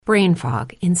Brain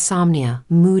fog, insomnia,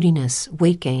 moodiness,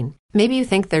 weight gain. Maybe you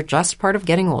think they're just part of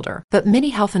getting older, but MIDI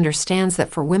Health understands that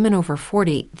for women over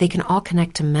 40, they can all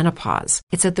connect to menopause.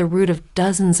 It's at the root of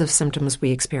dozens of symptoms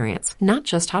we experience, not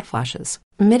just hot flashes.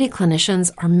 MIDI clinicians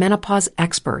are menopause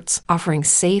experts, offering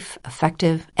safe,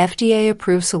 effective,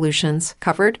 FDA-approved solutions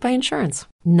covered by insurance.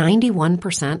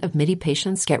 91% of MIDI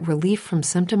patients get relief from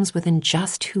symptoms within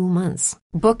just 2 months.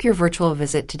 Book your virtual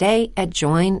visit today at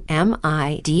joinmidi.com.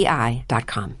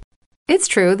 It's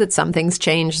true that some things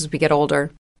change as we get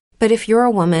older. But if you're a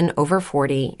woman over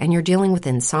 40 and you're dealing with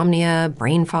insomnia,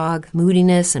 brain fog,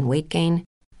 moodiness, and weight gain,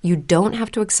 you don't have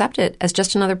to accept it as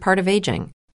just another part of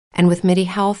aging. And with MIDI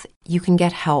Health, you can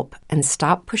get help and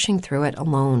stop pushing through it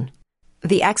alone.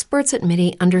 The experts at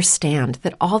MIDI understand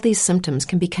that all these symptoms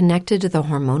can be connected to the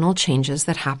hormonal changes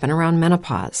that happen around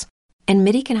menopause, and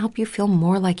MIDI can help you feel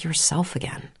more like yourself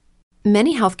again.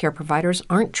 Many healthcare providers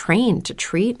aren't trained to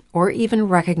treat or even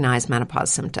recognize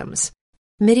menopause symptoms.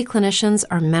 MIDI clinicians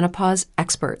are menopause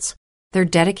experts. They're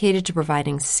dedicated to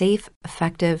providing safe,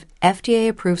 effective,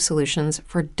 FDA-approved solutions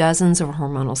for dozens of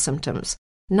hormonal symptoms,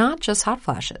 not just hot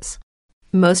flashes.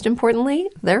 Most importantly,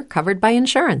 they're covered by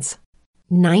insurance.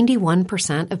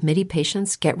 91% of MIDI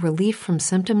patients get relief from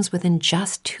symptoms within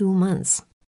just 2 months.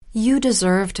 You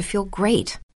deserve to feel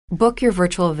great. Book your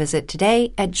virtual visit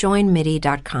today at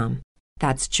joinmidi.com.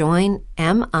 That's joinmidi.com.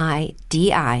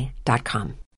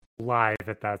 Live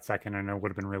at that second, and it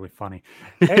would have been really funny.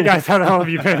 Hey guys, how the hell have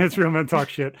you been? It's Real Men Talk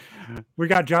Shit. We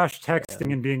got Josh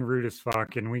texting and being rude as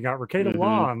fuck, and we got Rakeda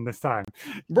Law on this time.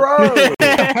 Bro!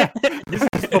 This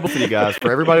is publicity, guys.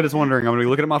 For everybody that's wondering, I'm going to be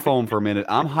looking at my phone for a minute.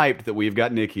 I'm hyped that we've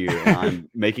got Nick here, and I'm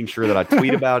making sure that I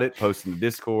tweet about it, post in the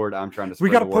Discord. I'm trying to spread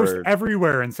We got to the post word.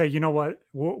 everywhere and say, you know what?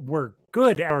 We're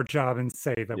good at our job and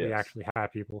say that we actually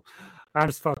have people. I'm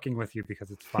just fucking with you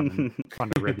because it's fun and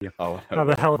fun to rib you. Oh, how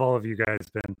the hell have all of you guys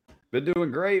been? Been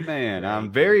doing great, man. I'm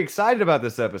very excited about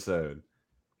this episode.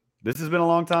 This has been a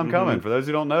long time coming. For those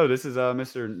who don't know, this is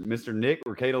Mr. Nick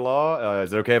Rakeda Law.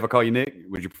 Is it okay if I call you Nick?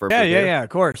 Would you prefer? Yeah. Of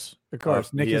course.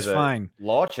 Nick is fine.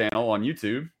 Law channel on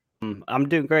YouTube. I'm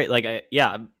doing great.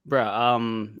 Bro.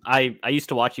 I used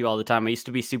to watch you all the time. I used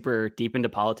to be super deep into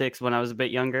politics when I was a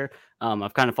bit younger.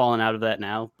 I've kind of fallen out of that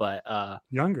now, but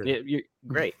younger. You're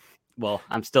great. Well,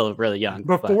 I'm still really young.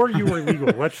 Before you were legal,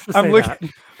 let's just say that.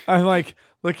 I'm like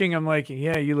looking. I'm like,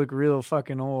 yeah, you look real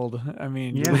fucking old. I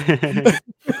mean,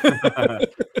 yeah.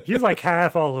 He's like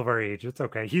half all of our age. It's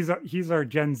okay. He's our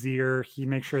Gen Zer. He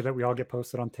makes sure that we all get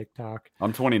posted on TikTok.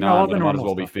 I'm 29, but I might as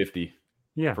well be 50.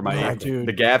 Yeah, for my age. Dude.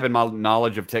 The gap in my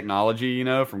knowledge of technology,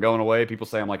 from going away. People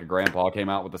say I'm like a grandpa. Came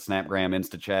out with the Snapgram,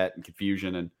 InstaChat, and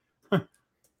Confusion, and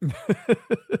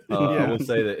I will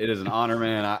say that it is an honor,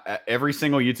 man. Every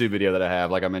single YouTube video that I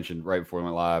have, like I mentioned right before we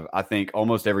went live, I think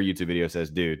almost every YouTube video says,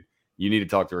 "Dude, you need to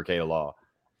talk to Rakeda Law."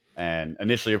 And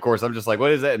initially, of course, I'm just like, "What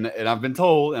is that?" And I've been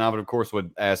told, and I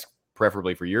would ask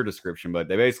preferably for your description, but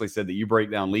they basically said that you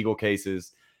break down legal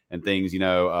cases and things. You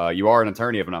are an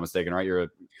attorney, if I'm not mistaken, right?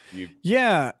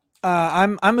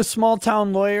 I'm a small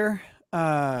town lawyer.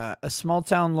 A small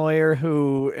town lawyer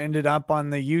who ended up on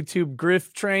the YouTube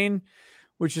grift train,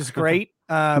 which is great.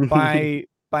 By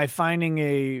finding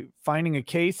a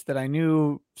case that I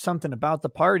knew something about the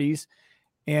parties,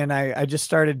 and I just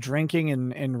started drinking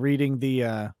and reading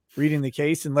the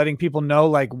case and letting people know,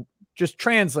 like, just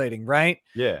translating, right?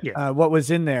 What was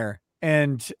in there.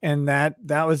 And that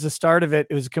was the start of it.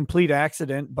 It was a complete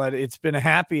accident, but it's been a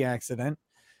happy accident.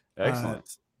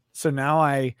 Excellent. So now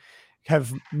I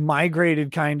have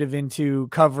migrated kind of into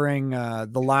covering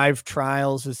the live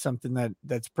trials is something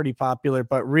that's pretty popular,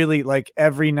 but really, like,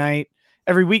 every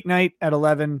weeknight at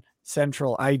 11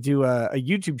 Central, I do a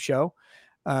YouTube show.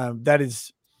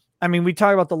 We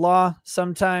talk about the law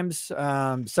sometimes.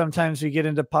 Sometimes we get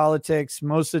into politics.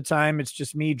 Most of the time it's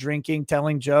just me drinking,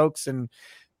 telling jokes, and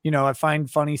I find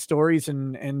funny stories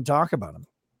and talk about them.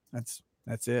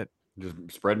 That's it. Just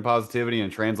spreading positivity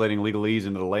and translating legalese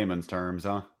into the layman's terms,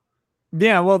 huh?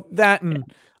 Yeah, well, that and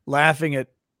laughing at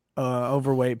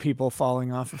overweight people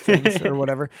falling off of things or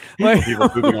whatever. Like, people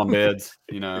pooping on beds,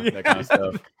 that kind of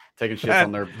stuff. Taking shits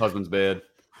on their husband's bed.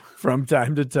 From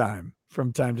time to time.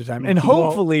 And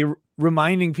hopefully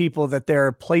reminding people that there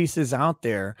are places out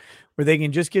there where they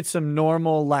can just get some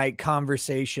normal, like,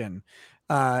 conversation.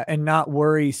 And not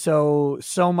worry so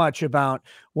much about,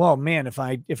 well, man, if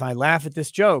I laugh at this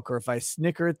joke or if I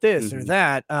snicker at this or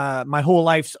that, my whole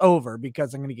life's over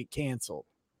because I'm going to get canceled.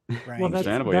 Right? Well, that's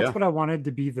what I wanted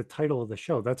to be the title of the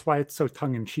show. That's why it's so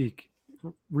tongue in cheek.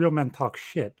 real men talk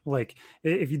shit. Like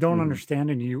if you don't Mhm. understand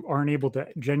and you aren't able to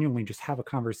genuinely just have a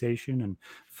conversation and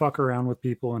fuck around with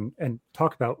people and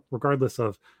talk about, regardless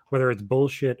of whether it's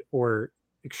bullshit or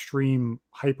extreme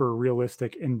hyper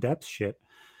realistic in-depth shit,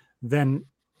 then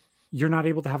you're not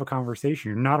able to have a conversation.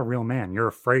 You're not a real man. You're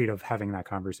afraid of having that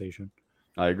conversation.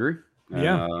 I agree. And,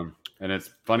 Yeah. And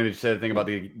it's funny that you said the thing about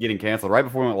the getting canceled. Right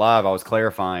before we went live, I was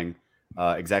clarifying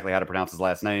exactly how to pronounce his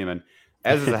last name. And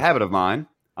as is a habit of mine,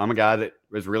 I'm a guy that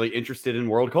was really interested in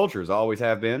world cultures. I always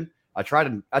have been. I try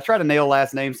to nail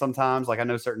last names sometimes. Like I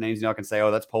know certain names, I can say,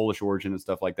 oh, that's Polish origin and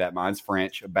stuff like that. Mine's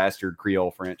French, a bastard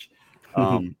Creole French.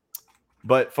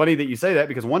 But funny that you say that,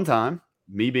 because one time,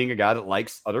 me being a guy that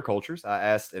likes other cultures, I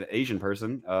asked an Asian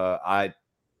person, I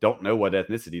don't know what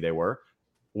ethnicity they were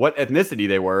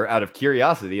out of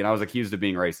curiosity, and I was accused of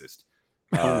being racist.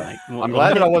 I'm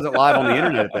glad that I wasn't live on the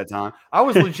internet at that time. I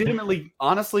was legitimately,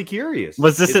 honestly curious.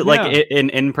 Was this It's- like an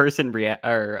in-person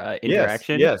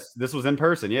interaction? Yes, this was in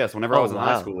person. Yes, whenever I was in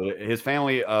high school, his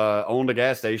family owned a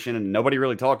gas station, and nobody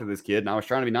really talked to this kid. And I was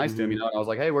trying to be nice to him, and I was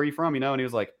like, "Hey, where are you from?" And he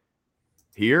was like,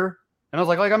 "Here." And I was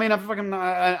like, I mean,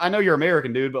 I know you're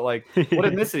American, dude, but like, what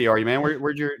ethnicity are you, man?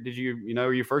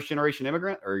 Are you first generation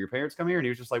immigrant, or your parents come here? And he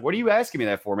was just like, what are you asking me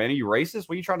that for, man? Are you racist?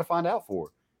 What are you trying to find out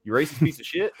for? You racist piece of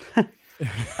shit.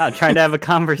 I'm trying to have a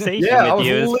conversation Yeah, with I was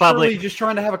you. It's literally probably just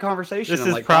trying to have a conversation. This and,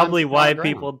 is like, probably find why ground.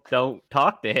 people don't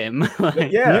talk to him.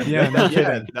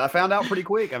 Yeah. I found out pretty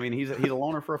quick. I mean, he's a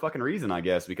loner for a fucking reason, I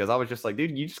guess, because I was just like,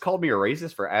 dude, you just called me a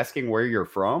racist for asking where you're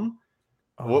from.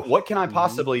 What can I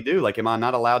possibly do? Like, am I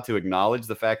not allowed to acknowledge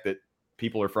the fact that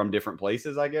people are from different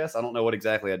places? I guess I don't know what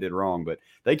exactly I did wrong, but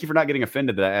thank you for not getting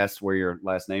offended that I asked where your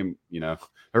last name,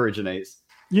 originates.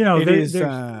 It is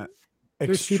there's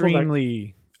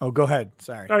extremely. Oh, go ahead.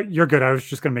 Sorry. You're good. I was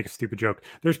just going to make a stupid joke.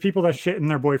 There's people that shit in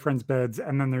their boyfriends' beds,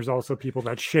 and then there's also people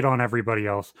that shit on everybody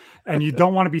else. And you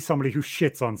don't want to be somebody who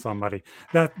shits on somebody.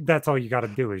 That's all you got to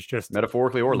do, is just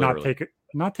metaphorically or literally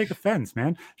not take offense,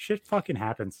 man. Shit fucking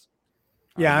happens.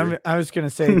 Yeah, I was gonna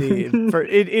say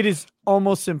it is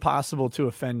almost impossible to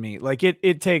offend me. Like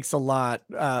it takes a lot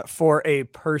for a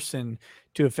person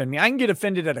to offend me. I can get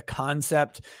offended at a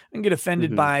concept. I can get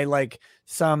offended by like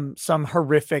some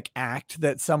horrific act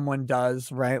that someone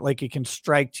does, right? Like it can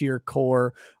strike to your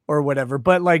core or whatever.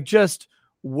 But like just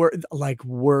words,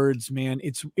 man.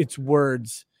 It's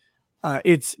words.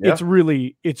 It's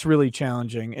really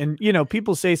challenging. And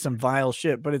people say some vile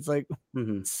shit, but it's like,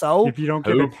 so if you don't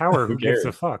give it power, who gives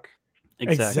a fuck?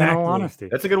 Exactly. In all honesty,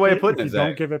 that's a good way of putting it. If you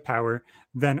don't give it power,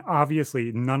 then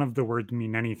obviously none of the words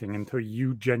mean anything until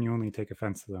you genuinely take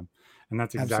offense to them. And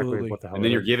that's exactly what the hell. And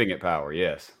then you're giving it power.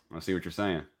 Yes, I see what you're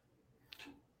saying.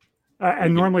 I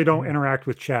normally don't interact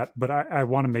with chat, but I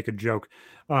want to make a joke.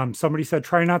 Somebody said,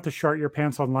 try not to shart your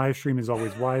pants on live stream is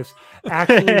always wise.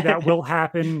 Actually, that will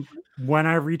happen when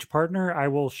I reach partner. I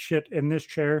will shit in this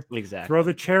chair, throw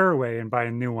the chair away and buy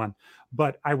a new one.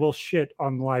 But I will shit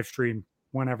on the live stream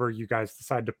whenever you guys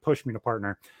decide to push me to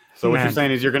partner. So what you're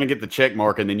saying is you're going to get the check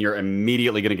mark and then you're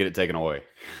immediately going to get it taken away.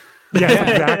 Yes,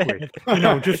 exactly.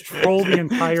 Just troll the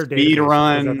entire day. Speed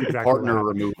run, partner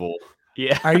removal.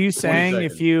 Yeah. Are you saying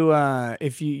if you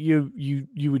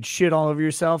would shit all over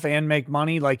yourself and make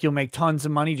money, like you'll make tons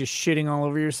of money just shitting all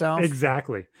over yourself?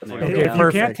 Exactly.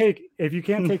 Okay, if you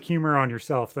can't take humor on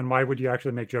yourself, then why would you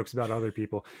actually make jokes about other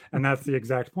people? And that's the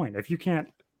exact point. If you can't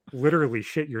literally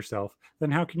shit yourself, then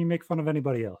how can you make fun of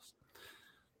anybody else?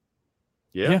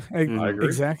 Yeah, I agree.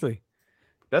 Exactly.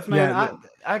 That's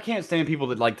I can't stand people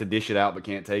that like to dish it out but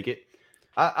can't take it.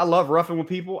 I love roughing with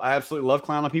people. I absolutely love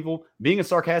clowning people. Being a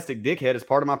sarcastic dickhead is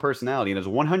part of my personality and is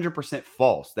 100%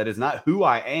 false. That is not who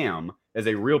I am as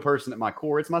a real person at my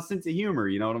core. It's my sense of humor.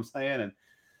 You know what I'm saying? And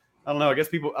I don't know. I guess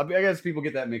people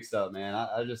get that mixed up, man.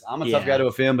 I'm a tough guy to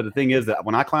offend. But the thing is that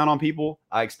when I clown on people,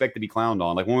 I expect to be clowned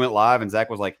on. Like when we went live and Zach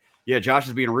was like, yeah, Josh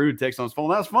is being rude, text on his phone.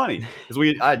 That was funny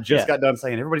because I just got done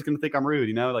saying everybody's going to think I'm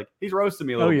rude. Like he's roasting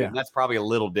me a little bit. And that's probably a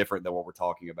little different than what we're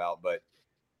talking about. But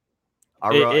I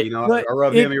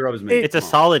rub him, he rubs me. It's a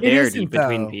solidarity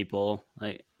between people.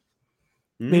 Like,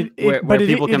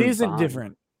 it isn't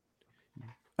different.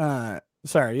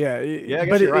 Sorry, yeah. I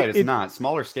guess you're right. It's not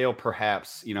smaller scale,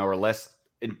 perhaps. Or less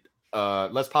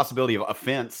possibility of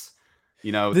offense.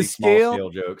 These small scale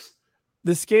jokes.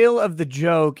 The scale of the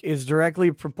joke is directly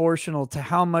proportional to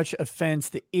how much offense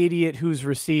the idiot who's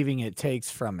receiving it takes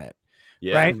from it.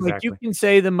 Yeah, right. Exactly. Like you can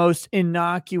say the most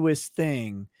innocuous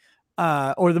thing.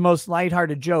 Or the most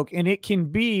lighthearted joke, and it can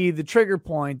be the trigger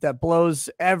point that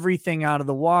blows everything out of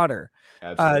the water.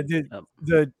 The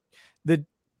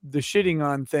shitting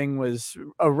on thing was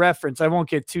a reference. I won't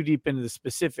get too deep into the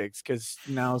specifics because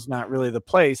now is not really the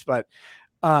place, but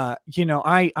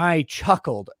I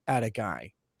chuckled at a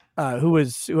guy who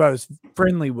I was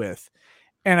friendly with.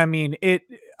 And I mean,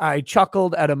 I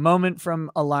chuckled at a moment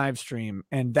from a live stream,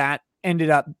 and that ended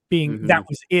up being that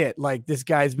was it. Like, this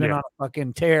guy's been on a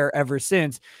fucking tear ever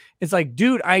since. It's like,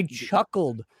 dude, I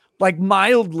chuckled like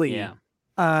mildly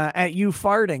at you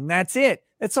farting. That's it.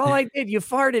 That's all I did. You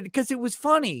farted because it was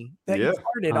funny that you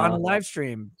farted on a live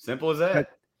stream. Simple as that.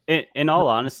 In all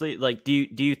honesty, like, do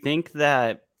you think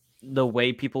that the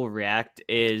way people react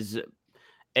is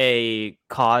a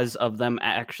cause of them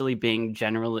actually being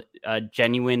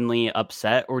genuinely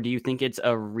upset, or do you think it's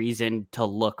a reason to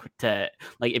look to,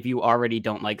 like, if you already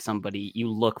don't like somebody, you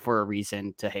look for a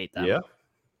reason to hate them?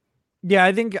 Yeah,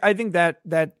 I think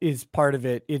that is part of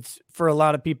it. It's, for a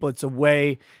lot of people, it's a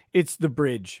way, it's the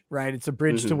bridge, right? It's a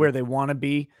bridge to where they want to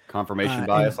be. Confirmation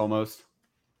bias almost.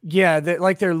 Yeah,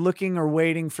 they're looking or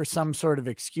waiting for some sort of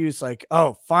excuse, like,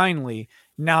 oh, finally,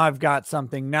 now I've got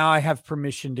something. Now I have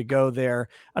permission to go there.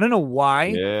 I don't know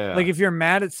why. Yeah. Like, if you're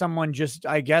mad at someone, just,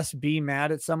 I guess, be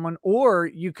mad at someone, or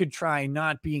you could try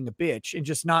not being a bitch and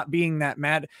just not being that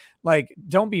mad. Like,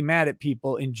 don't be mad at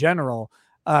people in general,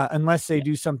 unless they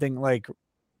do something like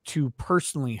to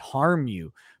personally harm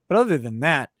you. But other than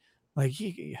that, like,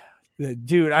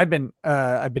 dude, I've been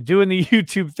doing the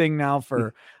YouTube thing now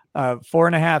for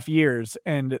 4.5 years,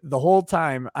 and the whole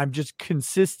time I'm just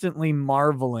consistently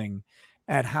marveling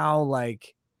at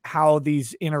how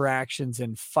these interactions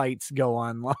and fights go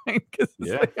online.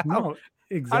 No,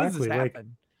 exactly.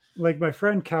 Like my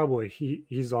friend Cowboy,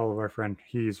 he's all of our friend.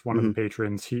 He's one of the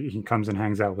patrons. He comes and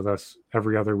hangs out with us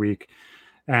every other week.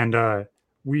 And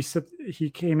he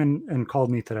came in and called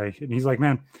me today, and he's like,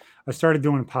 man, I started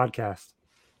doing a podcast,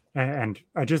 and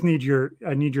I just need your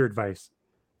advice.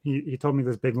 He told me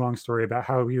this big long story about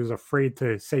how he was afraid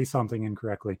to say something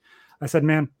incorrectly. I said,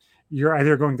 man, you're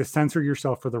either going to censor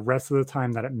yourself for the rest of the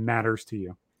time that it matters to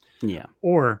you. Yeah.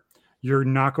 Or you're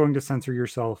not going to censor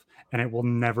yourself, and it will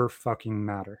never fucking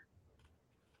matter.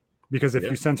 Because if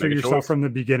you censor yourself from the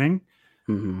beginning,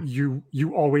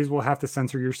 you always will have to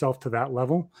censor yourself to that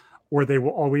level, or they will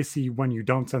always see when you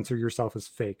don't censor yourself as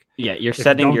fake. Yeah, you're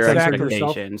setting your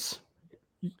expectations.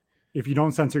 If you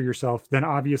don't censor yourself, then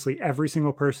obviously every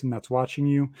single person that's watching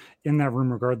you in that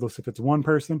room, regardless if it's one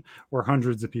person or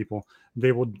hundreds of people,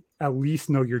 they will at least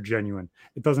know you're genuine.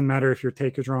 It doesn't matter if your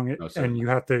take is wrong and you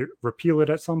have to repeal it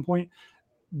at some point.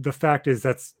 The fact is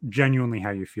that's genuinely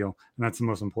how you feel. And that's the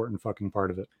most important fucking part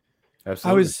of it.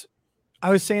 Absolutely. I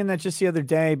was saying that just the other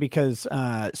day because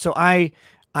so I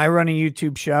run a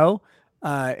YouTube show.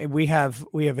 We have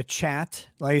a chat.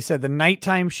 Like I said, the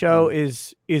nighttime show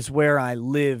is where I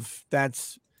live.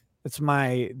 That's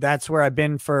where I've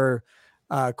been for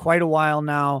quite a while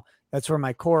now. That's where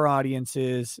my core audience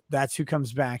is. That's who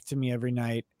comes back to me every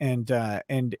night. And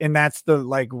that's the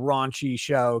like raunchy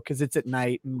show because it's at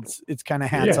night and it's kind of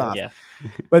hats off. Yeah.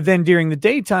 But then during the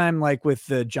daytime, like with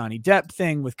the Johnny Depp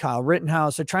thing with Kyle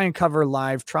Rittenhouse, I try and cover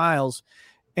live trials.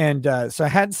 And so I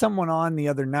had someone on the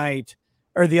other night,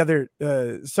 or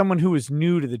someone who was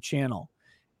new to the channel.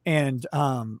 And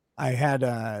I had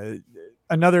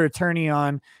another attorney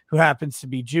on who happens to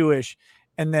be Jewish.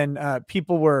 And then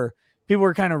people were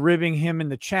kind of ribbing him in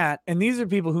the chat. And these are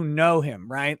people who know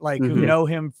him, right? Like who know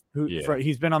him,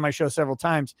 he's been on my show several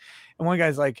times. And one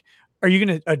guy's like, are you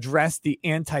going to address the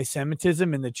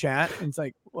anti-Semitism in the chat? And it's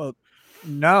like, well,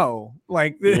 no,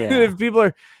 like if people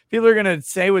are going to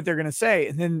say what they're going to say.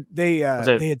 And then they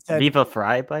had said Viva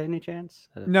Fry by any chance?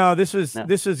 No, this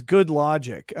was Good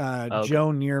Logic.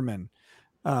 Joe Neerman,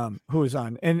 who was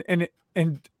on, and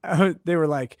they were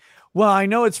like, well, I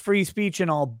know it's free speech and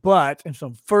all, but, and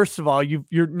so first of all, you're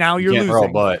losing. Throw a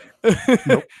butt.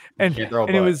 and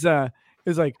it was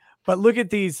like, but look at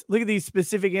these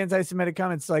specific anti-Semitic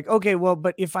comments. Like, okay, well,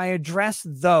 but if I address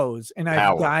those and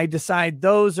I decide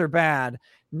those are bad,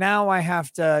 now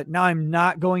I'm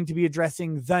not going to be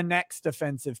addressing the next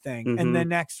offensive thing and the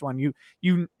next one.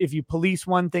 If you police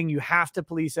one thing, you have to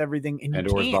police everything. And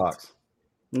Pandora's you can't. box.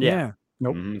 Yeah.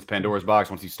 Nope. It's Pandora's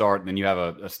box. Once you start, then you have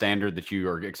a standard that you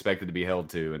are expected to be held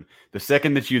to. And the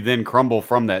second that you then crumble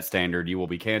from that standard, you will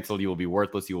be canceled. You will be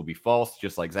worthless. You will be false.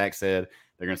 Just like Zach said,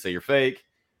 they're going to say you're fake,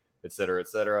 et cetera, et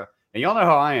cetera. And y'all know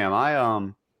how I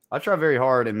am. I try very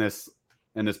hard in this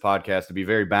podcast to be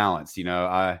very balanced. You know,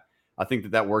 I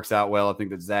think that works out well. I think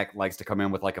that Zach likes to come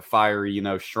in with like a fiery,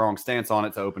 strong stance on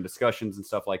it to open discussions and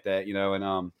stuff like that,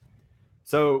 and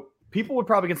so people would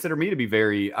probably consider me to be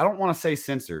very, I don't want to say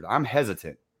censored. I'm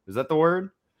hesitant. Is that the word?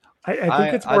 I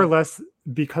think it's more or less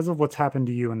because of what's happened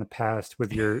to you in the past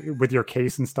with your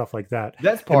case and stuff like that.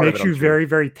 That's part it of makes you very,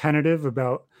 very tentative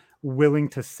about willing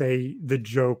to say the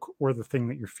joke or the thing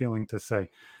that you're feeling to say.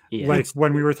 Yeah. Like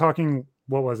when we were talking,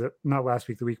 what was it? Not last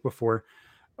week, the week before,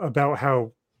 about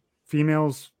how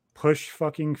females push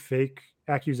fucking fake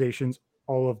accusations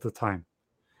all of the time.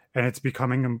 And it's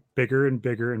becoming a bigger and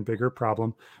bigger and bigger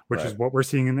problem, which is what we're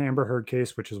seeing in the Amber Heard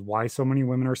case, which is why so many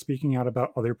women are speaking out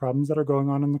about other problems that are going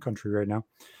on in the country right now.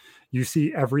 You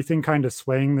see everything kind of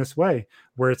swaying this way,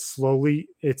 where it's slowly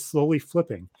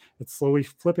flipping. It's slowly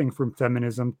flipping from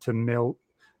feminism to male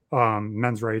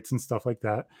men's rights and stuff like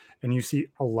that. And you see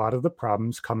a lot of the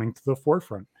problems coming to the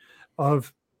forefront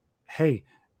of, hey,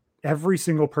 every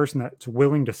single person that's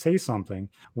willing to say something,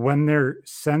 when they're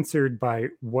censored by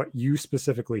what you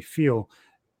specifically feel,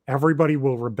 everybody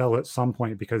will rebel at some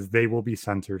point because they will be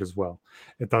censored as well.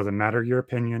 It doesn't matter your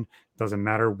opinion, doesn't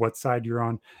matter what side you're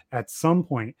on. At some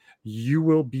point, you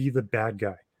will be the bad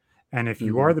guy. And if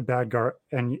you are the bad guy,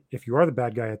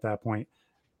 at that point,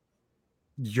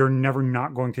 you're never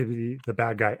not going to be the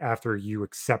bad guy after you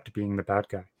accept being the bad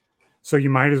guy. So you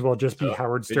might as well just be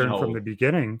Howard Stern from the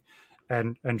beginning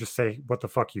and just say what the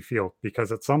fuck you feel,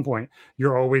 because at some point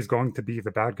you're always going to be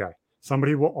the bad guy.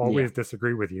 Somebody will always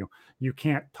disagree with you. You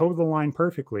can't toe the line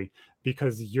perfectly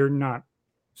because you're not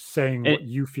saying what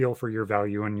you feel for your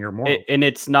value and your morals. And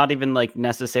it's not even like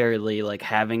necessarily like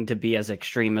having to be as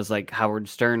extreme as like Howard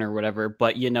Stern or whatever,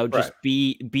 but you know, just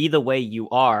be the way you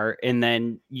are, and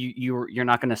then you're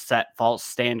not going to set false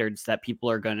standards that people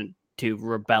are going to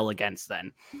rebel against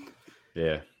then.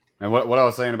 Yeah. And what I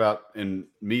was saying about, and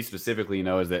me specifically, you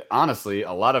know, is that honestly,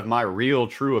 a lot of my real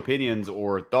true opinions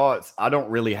or thoughts, I don't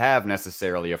really have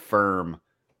necessarily a firm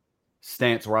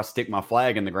stance where I stick my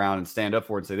flag in the ground and stand up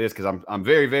for it and say this, because I'm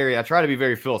very, I try to be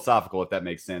very philosophical, if that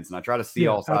makes sense. And I try to see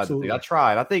all sides of things. I try.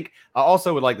 And I think I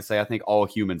also would like to say, I think all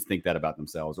humans think that about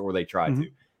themselves, or they try to.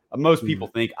 Most people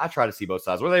think I try to see both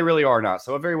sides, where they really are not.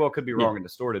 So it very well could be wrong and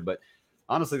distorted. But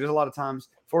honestly, there's a lot of times,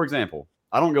 for example,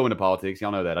 I don't go into politics.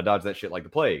 Y'all know that. I dodge that shit like the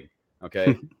plague.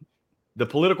 Okay. The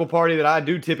political party that I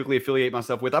do typically affiliate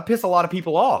myself with, I piss a lot of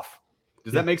people off.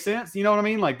 Does that make sense? You know what I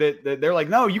mean? Like they're like,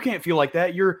 no, you can't feel like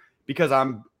that. Because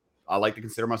I like to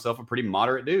consider myself a pretty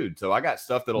moderate dude. So I got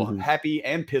stuff that'll happy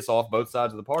and piss off both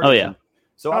sides of the party. Oh, yeah.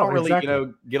 So I don't really,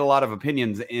 get a lot of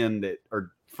opinions in that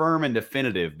are firm and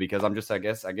definitive, because I'm just, I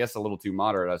guess a little too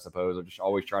moderate, I suppose. I'm just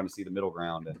always trying to see the middle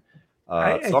ground. And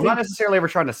so I'm not necessarily ever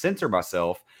trying to censor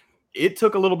myself. It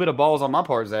took a little bit of balls on my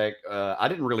part, Zach. I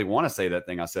didn't really want to say that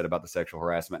thing I said about the sexual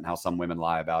harassment and how some women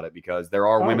lie about it, because there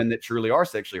are women that truly are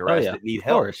sexually harassed that need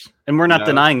help. And we're not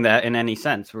denying that in any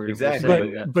sense. We're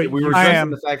but we were stressing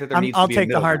the fact that there needs to be I'll take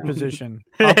the hard position.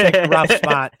 I'll take the rough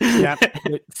spot. Yep.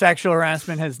 Sexual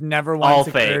harassment has never once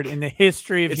occurred in the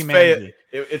history of humanity.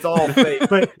 It's all fake.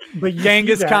 but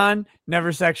Genghis Khan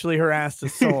never sexually harassed a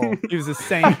soul. He was a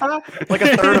saint. Like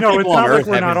a third of it's people on not Earth like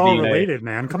we're have not his all DNA. related,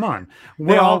 man. Come on.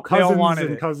 We're all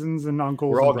cousins and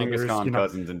uncles. We're all and Genghis brothers, Khan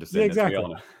cousins and descendants. Yeah, exactly. We all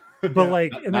know. But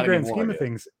like in the Not grand anymore, scheme I of guess.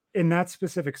 things, in that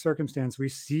specific circumstance, we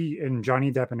see in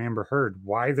Johnny Depp and Amber Heard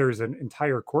why there's an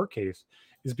entire court case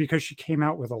is because she came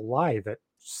out with a lie that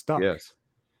stuck. Yes.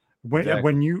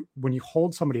 When you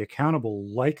hold somebody accountable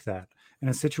like that in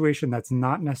a situation that's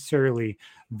not necessarily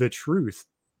the truth,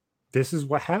 this is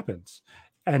what happens.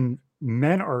 And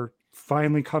men are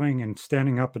finally coming and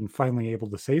standing up and finally able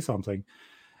to say something.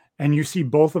 And you see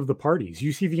both of the parties.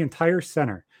 You see the entire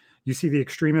center. You see the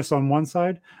extremists on one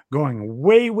side going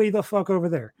way the fuck over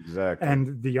there. Exactly.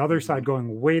 And the other side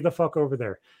going way the fuck over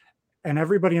there. And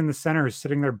everybody in the center is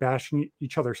sitting there bashing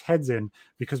each other's heads in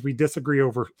because we disagree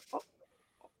over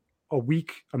a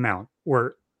week amount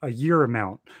or a year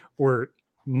amount or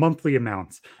monthly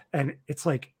amounts. And it's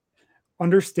like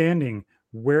understanding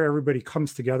where everybody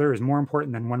comes together is more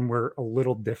important than when we're a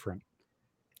little different.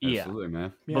 Absolutely,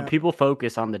 man. But people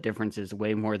focus on the differences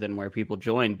way more than where people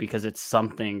join, because it's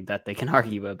something that they can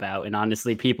argue about. And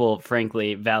honestly, people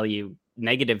frankly value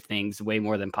negative things way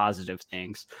more than positive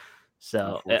things.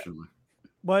 So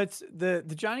But the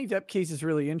Johnny Depp case is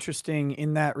really interesting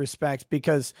in that respect,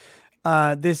 because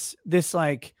this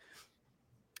like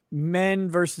men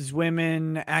versus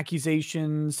women,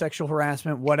 accusations, sexual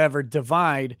harassment, whatever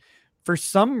divide for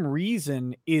some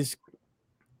reason is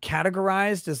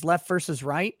categorized as left versus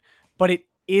right, but it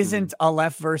isn't a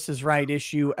left versus right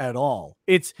issue at all.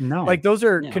 It's like those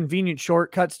are convenient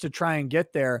shortcuts to try and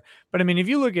get there. But I mean, if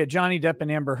you look at Johnny Depp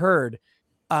and Amber Heard,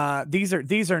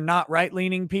 these are not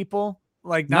right-leaning people.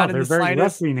 Like not in the very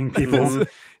slightest. left-leaning people.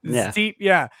 Deep,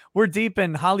 we're deep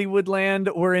in Hollywood land.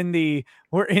 We're in the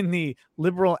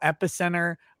liberal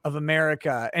epicenter of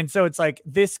America, and so it's like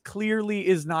this clearly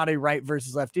is not a right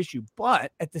versus left issue.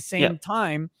 But at the same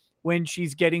time, when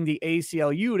she's getting the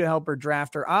ACLU to help her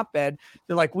draft her op-ed.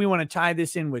 They're like, we want to tie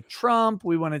this in with Trump.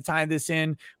 We want to tie this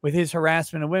in with his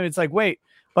harassment of women. It's like, wait,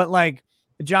 but like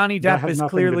Johnny Depp is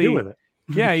clearly, with it.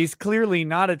 yeah, he's clearly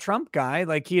not a Trump guy.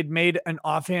 Like he had made an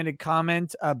offhanded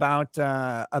comment about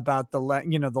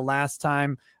the last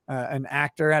time an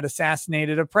actor had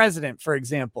assassinated a president, for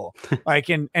example, like,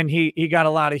 and he got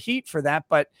a lot of heat for that.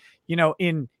 But,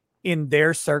 in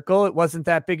their circle, it wasn't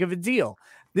that big of a deal.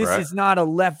 This is not a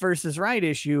left versus right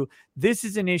issue. This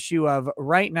is an issue of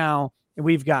right now.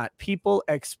 We've got people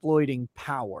exploiting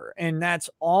power, and that's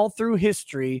all through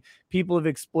history. People have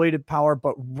exploited power,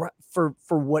 but for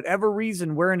whatever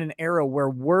reason, we're in an era where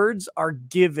words are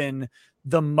given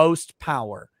the most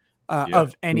power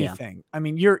of anything. Yeah. I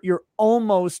mean, you're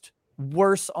almost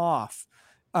worse off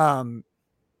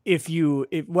if you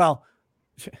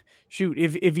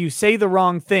say the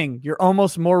wrong thing, you're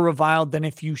almost more reviled than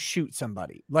if you shoot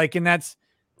somebody. Like, and that's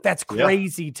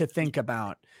crazy to think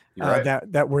about.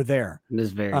 That we're there. It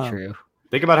is very true.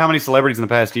 Think about how many celebrities in the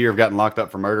past year have gotten locked up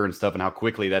for murder and stuff, and how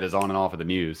quickly that is on and off of the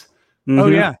news. Mm-hmm. Oh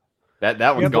yeah,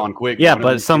 that one's gone quick. Yeah,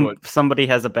 but somebody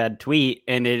has a bad tweet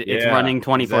and it's running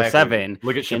 24/7.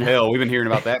 Look at Chappelle. We've been hearing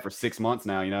about that for 6 months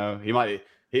now. He might,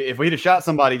 if we'd have shot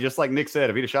somebody, just like Nick said,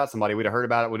 if he'd have shot somebody, we'd have heard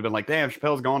about it. Would have been like, damn,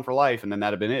 Chappelle's gone for life, and then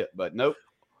that'd have been it. But nope.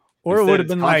 Or it would have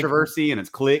been controversy and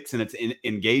it's clicks and it's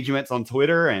engagements on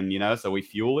Twitter, and so we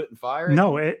fuel it and fire it.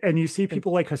 No, and you see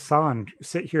people like Hassan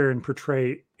sit here and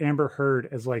portray Amber Heard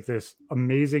as like this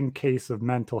amazing case of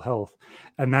mental health,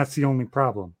 and that's the only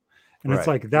problem. And it's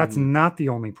like that's not the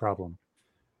only problem.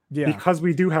 Yeah, because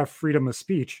we do have freedom of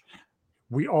speech,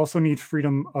 we also need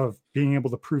freedom of being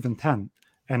able to prove intent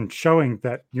and showing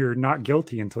that you're not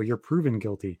guilty until you're proven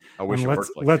guilty. I wish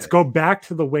let's go back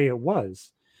to the way it was.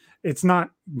 It's not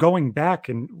going back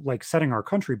and like setting our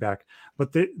country back,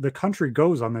 but the country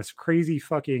goes on this crazy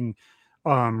fucking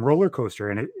roller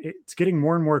coaster, and it's getting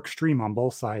more and more extreme on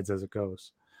both sides as it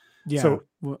goes. Yeah. So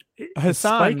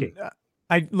Hassan,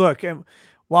 I look,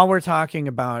 while we're talking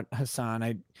about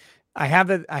Hassan, I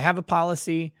have a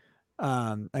policy.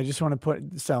 I just want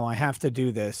to I have to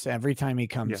do this every time he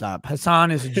comes up.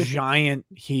 Hassan is a giant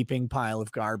heaping pile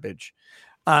of garbage.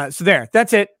 So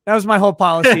that's it. That was my whole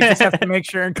policy. Just have to make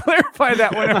sure and clarify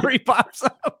that whenever he pops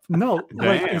up. No,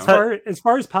 like as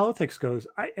far as politics goes,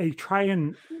 I try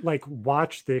and like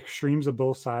watch the extremes of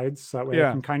both sides, so that way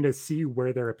I can kind of see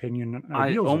where their opinion.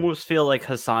 I almost feel like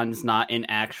Hassan's not an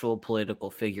actual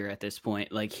political figure at this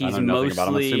point. Like he's I'm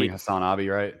assuming Hassan Abi,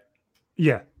 right?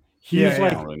 Yeah, I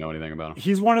don't really know anything about him.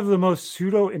 He's one of the most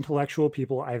pseudo intellectual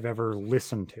people I've ever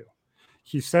listened to.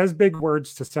 He says big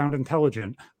words to sound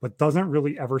intelligent, but doesn't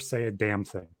really ever say a damn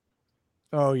thing.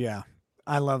 Oh yeah.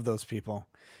 I love those people.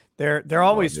 They're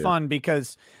always fun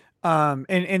because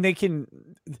and they can,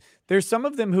 there's some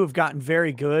of them who have gotten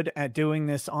very good at doing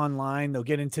this online. They'll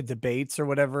get into debates or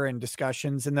whatever and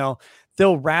discussions, and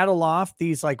they'll rattle off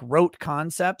these like rote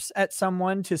concepts at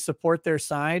someone to support their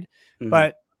side. Mm-hmm.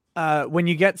 But when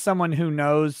you get someone who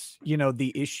knows,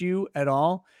 the issue at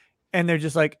all, and they're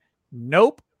just like,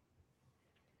 nope.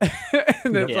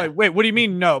 And it's like, wait, what do you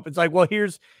mean nope? It's like, well,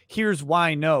 here's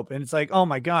why nope. And it's like, oh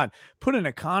my God, put an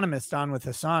economist on with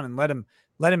Hassan and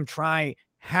let him try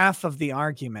half of the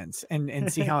arguments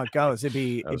and see how it goes. It'd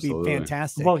be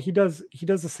fantastic. Well, he does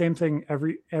the same thing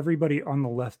everybody on the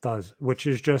left does, which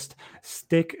is just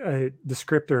stick a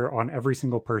descriptor on every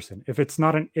single person. If it's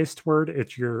not an ist word,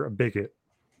 you're a bigot.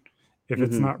 If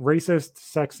it's not racist,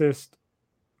 sexist,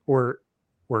 or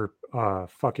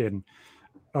fucking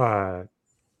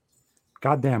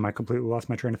goddamn, I completely lost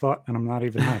my train of thought, and I'm not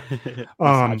even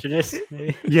misogynist.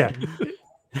 Yeah.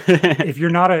 If you're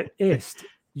not an ist,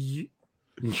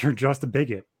 you're just a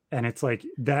bigot, and it's like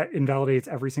that invalidates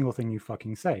every single thing you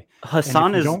fucking say.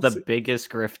 Hassan is the biggest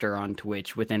grifter on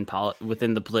Twitch within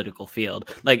the political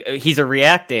field. Like he's a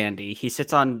React Andy. He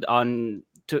sits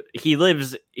he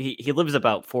lives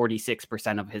about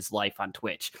 46% of his life on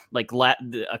Twitch. Like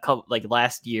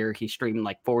last year, he streamed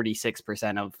like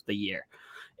 46% of the year.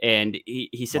 And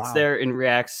he sits there and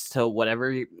reacts to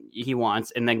whatever he wants,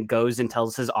 and then goes and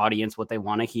tells his audience what they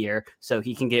want to hear so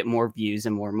he can get more views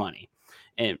and more money.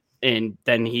 And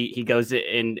then he goes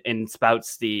and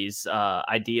spouts these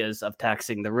ideas of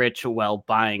taxing the rich while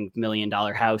buying $1 million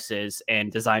houses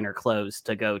and designer clothes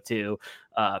to go to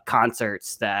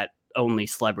concerts that only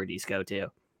celebrities go to.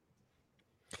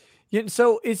 Yeah.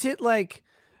 So is it like,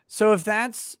 if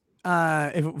that's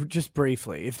just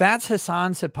briefly, if that's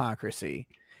Hassan's hypocrisy,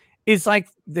 is like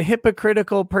the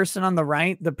hypocritical person on the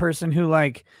right, the person who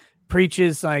like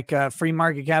preaches like free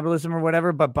market capitalism or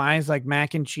whatever, but buys like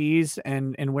mac and cheese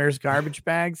and wears garbage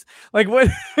bags. Like what?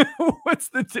 What's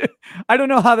I don't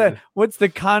know how that. What's the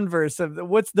converse of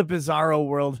what's the bizarro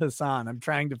world, Hassan? I'm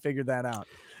trying to figure that out.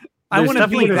 There's I want to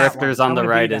be definitely that grifters one. on I the wanna be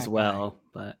right that as guy. well,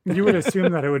 but You would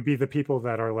assume that it would be the people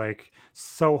that are like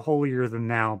so holier than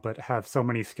thou, but have so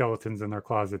many skeletons in their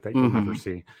closet that you'll never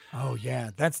see. Oh yeah,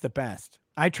 that's the best.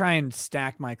 I try and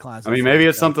stack my closet. I mean, maybe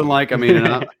it's something like, I mean,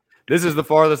 and this is the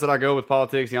farthest that I go with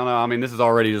politics. Y'all know, I mean, this is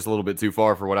already just a little bit too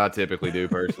far for what I typically do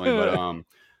personally. But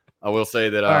I will say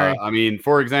that, I mean,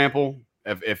 for example,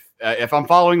 if I'm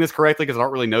following this correctly, because I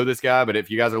don't really know this guy, but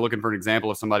if you guys are looking for an example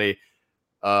of somebody,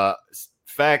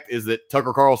 fact is that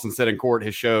Tucker Carlson said in court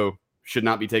his show should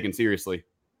not be taken seriously.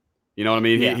 You know what I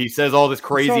mean? Yeah. He says all this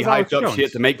crazy So is Alex hyped up Jones.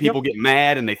 shit to make people get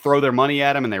mad, and they throw their money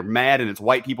at him, and they're mad, and it's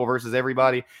white people versus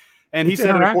everybody. And he It's said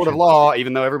in a court of interaction. law,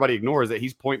 even though everybody ignores it,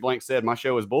 he's point blank said, my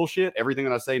show is bullshit. Everything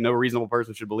that I say, no reasonable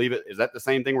person should believe it. Is that the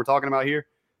same thing we're talking about here?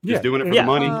 Just Yeah. doing it for Yeah. the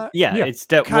money? yeah, Yeah, it's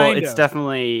kind it's of.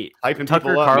 definitely Hyping Tucker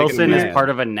people up, making Carlson them is mad. part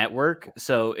of a network,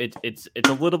 so it's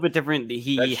a little bit different.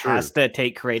 He That's true. has to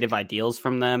take creative ideals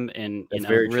from them and That's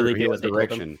very really true. He do has what they told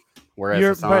him. direction. Whereas You're-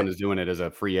 Hassan but- is doing it as a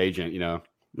free agent, you know.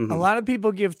 Mhm. A lot of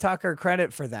people give Tucker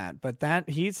credit for that, but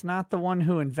he's not the one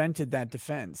who invented that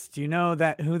defense. Do you know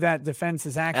who that defense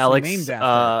is actually named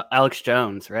after? Alex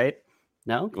Jones, right?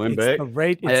 No, Glenn It's Beck.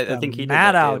 the I think he did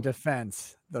that Maddow too.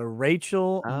 defense, the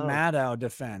Rachel Oh. Maddow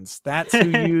defense. That's who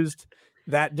used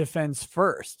that defense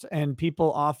first, and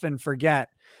people often forget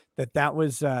that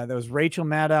was Rachel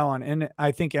Maddow on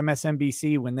I think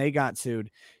MSNBC when they got sued.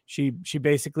 She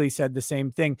basically said the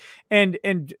same thing, and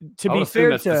to I would be assume fair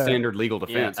that's the to standard legal Yeah,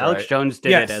 defense, Alex right? Jones did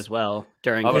Yes. it as well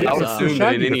during I would his. assume that in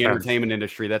Shaggy any defense. entertainment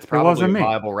industry, that's It wasn't probably a me.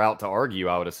 viable route to argue,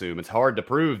 I would assume. It's hard to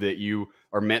prove that you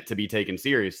are meant to be taken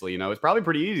seriously. You know, it's probably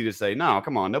pretty easy to say, no,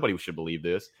 come on, nobody should believe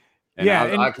this. And Yeah, I,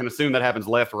 and- I can assume that happens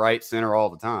left, right, center all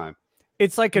the time.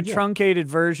 It's like a Yeah. truncated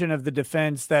version of the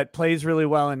defense that plays really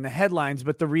well in the headlines,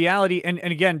 but the reality, and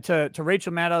again, to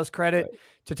Rachel Maddow's credit,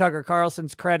 to Tucker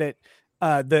Carlson's credit,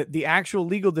 the actual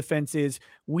legal defense is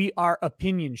we are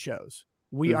opinion shows.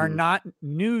 We are Mhm. not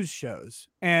news shows,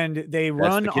 and they That's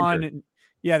run the kicker. on,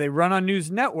 they run on news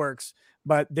networks.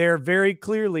 But they're very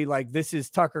clearly like, this is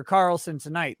Tucker Carlson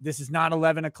tonight. This is not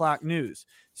 11 o'clock news.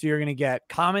 So you're going to get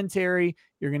commentary.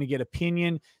 You're going to get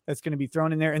opinion that's going to be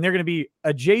thrown in there. And they're going to be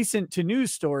adjacent to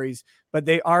news stories, but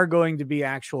they are going to be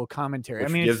actual commentary. Which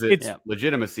I mean, gives it's it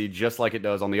legitimacy just like it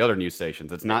does on the other news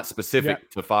stations. It's not specific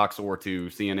to Fox or to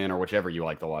CNN or whichever you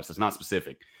like to watch. It's not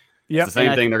specific. Yep. It's the same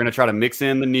And I- thing. They're going to try to mix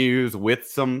in the news with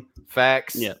some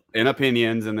facts Yeah. and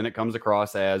opinions, and then it comes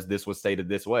across as this was stated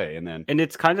this way. And then And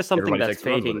it's kind of something Everybody that's takes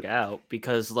runs with fading it. out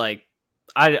because, like,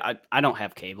 I don't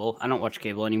have cable. I don't watch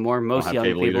cable anymore. Most have young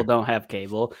cable people either. don't have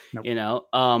cable. Nope. You know,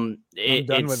 I'm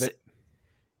done with it.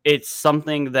 It's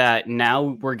something that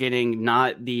now we're getting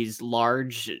not these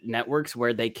large networks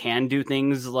where they can do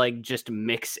things like just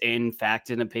mix in fact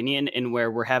and opinion, and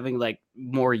where we're having like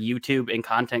more YouTube and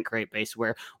content create based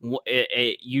where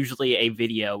usually a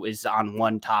video is on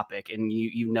one topic and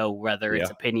you know whether it's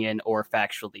Yeah. opinion or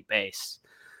factually based.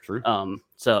 true.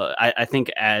 So I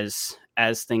think as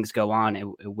things go on, it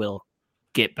will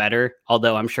get better.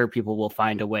 Although I'm sure people will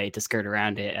find a way to skirt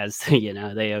around it, as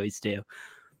they always do.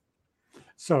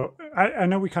 So I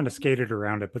know we kind of skated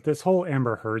around it, but this whole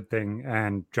Amber Heard thing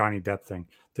and Johnny Depp thing,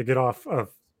 to get off of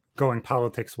going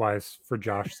politics wise for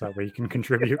Josh, so that way he can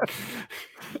contribute.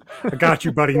 I got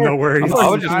you, buddy. No worries. I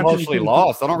was just I'm- partially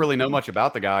lost. I don't really know much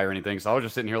about the guy or anything, so I was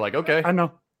just sitting here like, okay. I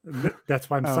know. That's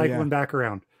why I'm Oh, cycling yeah. back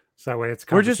around. So that way it's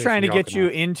We're just trying to conversation get y'all you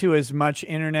can into as much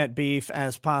internet beef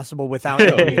as possible without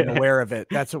you being aware of it.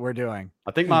 That's what we're doing.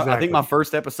 I think my Exactly.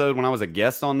 first episode when I was a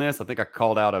guest on this, I think I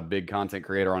called out a big content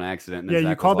creator on accident. And have. then Yeah,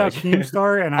 you Zach was called out like-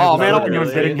 Keemstar, and I Oh, was man, I working on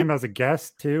really- getting him as a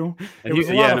guest too. and It was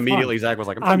a lot and of fun. immediately Zach was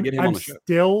like, I'm trying to get him on I'm the show.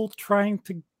 still trying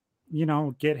to,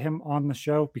 get him on the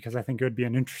show because I think it would be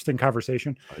an interesting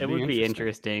conversation. It would be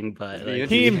interesting, but It'd be like,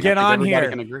 interesting. Keem, I get think on everybody here.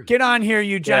 can agree. Get on here,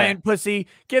 you giant pussy.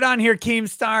 Get on here,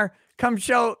 Keemstar. Come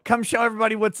show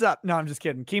everybody what's up. No, I'm just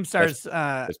kidding. Keemstar's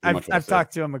that's pretty much what I I've said.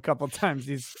 talked to him a couple times.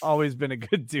 He's always been a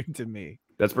good dude to me.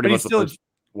 That's pretty But much he's still-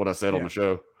 what I said on yeah. the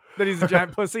show. That he's a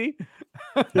giant pussy.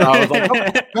 I was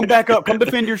like, come back up. Come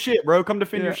defend your shit, bro. Come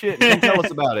defend your shit. Come tell us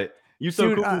about it. You so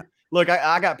Dude, cool. Look,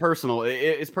 I got personal.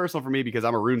 It's personal for me because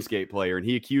I'm a RuneScape player, and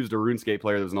he accused a RuneScape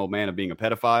player that was an old man of being a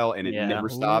pedophile, and it Yeah. never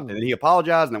stopped. And then he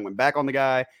apologized, and then went back on the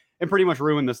guy. and pretty much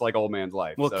ruin this like old man's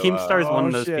life. Well, So, Keemstar is one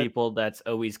of those shit. people that's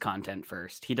always content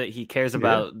first. He cares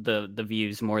about the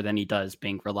views more than he does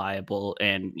being reliable,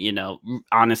 and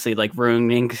honestly, like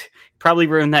probably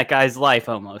ruined that guy's life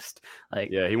almost. Like,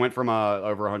 yeah, he went from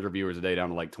over 100 viewers a day down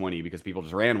to like 20 because people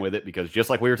just ran with it. Because just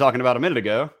like we were talking about a minute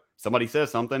ago, somebody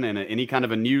says something and any kind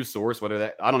of a news source, whether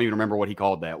that, I don't even remember what he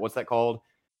called that. What's that called?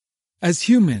 As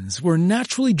humans, we're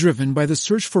naturally driven by the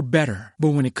search for better.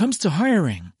 But when it comes to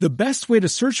hiring, the best way to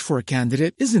search for a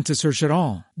candidate isn't to search at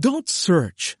all. Don't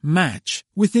search, match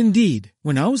with Indeed.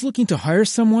 When I was looking to hire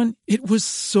someone, it was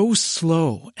so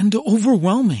slow and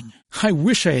overwhelming. I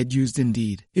wish I had used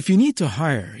Indeed. If you need to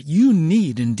hire, you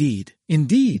need Indeed.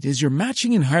 Indeed is your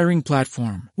matching and hiring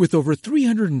platform with over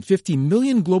 350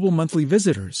 million global monthly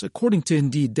visitors, according to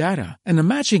Indeed data, and a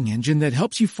matching engine that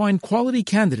helps you find quality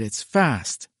candidates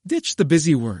fast. Ditch the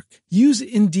busy work. Use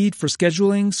Indeed for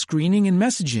scheduling, screening, and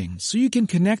messaging so you can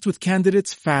connect with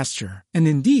candidates faster. And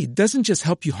Indeed doesn't just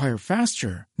help you hire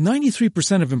faster.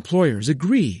 93% of employers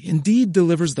agree Indeed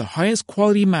delivers the highest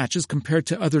quality matches compared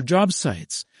to other job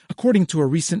sites, according to a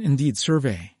recent Indeed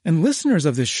survey. And listeners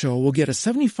of this show will get a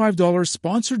 $75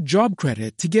 sponsored job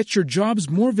credit to get your jobs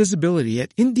more visibility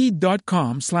at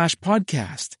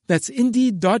Indeed.com/podcast. That's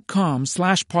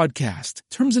Indeed.com/podcast.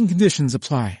 Terms and conditions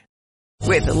apply.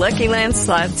 With the Lucky Land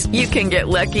Slots, you can get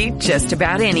lucky just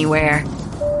about anywhere.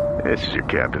 This is your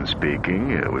captain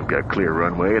speaking. We've got clear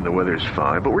runway and the weather's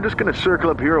fine, but we're just going to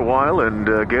circle up here a while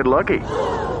and get lucky.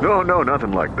 No,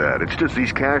 nothing like that. It's just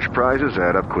these cash prizes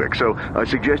add up quick. So I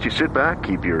suggest you sit back,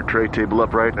 keep your tray table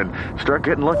upright, and start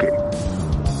getting lucky.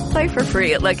 Play for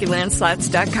free at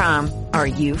LuckyLandSlots.com. Are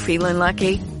you feeling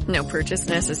lucky? No purchase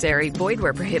necessary. Void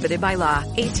where prohibited by law.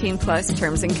 18+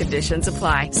 terms and conditions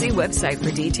apply. See website for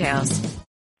details.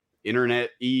 Internet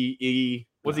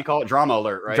what's he called? Drama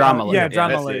alert, right? Drama alert. Yeah,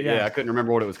 Drama that's Alert. it. Yeah. I couldn't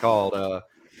remember what it was called.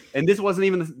 And this it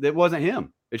wasn't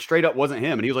him. It straight up wasn't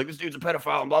him. And he was like, this dude's a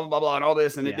pedophile and blah, blah, blah, blah, and all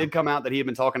this. And it did come out that he had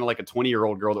been talking to like a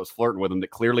 20-year-old girl that was flirting with him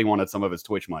that clearly wanted some of his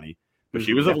Twitch money. But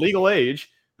she was of legal age.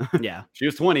 Yeah. She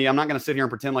was 20. I'm not going to sit here and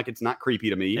pretend like it's not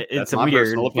creepy to me. It's That's my weird,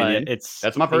 personal opinion.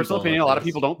 That's my personal opinion. A lot of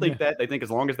people people don't think that. They think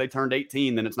as long as they turned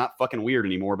 18, then it's not fucking weird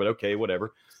anymore. But okay,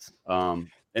 whatever. And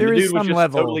There the is dude was some just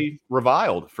level. totally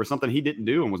reviled for something he didn't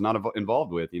do and was not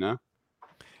involved with,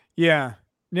 Yeah.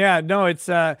 No, it's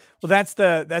well, that's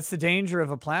the danger of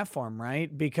a platform,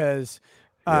 right? Because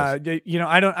I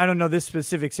don't know this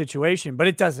specific situation, but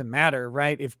it doesn't matter,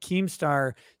 right? If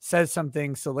Keemstar says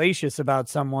something salacious about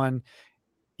someone,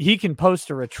 he can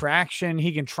post a retraction,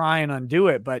 he can try and undo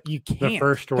it, but you can't. The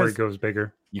first story 'cause goes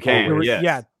bigger. You can.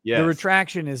 the Yes.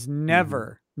 retraction is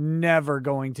never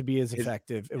going to be as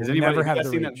effective. It Has will anybody never have the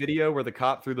seen that reach. video where the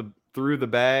cop threw the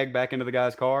bag back into the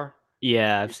guy's car?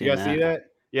 Yeah, I've seen You guys that. see that?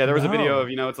 Yeah, there was a video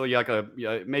No. of, it's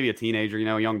like maybe a teenager,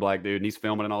 a young black dude, and he's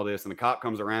filming and all this, and the cop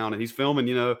comes around and he's filming,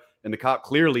 and the cop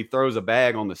clearly throws a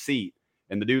bag on the seat,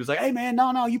 and the dude's like, hey man,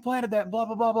 no, you planted that, blah,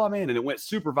 blah, blah, blah, man, and it went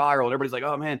super viral, and everybody's like,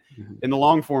 oh man. In the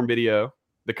long form video,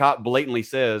 the cop blatantly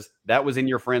says, that was in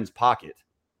your friend's pocket.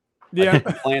 I Yeah.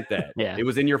 didn't plant that. Yeah. It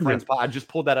was in your friend's pocket. I just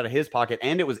pulled that out of his pocket,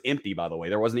 and it was empty, by the way.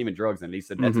 There wasn't even drugs in it. He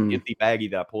said, that's an empty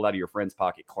baggie that I pulled out of your friend's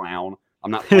pocket, clown.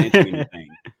 I'm not planting anything.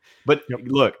 But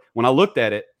look, when I looked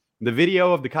at it, the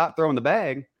video of the cop throwing the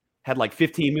bag had like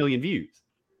 15 million views.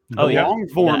 Oh, The yeah. long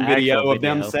form The video actual of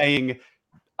them video. saying,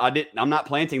 I'm not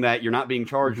planting that. You're not being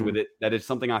charged with it. That is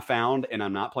something I found, and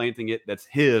I'm not planting it. That's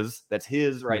his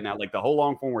right now. Like the whole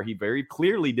long form where he very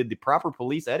clearly did the proper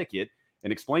police etiquette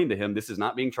and explained to him, this is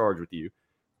not being charged with you.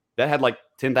 That had like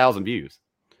 10,000 views.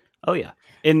 Oh yeah,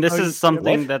 and this Oh, is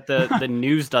something what? that the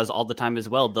news does all the time as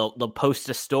well. They'll post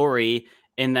a story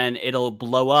and then it'll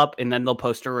blow up, and then they'll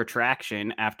post a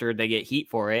retraction after they get heat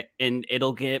for it, and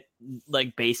it'll get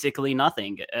like basically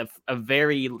nothing, a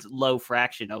very low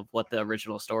fraction of what the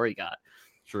original story got.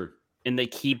 True. And they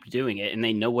keep doing it, and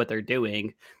they know what they're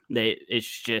doing.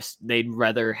 It's just they'd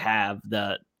rather have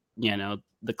the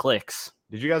clicks.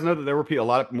 Did you guys know that there were a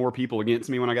lot more people against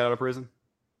me when I got out of prison?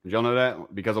 Did y'all know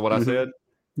that because of what I said?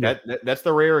 Yeah. That's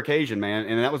the rare occasion, man,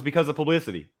 and that was because of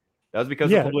publicity. That was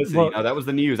because Yeah, of publicity. well- That was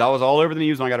the news. I was all over the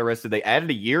news when I got arrested. They added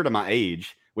a year to my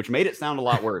age, which made it sound a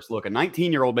lot worse. Look, a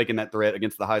 19-year-old making that threat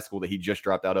against the high school that he just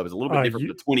dropped out of is a little bit different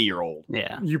than a 20-year-old.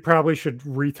 Yeah. You probably should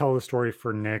retell the story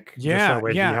for Nick. Just Yeah, that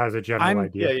way yeah. he has a general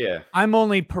idea. Yeah. I'm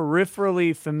only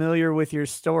peripherally familiar with your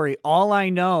story. All I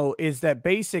know is that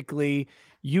basically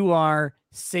you are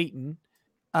Satan,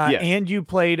 Yes. and you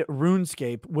played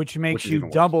RuneScape, which makes is you even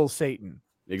worse. double Satan.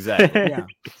 Exactly. Yeah.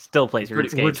 Still plays Pretty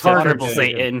RuneScape. retarded Triple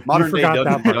Satan. Satan. Modern day forgot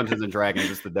that part. Dungeons and Dragons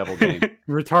is the devil game.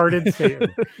 Retarded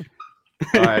Satan.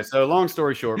 All right. So long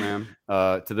story short, man,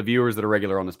 to the viewers that are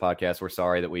regular on this podcast, we're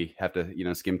sorry that we have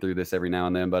to, skim through this every now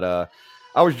and then. But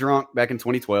I was drunk back in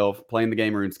 2012 playing the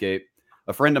game RuneScape.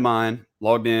 A friend of mine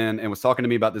logged in and was talking to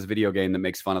me about this video game that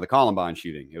makes fun of the Columbine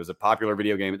shooting. It was a popular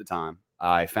video game at the time.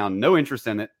 I found no interest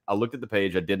in it. I looked at the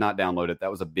page. I did not download it.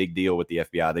 That was a big deal with the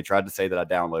FBI. They tried to say that I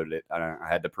downloaded it. I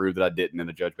had to prove that I didn't. And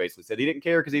the judge basically said he didn't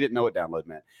care because he didn't know what download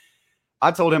meant. I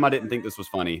told him I didn't think this was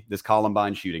funny, this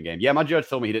Columbine shooting game. Yeah, my judge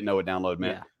told me he didn't know what download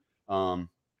meant. Yeah.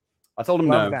 I told him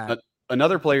no.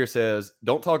 Another player says,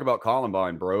 don't talk about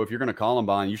Columbine, bro. If you're going to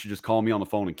Columbine, you should just call me on the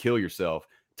phone and kill yourself.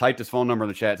 Typed his phone number in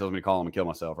the chat, tells me to call him and kill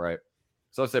myself, right?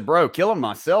 So I said, bro, killing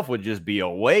myself would just be a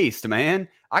waste, man.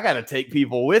 I got to take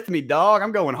people with me, dog.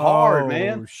 I'm going hard,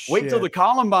 man. Shit. Wait till the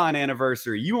Columbine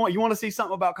anniversary. You want to see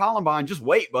something about Columbine? Just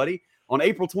wait, buddy. On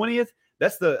April 20th,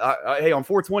 that's hey, on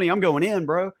 420, I'm going in,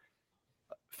 bro.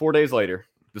 4 days later,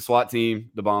 the SWAT team,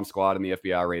 the bomb squad, and the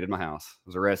FBI raided my house. I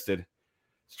was arrested.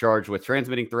 Was charged with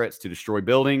transmitting threats to destroy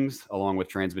buildings, along with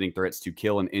transmitting threats to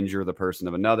kill and injure the person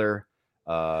of another.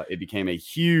 It became a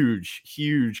huge,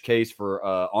 huge case for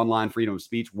online freedom of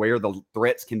speech where the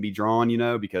threats can be drawn,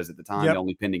 because at the time, the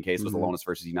only pending case was Alonis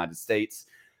versus United States,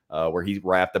 where he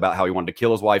rapped about how he wanted to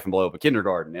kill his wife and blow up a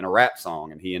kindergarten in a rap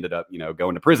song. And he ended up,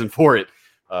 going to prison for it,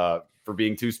 for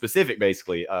being too specific,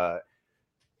 basically.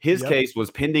 His case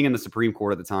was pending in the Supreme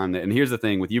Court at the time. And here's the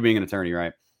thing with you being an attorney,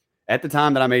 right? At the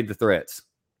time that I made the threats,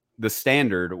 the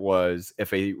standard was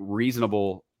if a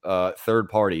reasonable third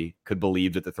party could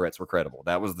believe that the threats were credible.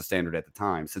 That was the standard at the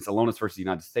time. Since Alonis versus the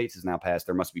United States is now passed,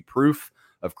 there must be proof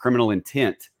of criminal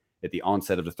intent at the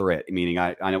onset of the threat, meaning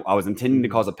I know I was intending to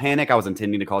cause a panic, I was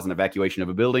intending to cause an evacuation of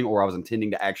a building, or I was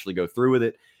intending to actually go through with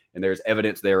it, and there's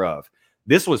evidence thereof.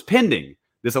 This was pending.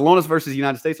 This Alonis versus the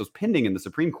United States was pending in the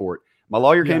Supreme Court. My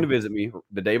lawyer came to visit me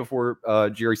the day before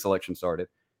jury selection started,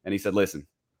 and he said, listen,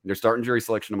 they're starting jury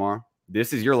selection tomorrow.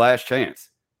 This is your last chance.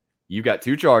 You've got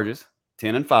 2 charges,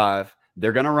 10 and 5.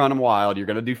 They're going to run them wild. You're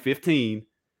going to do 15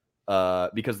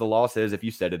 because the law says if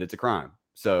you said it, it's a crime.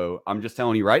 So I'm just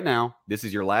telling you right now, this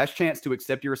is your last chance to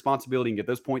accept your responsibility and get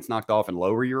those points knocked off and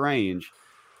lower your range,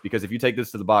 because if you take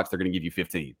this to the box, they're going to give you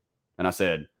 15. And I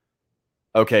said,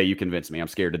 okay, you convinced me. I'm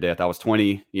scared to death. I was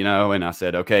 20, and I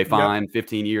said, okay, fine,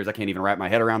 15 years. I can't even wrap my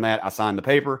head around that. I signed the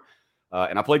paper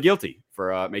and I pled guilty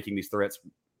for making these threats,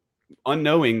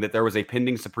 unknowing that there was a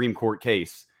pending Supreme Court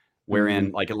case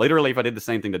wherein, like, literally, if I did the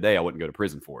same thing today, I wouldn't go to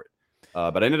prison for it.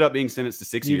 But I ended up being sentenced to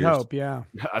 6 years. Hope, yeah.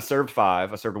 I served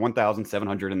 5. I served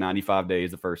 1,795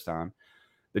 days the first time.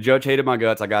 The judge hated my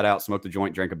guts. I got out, smoked a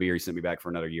joint, drank a beer. He sent me back for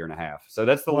another year and a half. So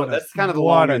that's kind of the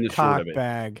long and the short of it.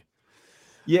 Bag.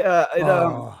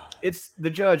 Yeah, it's the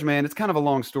judge, man. It's kind of a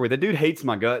long story. The dude hates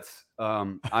my guts.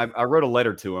 I wrote a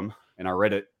letter to him, and I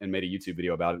read it and made a YouTube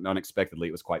video about it. And unexpectedly,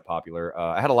 it was quite popular.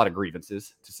 I had a lot of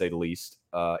grievances, to say the least.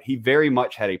 He very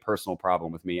much had a personal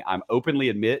problem with me. I'm openly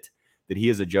admit that he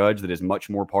is a judge that is much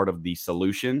more part of the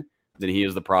solution than he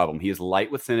is the problem. He is light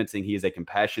with sentencing. He is a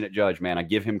compassionate judge, man. I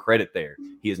give him credit there.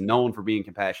 He is known for being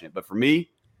compassionate. But for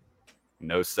me,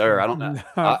 no, sir. I don't know.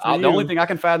 The only thing I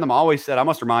can fathom, I always said I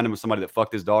must remind him of somebody that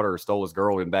fucked his daughter or stole his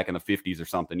girl back in the 50s or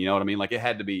something. You know what I mean? Like, it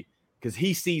had to be because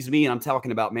he sees me and I'm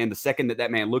talking about, man, the second that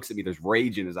man looks at me, there's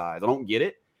rage in his eyes. I don't get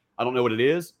it. I don't know what it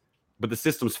is, but the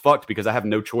system's fucked because I have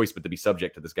no choice but to be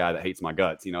subject to this guy that hates my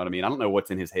guts. You know what I mean? I don't know what's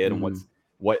in his head and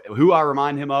who I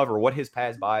remind him of or what his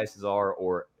past biases are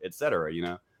or et cetera,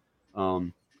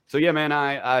 So yeah, man,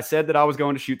 I said that I was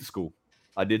going to shoot the school.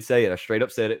 I did say it. I straight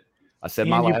up said it. I said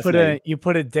my last name. You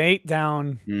put a date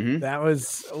down. That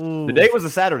was the date was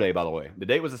a Saturday, by the way. The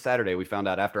date was a Saturday. We found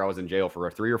out after I was in jail for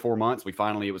 3 or 4 months.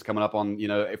 It was coming up on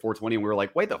 420, and we were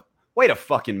like, wait a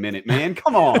fucking minute, man.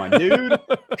 Come on, dude.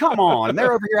 Come on. And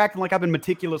they're over here acting like I've been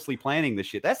meticulously planning this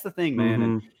shit. That's the thing,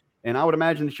 man. And I would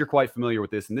imagine that you're quite familiar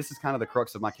with this. And this is kind of the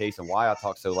crux of my case and why I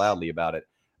talk so loudly about it.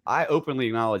 I openly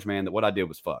acknowledge, man, that what I did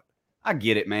was fucked. I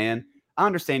get it, man. I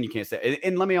understand you can't say it.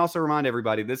 And let me also remind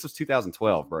everybody, this was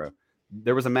 2012, bro.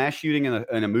 There was a mass shooting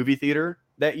in a movie theater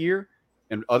that year.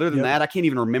 And other than that, I can't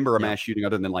even remember a mass shooting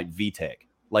other than like VTech.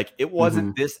 Like, it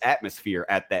wasn't this atmosphere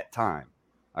at that time.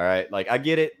 All right. Like, I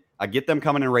get it. I get them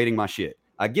coming and raiding my shit.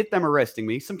 I get them arresting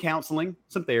me, some counseling,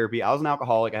 some therapy. I was an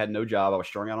alcoholic. I had no job. I was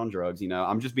strung out on drugs.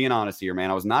 I'm just being honest here,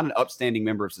 man. I was not an upstanding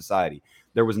member of society.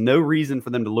 There was no reason for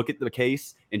them to look at the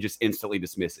case and just instantly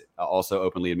dismiss it. I also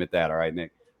openly admit that. All right,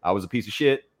 Nick. I was a piece of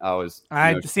shit.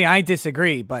 I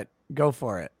disagree, but go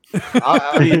for it.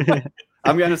 I mean,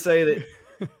 I'm going to say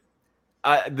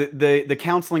that the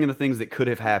counseling and the things that could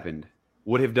have happened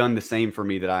would have done the same for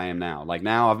me that I am now. Like,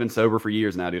 now I've been sober for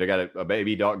years now, dude. I got a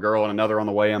baby girl and another on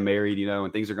the way. I'm married,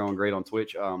 and things are going great on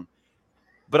Twitch.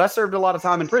 But I served a lot of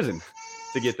time in prison.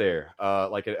 to get there,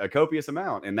 like a copious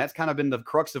amount. And that's kind of been the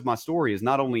crux of my story is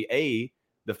not only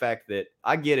the fact that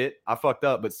I get it, I fucked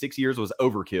up, but 6 years was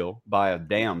overkill by a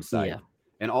damn sight. Yeah.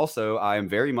 And also, I am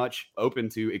very much open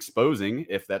to exposing,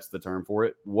 if that's the term for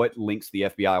it, what links the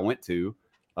FBI went to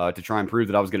try and prove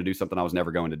that I was going to do something I was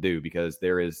never going to do. Because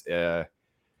there is, I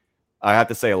have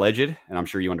to say alleged, and I'm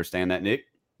sure you understand that, Nick.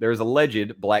 There is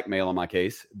alleged blackmail on my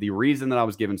case. The reason that I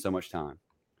was given so much time,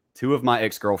 2 of my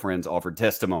ex-girlfriends offered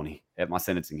testimony at my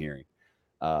sentencing hearing.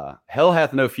 Hell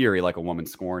hath no fury like a woman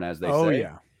scorn, as they say. Oh,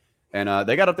 yeah. And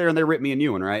they got up there and they ripped me a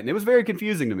new one, right? And it was very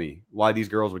confusing to me why these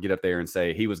girls would get up there and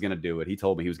say he was going to do it. He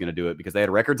told me he was going to do it because they had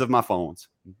records of my phones.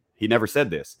 He never said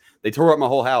this. They tore up my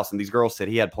whole house, and these girls said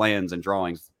he had plans and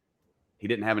drawings. He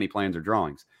didn't have any plans or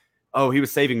drawings. Oh, he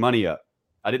was saving money up.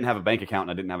 I didn't have a bank account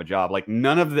and I didn't have a job. Like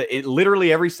none of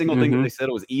literally every single thing that they said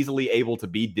was easily able to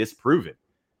be disproven.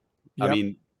 Yep. I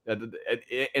mean,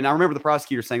 and I remember the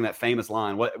prosecutor saying that famous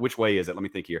line. Which way is it? Let me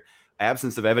think here.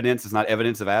 Absence of evidence is not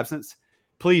evidence of absence.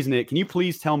 Please, Nick, can you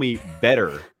please tell me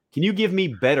better? Can you give me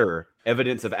better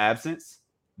evidence of absence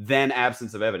than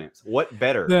absence of evidence? What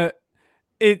better?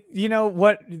 You know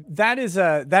what? That is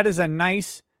a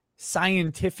nice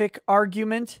scientific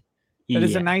argument. That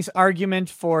is a nice argument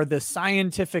for the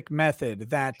scientific method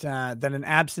that an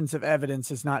absence of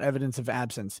evidence is not evidence of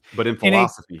absence. But in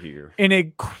philosophy in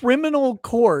a criminal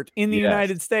court in the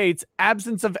United States,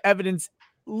 absence of evidence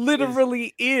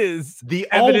literally is the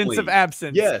evidence of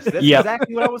absence. Yes, that's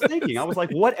exactly what I was thinking. I was like,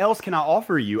 what else can I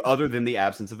offer you other than the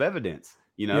absence of evidence?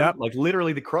 You know, like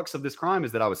literally the crux of this crime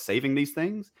is that I was saving these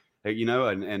things, you know,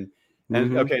 and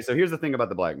okay, so here's the thing about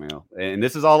the blackmail, and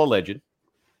this is all alleged.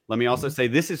 Let me also say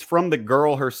this is from the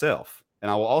girl herself, and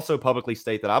I will also publicly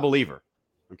state that I believe her.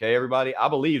 Okay, everybody, I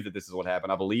believe that this is what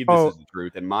happened. I believe this is the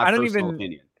truth, in my personal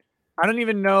opinion. I don't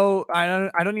even know.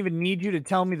 I don't even need you to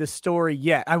tell me the story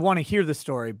yet. I want to hear the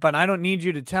story, but I don't need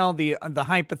you to tell the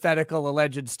hypothetical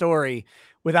alleged story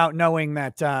without knowing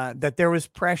that that there was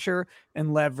pressure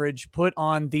and leverage put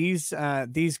on these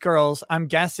girls. I'm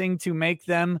guessing to make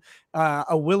them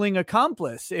a willing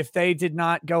accomplice if they did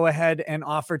not go ahead and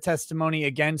offer testimony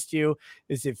against you.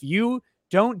 Is if you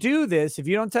don't do this, if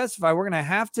you don't testify, we're going to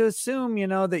have to assume, you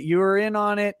know, that you were in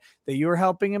on it, that you were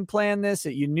helping him plan this,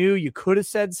 that you knew you could have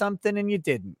said something and you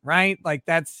didn't, right? Like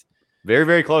that's very,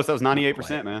 very close. That was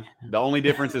 98%, man. The only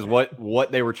difference is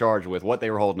what they were charged with, what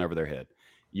they were holding over their head.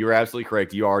 You were absolutely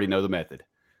correct. You already know the method.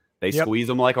 They squeeze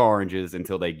them like oranges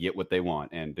until they get what they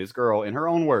want. And this girl, in her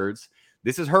own words,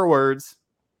 this is her words,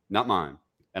 not mine.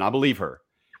 And I believe her.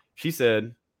 She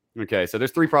said, okay, so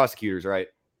there's 3 prosecutors, right?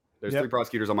 There's 3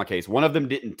 prosecutors on my case. One of them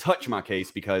didn't touch my case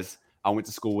because I went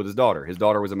to school with his daughter. His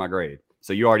daughter was in my grade.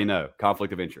 So you already know,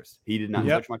 conflict of interest. He did not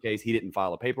touch my case. He didn't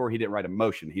file a paper. He didn't write a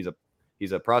motion. He's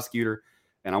a prosecutor,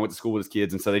 and I went to school with his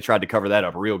kids, and so they tried to cover that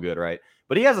up real good, right?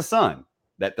 But he has a son,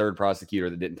 that 3rd prosecutor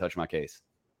that didn't touch my case.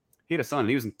 He had a son, and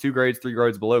he was in 2 grades, 3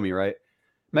 grades below me, right?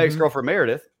 My ex-girlfriend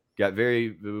Meredith got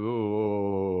very...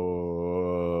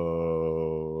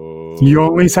 You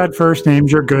only said first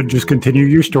names. You're good. Just continue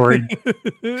your story.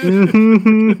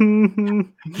 You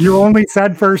only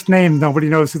said first name. Nobody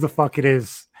knows who the fuck it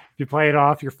is. If you play it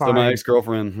off, you're fine. So my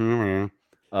ex-girlfriend. It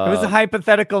was a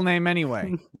hypothetical name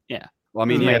anyway. Yeah. Well, I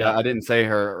mean, I didn't say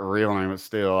her real name, but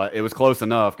still, it was close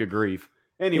enough. Good grief.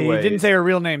 Anyway, you didn't say her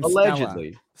real name.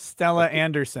 Allegedly, Stella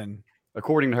Anderson.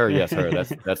 According to her, yes, her.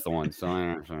 That's the one. So,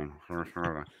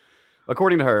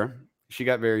 according to her, she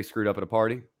got very screwed up at a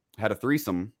party. Had a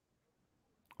threesome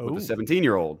with a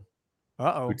 17-year-old.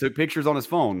 Who took pictures on his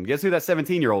phone. Guess who that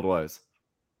 17-year-old was?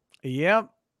 Yep.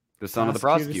 The son of the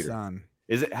prosecutor. Son.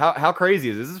 Is it how crazy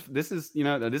is this? This is you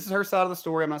know, this is her side of the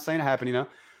story. I'm not saying it happened, you know.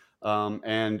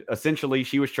 And essentially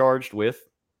she was charged with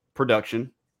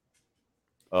production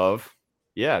of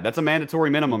that's a mandatory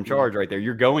minimum charge right there.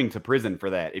 You're going to prison for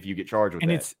that if you get charged with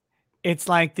that. It's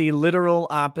like the literal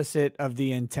opposite of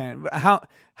the intent. How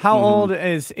old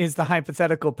is the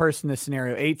hypothetical person in this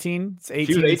scenario? 18? It's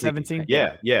 18, 17?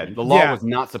 Yeah. The law was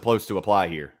not supposed to apply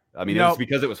here. I mean, it was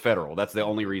because it was federal. That's the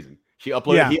only reason. He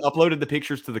uploaded the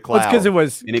pictures to the cloud. It's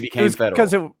because and it became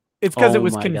federal. It's because it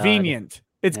was convenient. God.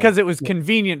 It's because it was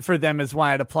convenient for them is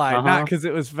why it applied, not because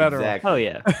it was federal. Exactly. Oh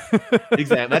yeah.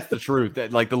 Exactly. That's the truth.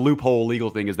 That, like the loophole legal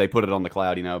thing is they put it on the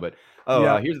cloud, you know, but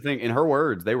here's the thing. In her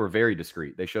words, they were very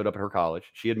discreet. They showed up at her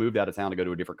college. She had moved out of town to go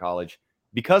to a different college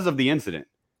because of the incident,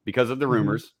 because of the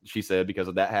rumors, she said, because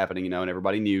of that happening, you know, and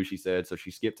everybody knew, she said, so she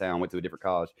skipped town, went to a different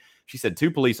college. She said 2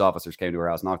 police officers came to her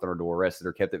house, knocked on her door, arrested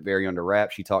her, kept it very under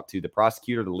wraps. She talked to the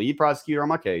prosecutor, the lead prosecutor on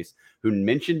my case, who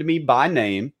mentioned me by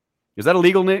name. Is that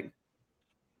illegal, Nick?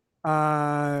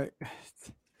 No,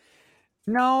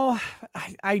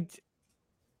 I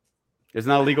It's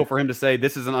not illegal for him to say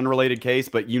this is an unrelated case,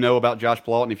 but you know about Josh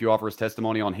Plaughton if you offer his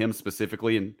testimony on him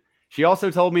specifically. And she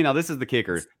also told me, now this is the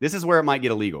kicker. This is where it might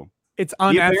get illegal. It's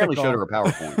He unethical. apparently showed her a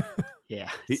PowerPoint. Yeah,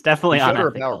 it's definitely he showed her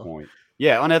a unethical. PowerPoint.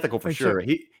 Yeah, unethical for He sure.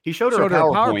 showed- He showed her a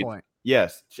PowerPoint.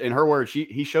 Yes, in her words,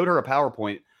 he showed her a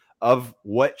PowerPoint of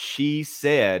what she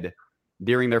said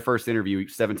during their first interview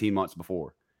 17 months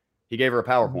before. He gave her a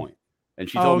PowerPoint, and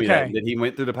she told me that he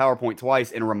went through the PowerPoint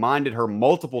twice and reminded her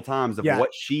multiple times of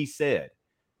what she said.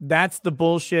 That's the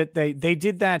bullshit. They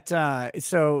did that.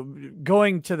 So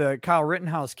going to the Kyle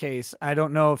Rittenhouse case, I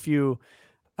don't know if you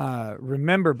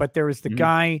remember, but there was the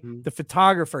guy, the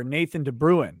photographer, Nathan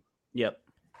DeBruin. Yep.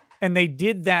 And they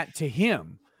did that to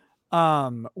him,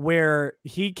 where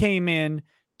he came in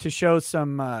to show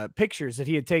some pictures that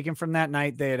he had taken from that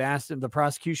night. They had asked him, the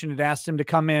prosecution had asked him to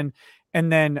come in,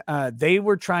 and then they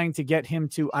were trying to get him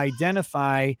to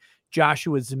identify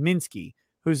Joshua Zeminski,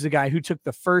 who's the guy who took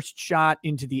the first shot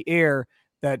into the air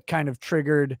that kind of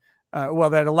triggered,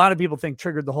 that a lot of people think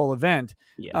triggered the whole event.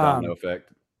 Yeah, Domino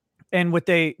effect. And what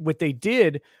they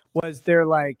did was they're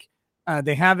like,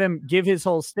 they have him give his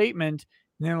whole statement,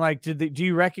 and they're like, do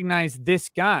you recognize this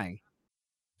guy?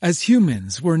 As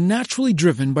humans, we're naturally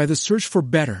driven by the search for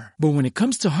better. But when it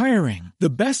comes to hiring, the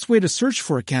best way to search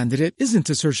for a candidate isn't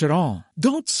to search at all.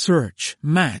 Don't search,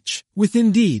 match with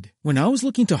Indeed. When I was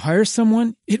looking to hire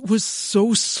someone, it was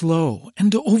so slow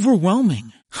and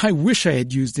overwhelming. I wish I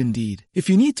had used Indeed. If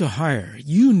you need to hire,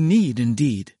 you need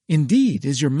Indeed. Indeed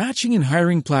is your matching and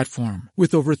hiring platform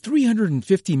with over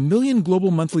 350 million global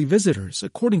monthly visitors,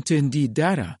 according to Indeed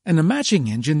data, and a matching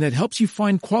engine that helps you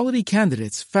find quality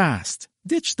candidates fast.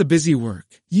 Ditch the busy work.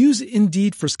 Use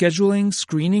Indeed for scheduling,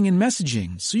 screening, and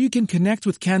messaging so you can connect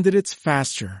with candidates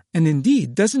faster. And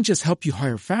Indeed doesn't just help you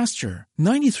hire faster.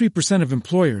 93% of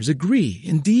employers agree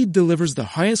Indeed delivers the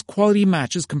highest quality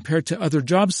matches compared to other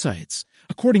job sites,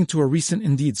 according to a recent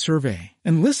Indeed survey.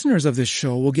 And listeners of this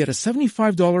show will get a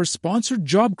 $75 sponsored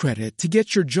job credit to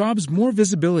get your jobs more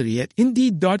visibility at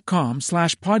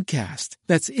Indeed.com/podcast.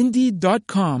 That's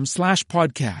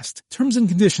Indeed.com/podcast. Terms and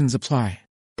conditions apply.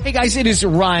 Hey guys, it is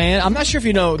Ryan. I'm not sure if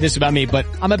you know this about me, but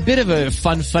I'm a bit of a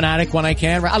fun fanatic when I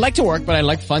can. I like to work, but I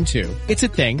like fun too. It's a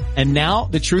thing. And now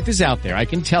the truth is out there. I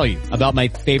can tell you about my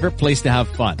favorite place to have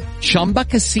fun. Chumba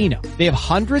Casino. They have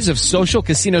hundreds of social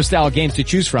casino style games to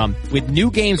choose from with new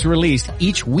games released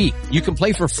each week. You can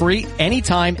play for free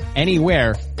anytime,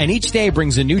 anywhere. And each day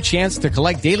brings a new chance to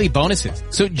collect daily bonuses.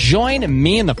 So join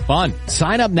me in the fun.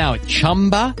 Sign up now at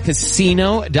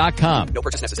ChumbaCasino.com. No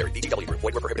purchase necessary. VGW Group.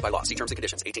 Void where prohibited by law. See terms and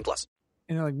conditions. 18+.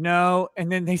 And they're like, no.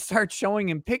 And then they start showing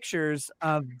him pictures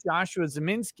of Joshua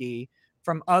Zeminski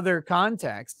from other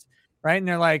contexts, right? And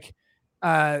they're like,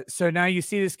 so now you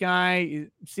see this guy,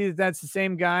 you see that that's the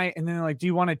same guy. And then they're like, do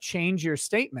you want to change your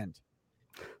statement?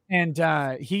 And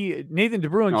Nathan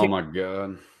DeBruin Oh my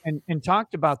God. and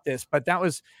talked about this, but that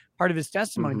was part of his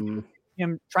testimony.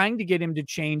 Him trying to get him to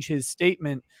change his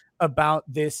statement about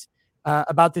this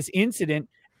incident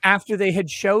after they had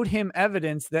showed him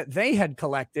evidence that they had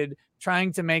collected,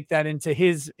 trying to make that into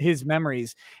his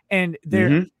memories. And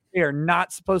they are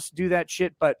not supposed to do that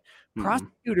shit. But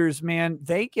prosecutors, man,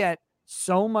 they get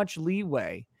so much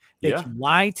leeway. They can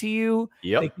lie to you.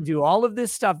 They can do all of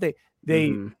this stuff. They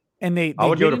I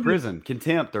would go to prison,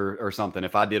 contempt or something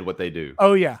if I did what they do.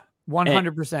 Oh yeah,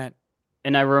 100%.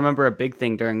 And I remember a big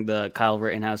thing during the Kyle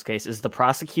Rittenhouse case is the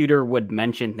prosecutor would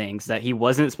mention things that he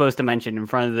wasn't supposed to mention in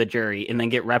front of the jury and then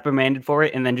get reprimanded for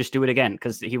it and then just do it again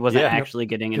because he wasn't actually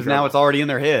getting in trouble. Because now it's already in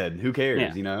their head. Who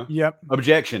cares, you know? Yep.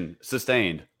 Objection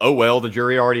sustained. Oh, well, the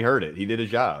jury already heard it. He did his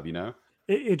job, you know?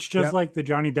 It's just like the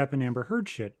Johnny Depp and Amber Heard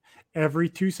shit. Every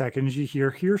 2 seconds you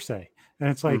hear hearsay. And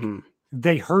it's like,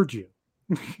 they heard you.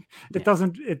 It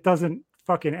doesn't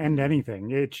fucking end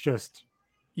anything. It's just...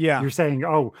 Yeah, you're saying,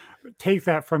 "Oh, take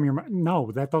that from your."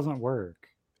 No, that doesn't work.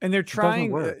 And they're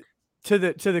trying to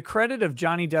the credit of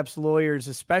Johnny Depp's lawyers,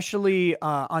 especially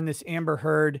on this Amber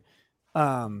Heard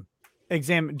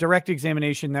direct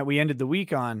examination that we ended the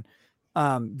week on.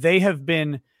 They have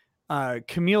been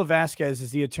Camille Vasquez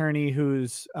is the attorney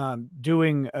who's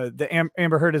doing the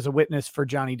Amber Heard as a witness for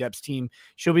Johnny Depp's team.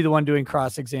 She'll be the one doing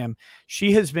cross exam.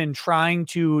 She has been trying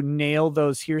to nail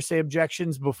those hearsay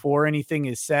objections before anything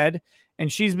is said. And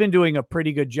she's been doing a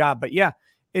pretty good job. But yeah,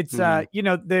 it's,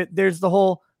 there's the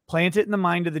whole plant it in the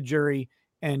mind of the jury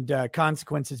and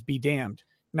consequences be damned.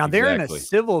 Now they're in a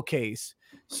civil case,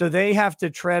 so they have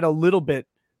to tread a little bit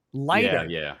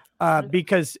lighter.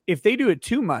 Because if they do it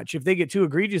too much, if they get too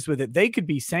egregious with it, they could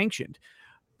be sanctioned.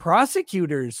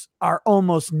 Prosecutors are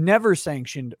almost never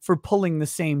sanctioned for pulling the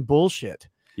same bullshit.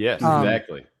 Yes,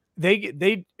 exactly.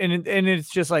 and it's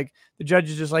just like the judge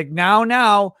is just like,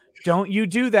 now, don't you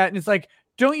do that? And it's like,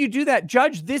 don't you do that,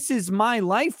 judge? This is my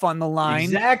life on the line.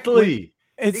 Exactly.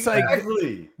 It's like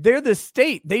they're the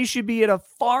state. They should be at a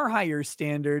far higher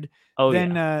standard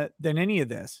than any of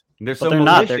this. They're But so they're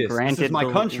not. They're malicious. This granted is my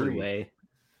the country. leeway.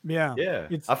 Yeah. Yeah.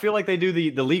 I feel like they do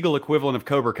the legal equivalent of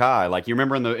Cobra Kai. Like, you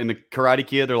remember in the Karate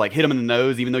Kid, they're like, hit him in the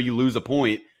nose, even though you lose a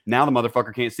point. Now the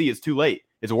motherfucker can't see. It's too late.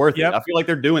 It's worth it. I feel like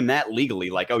they're doing that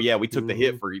legally. Like, oh yeah, we took the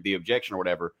hit for the objection or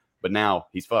whatever, but now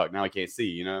he's fucked. Now he can't see,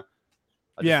 you know?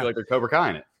 I just feel like they're Cobra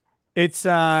Kai in it.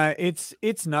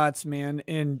 It's nuts, man.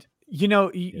 And you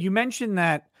know, you mentioned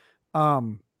that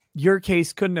your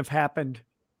case couldn't have happened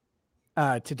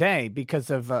today because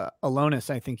of Alonis,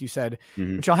 I think you said,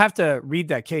 which I'll have to read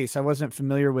that case. I wasn't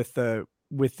familiar with the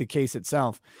case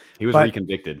itself. He was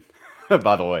reconvicted,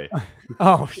 by the way.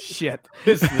 Oh shit.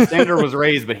 The standard was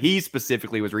raised, but he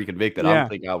specifically was reconvicted. I don't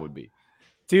think I would be.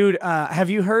 Dude, have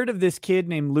you heard of this kid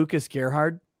named Lucas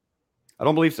Gerhard? I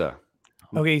don't believe so.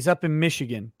 Okay, he's up in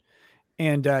Michigan.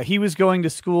 And he was going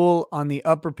to school on the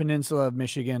Upper Peninsula of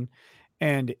Michigan.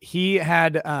 And he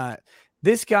had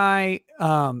this guy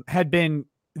had been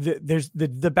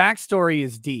the backstory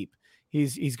is deep.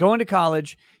 He's going to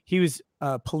college. He was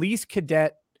a police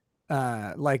cadet,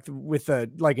 like with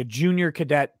a junior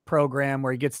cadet program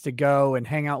where he gets to go and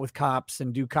hang out with cops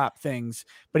and do cop things,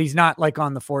 but he's not like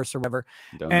on the force or whatever.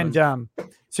 And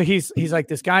so he's like,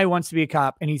 this guy wants to be a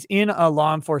cop, and he's in a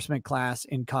law enforcement class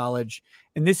in college.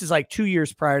 And this is like 2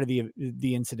 years prior to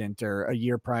the incident, or a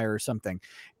year prior or something.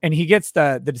 And he gets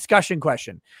the discussion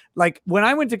question. Like, when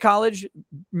I went to college,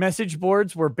 message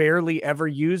boards were barely ever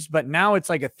used, but now it's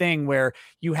like a thing where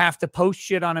you have to post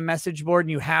shit on a message board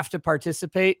and you have to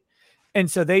participate.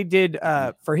 And so they did,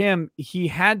 for him, he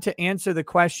had to answer the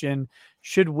question,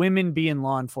 should women be in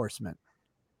law enforcement?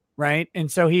 Right. And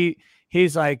so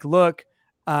he's like, look,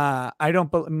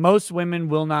 most women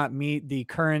will not meet the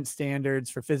current standards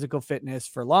for physical fitness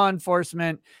for law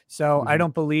enforcement. So I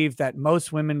don't believe that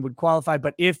most women would qualify,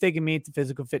 but if they can meet the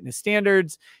physical fitness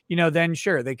standards, you know, then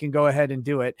sure, they can go ahead and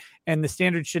do it. And the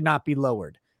standards should not be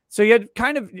lowered. So you had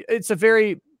it's a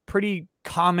pretty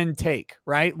common take,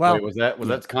 right? Well, wait, was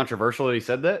that controversial that he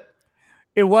said that?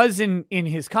 It was in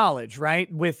his college, right?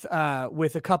 With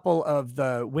a couple of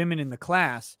the women in the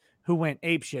class who went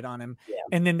apeshit on him. Yeah.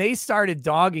 And then they started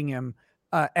dogging him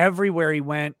everywhere he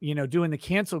went, you know, doing the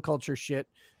cancel culture shit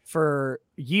for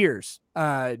years,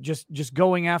 just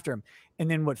going after him. And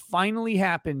then what finally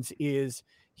happens is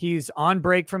he's on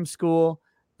break from school,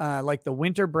 like the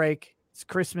winter break, it's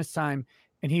Christmas time,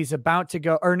 and he's about to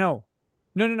go, or no.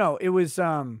 It was,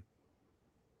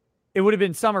 it would have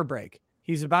been summer break.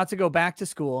 He's about to go back to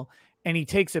school, and he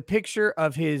takes a picture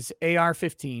of his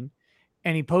AR-15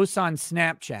 and he posts on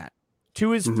Snapchat to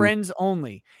his friends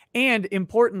only. And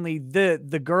importantly,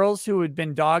 the girls who had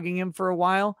been dogging him for a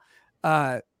while,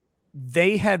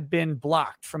 they have been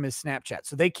blocked from his Snapchat,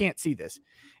 so they can't see this.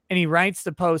 And he writes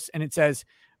the post, and it says,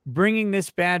 bringing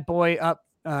this bad boy up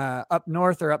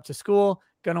north or up to school,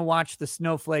 gonna watch the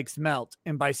snowflakes melt.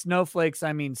 And by snowflakes,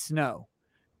 I mean snow,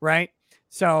 right?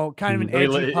 So kind of an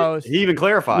edgy post. He even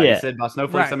clarified. He said by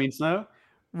snowflakes, I mean snow.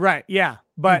 Right. Yeah.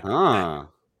 But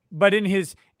in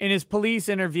his police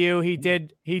interview, he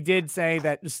did say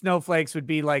that snowflakes would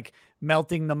be like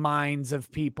melting the minds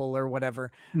of people or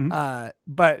whatever.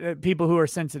 But people who are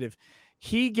sensitive.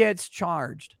 He gets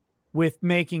charged with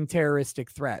making terroristic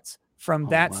threats from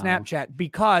that Snapchat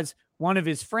because one of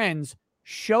his friends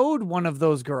showed one of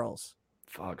those girls.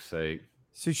 Fuck's sake.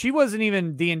 So she wasn't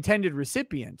even the intended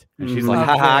recipient. And she's like,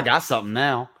 haha, I got something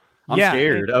now. I'm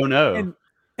scared. Oh no.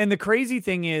 And the crazy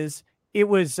thing is, it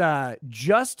was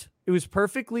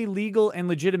perfectly legal and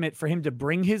legitimate for him to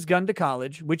bring his gun to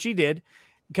college, which he did,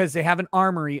 because they have an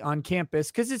armory on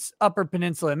campus, because it's Upper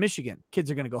Peninsula, Michigan.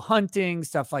 Kids are going to go hunting,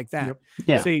 stuff like that. Yep.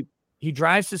 Yeah. So he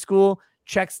drives to school,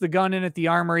 checks the gun in at the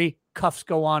armory, cuffs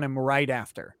go on him right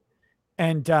after.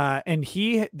 And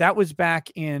that was back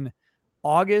in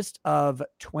August of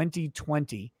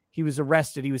 2020. He was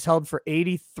arrested. He was held for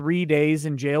 83 days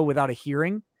in jail without a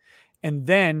hearing. And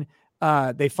then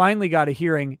they finally got a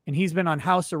hearing, and he's been on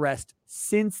house arrest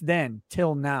since then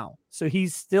till now. So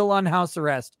he's still on house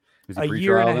arrest a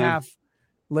year and a half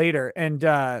later. And,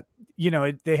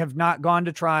 they have not gone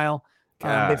to trial.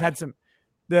 They've had some,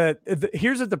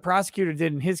 here's what the prosecutor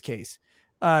did in his case.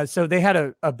 So they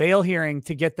had a bail hearing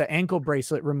to get the ankle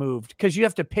bracelet removed, because you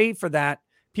have to pay for that.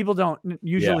 People don't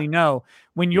usually know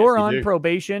when you're on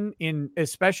probation,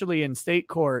 especially in state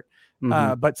court,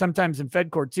 but sometimes in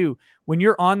fed court too. When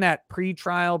you're on that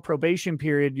pretrial probation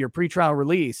period, your pretrial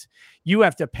release, you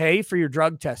have to pay for your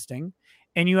drug testing,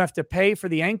 and you have to pay for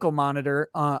the ankle monitor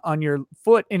on your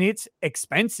foot, and it's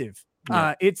expensive.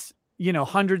 It's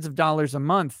hundreds of dollars a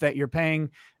month that you're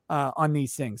paying on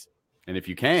these things. And if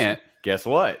you can't, guess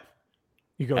what?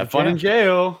 You go have fun in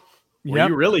jail where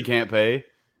you really can't pay.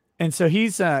 And so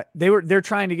they're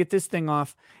trying to get this thing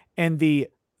off, and the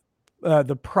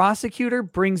prosecutor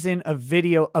brings in a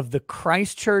video of the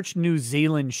Christchurch, New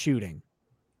Zealand shooting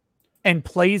and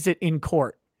plays it in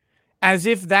court as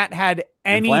if that had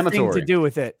anything to do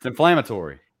with it. It's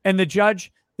inflammatory. And the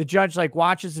judge like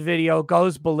watches the video,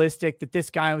 goes ballistic that this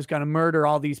guy was going to murder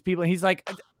all these people. And he's like,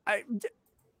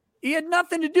 he had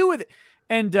nothing to do with it.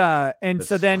 And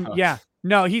so then,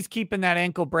 he's keeping that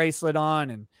ankle bracelet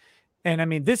on. And I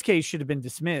mean, this case should have been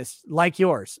dismissed like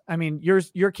yours. I mean,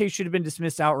 your case should have been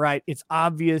dismissed outright. It's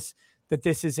obvious that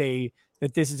this is a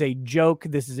joke.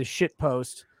 This is a shit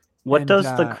post. What does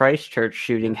the Christchurch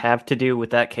shooting have to do with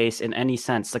that case in any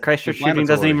sense? The Christchurch shooting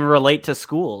doesn't even relate to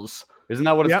schools. Isn't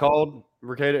that what it's called,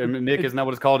 Ricardo? Nick, isn't that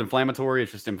what it's called? Inflammatory?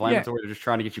 It's just inflammatory. They're just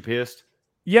trying to get you pissed.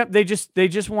 Yep. They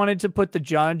just wanted to put the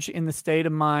judge in the state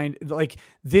of mind. Like,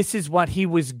 this is what he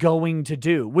was going to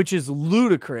do, which is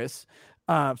ludicrous,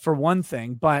 for one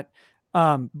thing. But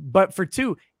for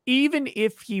two, even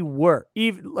if he were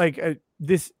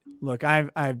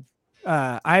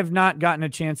I've not gotten a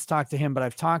chance to talk to him, but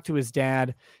I've talked to his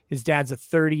dad. His dad's a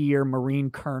 30-year Marine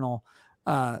colonel.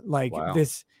 Wow.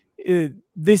 This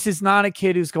is not a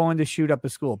kid who's going to shoot up a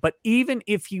school. But even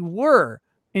if he were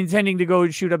intending to go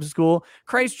shoot up a school,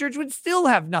 Christchurch would still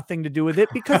have nothing to do with it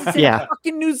because it's in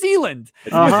fucking New Zealand.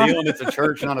 It's New Zealand. It's a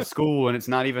church, not a school, and it's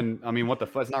not even. I mean, what the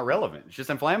fuck? It's not relevant. It's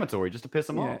just inflammatory, just to piss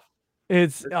them off.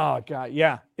 It's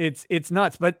it's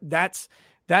nuts. But that's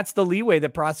the leeway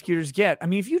that prosecutors get. I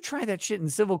mean, if you try that shit in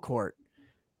civil court,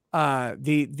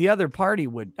 the other party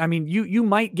would. I mean, you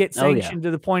might get sanctioned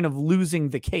to the point of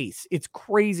losing the case. It's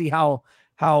crazy how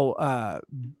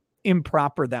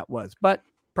improper that was, but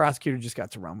prosecutor just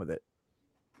got to run with it.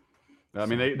 I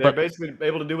mean, they're basically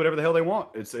able to do whatever the hell they want.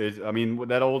 It's I mean,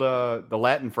 that old the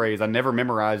Latin phrase. I never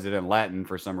memorized it in Latin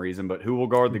for some reason, but who will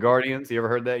guard the guardians? You ever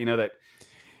heard that? You know that?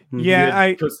 Yeah,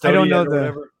 I don't know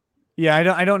the. Yeah,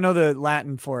 I don't know the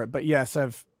Latin for it, but yes,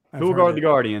 I've who will guard the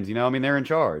guardians? You know, I mean, they're in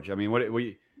charge. I mean,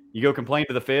 you go complain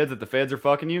to the feds that the feds are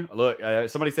fucking you? Look,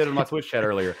 somebody said in my Twitch chat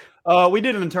earlier, we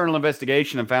did an internal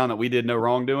investigation and found that we did no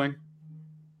wrongdoing.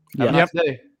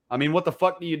 I mean, what the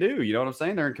fuck do? You know what I'm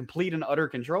saying? They're in complete and utter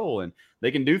control, and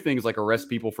they can do things like arrest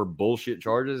people for bullshit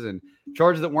charges and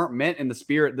charges that weren't meant in the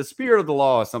spirit. The spirit of the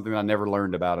law is something that I never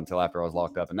learned about until after I was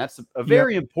locked up, and that's a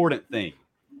very important thing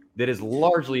that is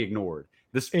largely ignored.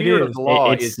 The spirit of the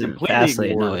law is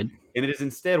completely ignored, and it is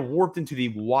instead warped into the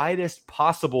widest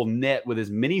possible net with as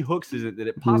many hooks as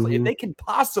it possibly. If they can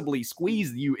possibly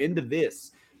squeeze you into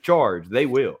this charge, they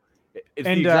will. It's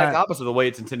the exact opposite of the way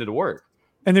it's intended to work.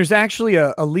 And there's actually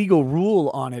a legal rule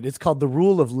on it. It's called the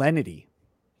rule of lenity.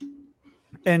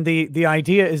 And the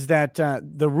idea is that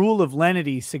the rule of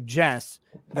lenity suggests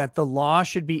that the law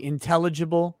should be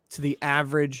intelligible to the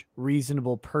average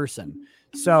reasonable person.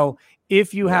 So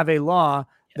if you have a law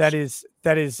that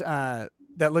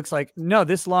looks like, no,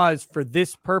 this law is for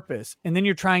this purpose, and then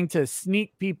you're trying to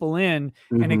sneak people in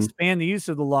and expand the use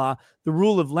of the law, the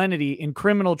rule of lenity in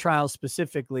criminal trials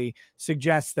specifically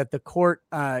suggests that the court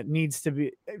needs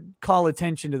to call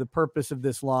attention to the purpose of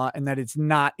this law and that it's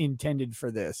not intended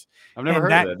for this. I've never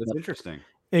heard of that. That's interesting.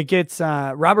 It gets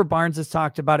Robert Barnes has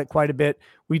talked about it quite a bit.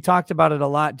 We talked about it a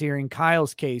lot during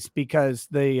Kyle's case because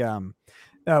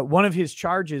one of his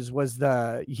charges was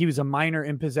he was a minor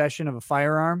in possession of a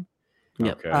firearm.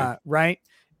 Okay. Right.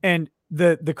 And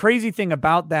the crazy thing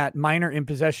about that minor in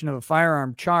possession of a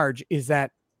firearm charge is that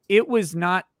it was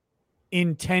not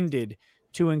intended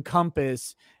to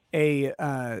encompass a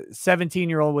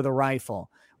 17-year-old with a rifle.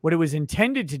 What it was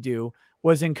intended to do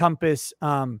was encompass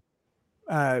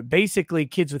basically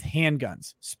kids with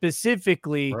handguns,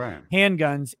 specifically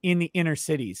handguns in the inner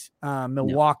cities,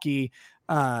 Milwaukee,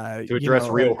 to address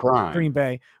real crime, Green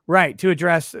Bay, right? To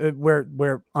address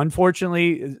where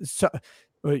unfortunately,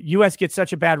 U.S. gets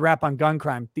such a bad rap on gun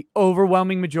crime. The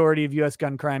overwhelming majority of U.S.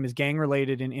 gun crime is gang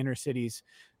related in inner cities.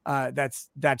 That's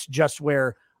just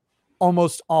where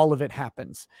almost all of it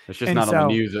happens. It's just not on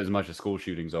the news as much as school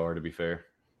shootings are, to be fair.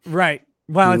 Right.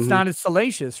 Well, it's not as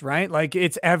salacious, right? Like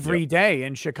it's every day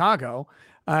in Chicago,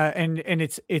 and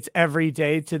it's every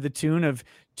day to the tune of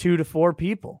 2 to 4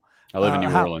 people. I live in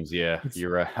New Orleans. Yeah,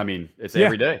 you're right. I mean, it's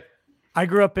every day. I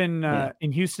grew up in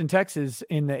Houston, Texas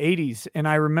in the 80s. And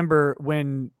I remember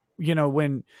when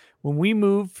we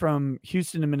moved from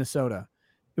Houston to Minnesota,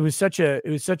 it was such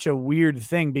a weird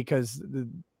thing because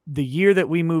the year that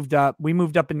we moved up in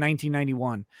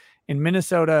 1991. In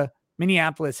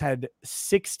Minneapolis had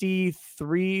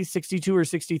 62 or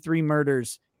 63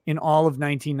 murders in all of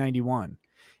 1991.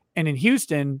 And in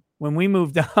Houston, when we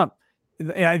moved up,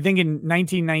 I think in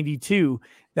 1992,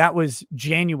 that was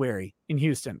January in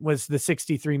Houston was the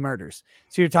 63 murders.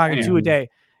 So you're talking 2 a day.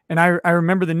 And I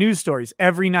remember the news stories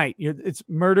every night. It's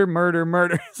murder, murder,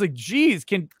 murder. It's like, geez,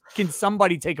 can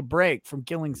somebody take a break from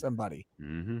killing somebody?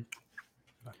 Mm-hmm.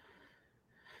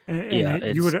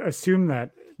 And you would assume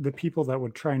that the people that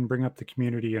would try and bring up the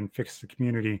community and fix the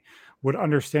community would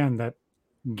understand that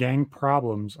gang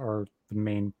problems are the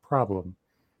main problem.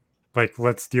 Like,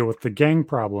 let's deal with the gang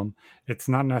problem. It's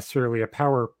not necessarily a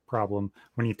power problem.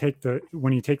 When you take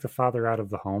the father out of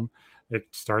the home, it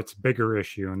starts a bigger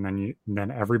issue, and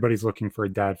then everybody's looking for a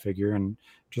dad figure, and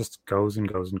just goes and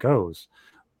goes and goes.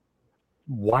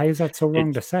 Why is that so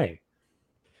wrong to say?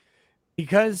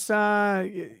 Because of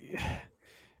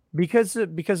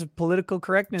political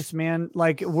correctness, man.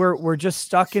 Like we're just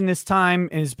stuck in this time,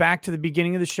 and it's back to the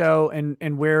beginning of the show,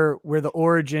 and where the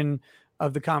origin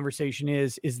of the conversation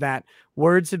is that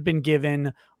words have been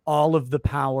given all of the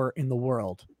power in the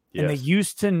world. Yes. And they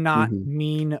used to not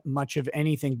mean much of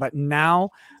anything, but now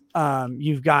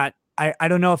you've got, I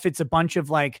don't know if it's a bunch of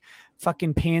like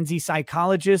fucking pansy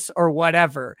psychologists or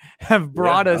whatever have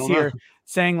brought us here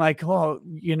saying like, oh,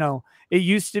 it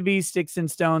used to be sticks and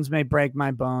stones may break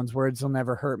my bones, words will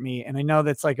never hurt me. And I know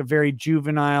that's like a very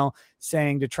juvenile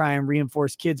saying to try and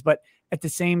reinforce kids, but at the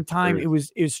same time, it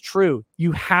was true.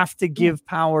 You have to give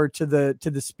power to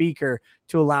the speaker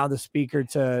to allow the speaker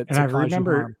to. And I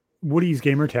remember Woody's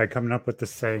Gamertag coming up with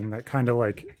this saying that kind of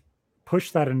like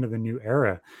pushed that into the new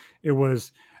era. It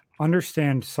was,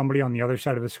 understand somebody on the other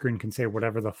side of the screen can say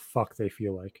whatever the fuck they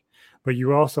feel like, but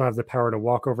you also have the power to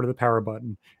walk over to the power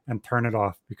button and turn it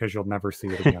off because you'll never see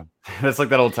it again. That's like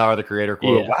that old Tyler the Creator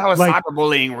quote. Yeah. Wow, is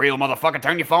cyberbullying real, motherfucker?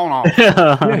 Turn your phone off.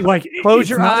 Like, close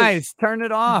your eyes, turn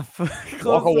it off.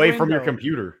 Walk away from your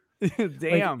computer.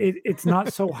 Damn. Like, it's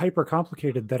not so hyper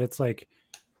complicated that it's like.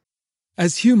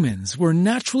 As humans, we're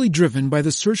naturally driven by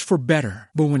the search for better.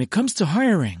 But when it comes to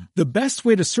hiring, the best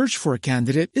way to search for a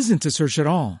candidate isn't to search at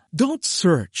all. Don't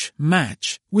search,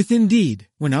 match with Indeed.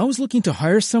 When I was looking to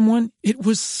hire someone, it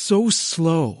was so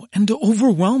slow and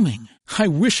overwhelming. I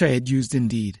wish I had used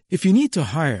Indeed. If you need to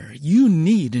hire, you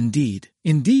need Indeed.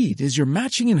 Indeed is your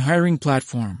matching and hiring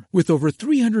platform with over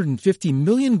 350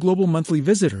 million global monthly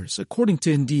visitors, according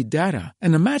to Indeed data,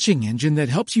 and a matching engine that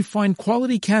helps you find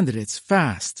quality candidates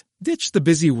fast. Ditch the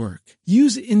busy work.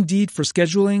 Use Indeed for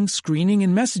scheduling, screening,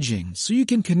 and messaging so you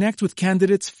can connect with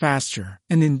candidates faster.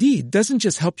 And Indeed doesn't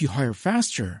just help you hire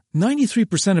faster.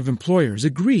 93% of employers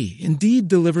agree Indeed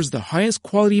delivers the highest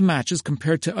quality matches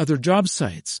compared to other job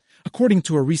sites, according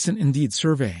to a recent Indeed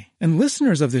survey. And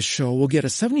listeners of this show will get a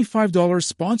 $75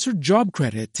 sponsored job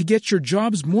credit to get your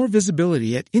jobs more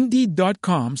visibility at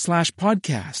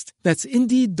Indeed.com/podcast. That's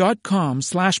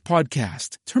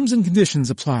Indeed.com/podcast. Terms and conditions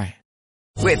apply.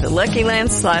 With the Lucky Land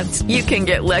Slots, you can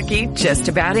get lucky just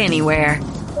about anywhere.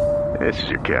 This is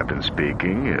your captain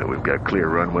speaking. We've got clear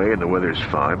runway and the weather's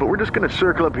fine, but we're just going to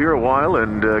circle up here a while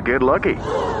and get lucky.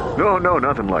 No,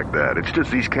 nothing like that. It's just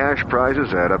these cash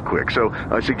prizes add up quick. So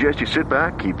I suggest you sit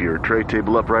back, keep your tray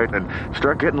table upright, and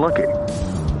start getting lucky.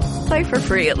 Play for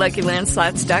free at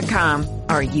LuckyLandSlots.com.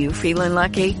 Are you feeling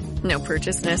lucky? No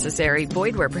purchase necessary.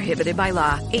 Void where prohibited by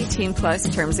law.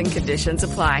 18+ terms and conditions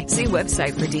apply. See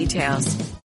website for details.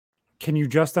 Can you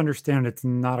just understand it's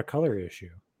not a color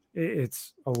issue?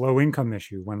 It's a low-income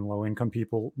issue. When low-income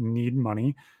people need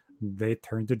money, they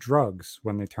turn to drugs.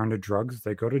 When they turn to drugs,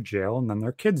 they go to jail, and then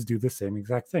their kids do the same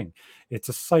exact thing. It's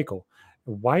a cycle.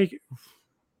 Why?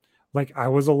 Like, I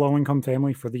was a low-income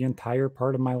family for the entire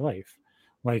part of my life.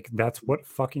 Like, that's what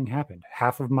fucking happened.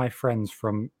 Half of my friends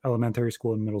from elementary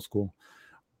school and middle school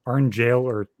are in jail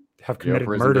or have committed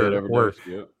murder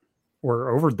or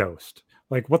overdosed.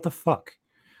 Like, what the fuck?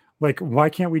 Like,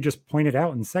 why can't we just point it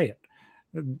out and say it?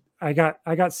 I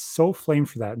got so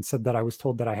flamed for that and said that I was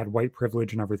told that I had white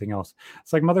privilege and everything else.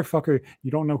 It's like, motherfucker,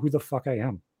 you don't know who the fuck I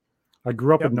am. I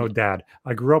grew up with no dad.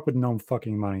 I grew up with no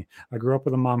fucking money. I grew up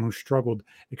with a mom who struggled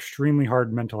extremely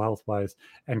hard mental health wise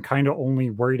and kind of only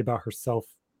worried about herself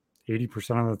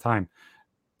 80% of the time.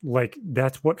 Like,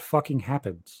 that's what fucking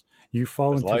happens. You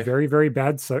fall into very, very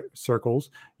bad circles.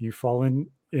 You fall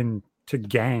into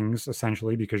gangs,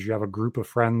 essentially, because you have a group of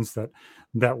friends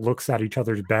that looks at each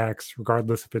other's backs,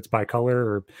 regardless if it's by color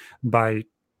or by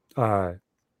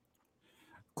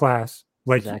class.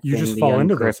 Like, you just fall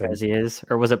into those things. As he is,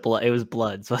 or was it blood? It was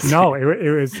Bloods. No, it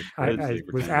was. I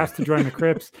was asked to join the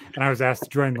Crips, and I was asked to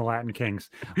join the Latin Kings.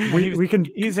 We can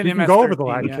go over the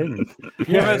Latin Kings.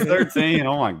 MS-13.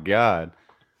 Oh my god.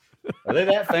 Are they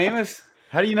that famous?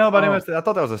 How do you know about Oh. MS? I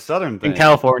thought that was a Southern thing. In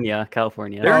California.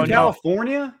 They're Oh, in no.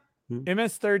 California?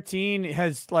 MS-13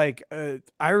 has like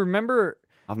I remember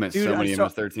I've met Dude, so many so-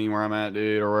 MS-13 where I'm at,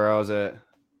 dude, or where I was at.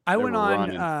 I They went were on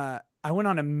running. I went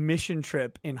on a mission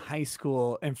trip in high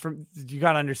school, and from you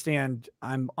got to understand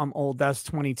I'm old. That's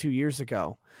 22 years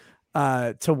ago.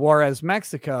 To Juarez,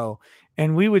 Mexico,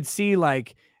 and we would see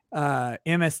like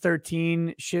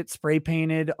MS-13 shit spray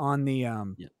painted on the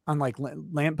on like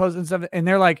lampposts and stuff, and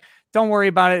they're like, "Don't worry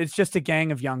about it. It's just a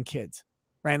gang of young kids,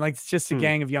 right? Like it's just a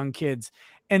gang of young kids."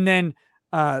 And then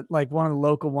like one of the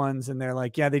local ones, and they're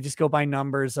like, "Yeah, they just go by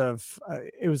numbers of."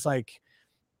 It was like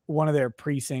one of their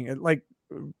precinct, like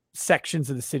sections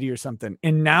of the city or something.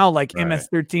 And now like Right.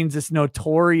 MS-13 is this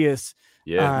notorious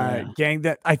gang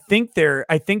that I think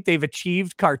they've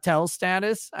achieved cartel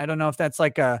status. I don't know if that's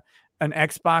like an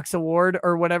Xbox award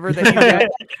or whatever that you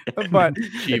get, but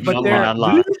Achievement they're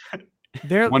unlocked.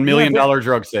 they're $1 million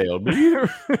drug sale. they're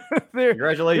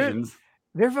Congratulations.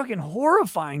 they're fucking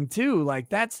horrifying too. Like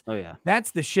that's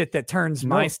the shit that turns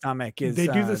my stomach. Is they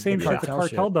do the same shit the cartel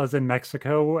cartel does in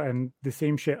Mexico, and the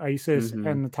same shit ISIS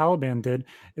and the Taliban did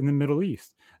in the Middle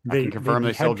East. I can confirm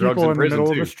they sell behead drugs people in the prison,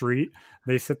 middle too. of the street.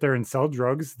 They sit there and sell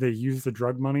drugs. They use the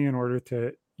drug money in order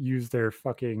to use their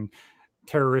fucking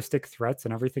terroristic threats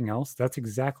and everything else. That's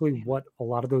exactly what a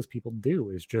lot of those people do,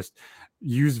 is just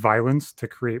use violence to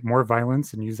create more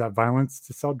violence and use that violence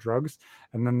to sell drugs,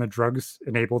 and then the drugs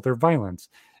enable their violence.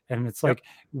 And it's like,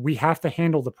 we have to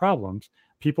handle the problems.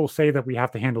 People say that we have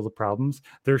to handle the problems.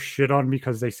 They're shit on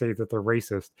because they say that they're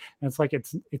racist. And it's like,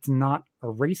 it's not a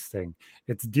race thing.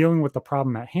 It's dealing with the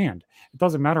problem at hand. It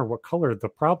doesn't matter what color the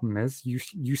problem is.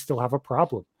 You still have a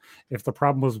problem. If the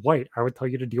problem was white, I would tell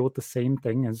you to deal with the same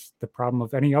thing as the problem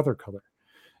of any other color.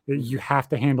 You have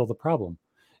to handle the problem.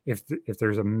 If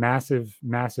there's a massive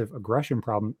aggression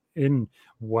problem in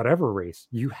whatever race,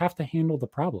 you have to handle the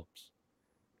problems.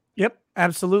 Yep,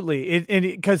 absolutely.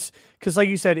 Because like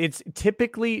you said, it's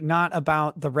typically not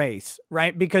about the race,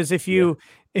 right? Because if you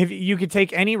could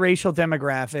take any racial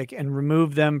demographic and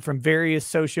remove them from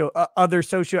various other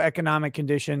socioeconomic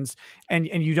conditions, and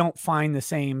you don't find the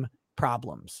same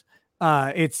problems.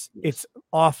 It's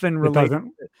often related.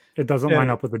 It doesn't line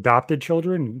up with adopted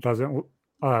children. It doesn't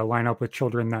line up with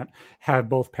children that have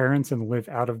both parents and live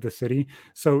out of the city.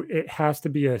 So it has to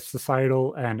be a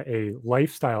societal and a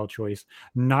lifestyle choice,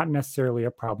 not necessarily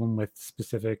a problem with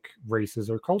specific races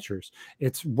or cultures.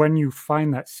 It's when you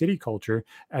find that city culture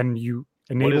and you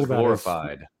enable what is that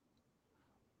glorified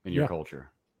in your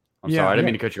culture? I'm Yeah, sorry, I didn't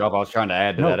yeah. mean to cut you off. I was trying to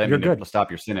add to No, that. I you're didn't mean to good. stop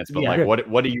your sentence, but Yeah. like,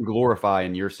 Good. what do you glorify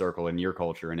in your circle, in your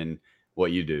culture, and in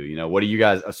what you do? You know, what do you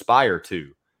guys aspire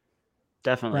to?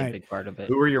 Definitely Right. a big part of it.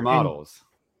 Who are your models?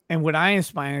 And what I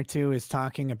aspire to is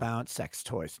talking about sex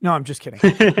toys. No, I'm just kidding.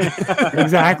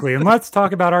 Exactly. And let's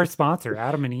talk about our sponsor,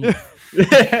 Adam and Eve.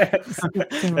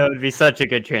 That would be such a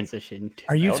good transition.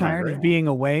 Are you That would be tired great. of being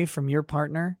away from your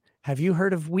partner? Have you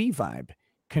heard of WeVibe?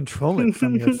 Control it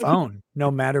from your phone, no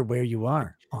matter where you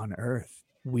are on Earth.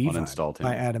 Uninstall WeVibe by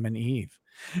Tinder. Adam and Eve.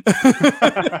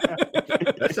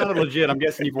 That sounded legit. I'm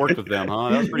guessing you've worked with them, huh?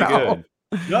 That was pretty No. good.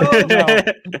 No, No. Bro, No,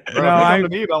 if they come I- to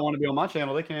me about want to be on my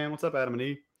channel, they can. What's up, Adam and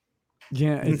Eve?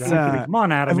 Yeah, it's Exactly. Come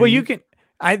on, Adam. well, and you Eve.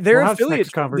 can. Their We'll have sex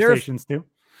affiliate conversations too.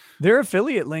 Their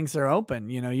affiliate links are open.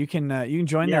 You know, you can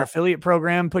join their Yeah. affiliate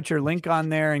program, put your link on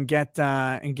there, and get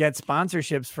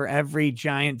sponsorships for every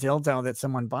giant dildo that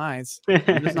someone buys.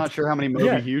 I'm just not sure how many Moby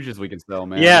Yeah. Huges we can sell,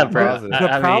 man. Yeah, I'm not bro. positive. The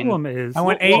I mean, problem is, I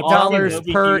want We'll all $8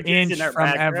 be per Moby Huges inch in our from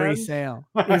every background. sale.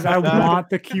 is I want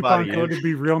the coupon Body code image. to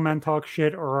be Real Men Talk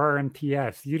Shit or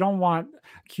RMTS. You don't want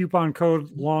coupon code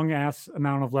long ass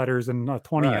amount of letters and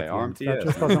 20 Right, at the end. That RMTS,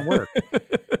 just man. doesn't work.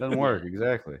 Doesn't work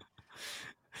exactly.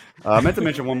 I meant to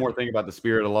mention one more thing about the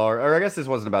spirit of law, or I guess this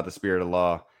wasn't about the spirit of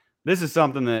law. This is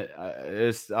something that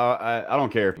I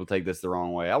don't care if people take this the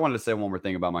wrong way. I wanted to say one more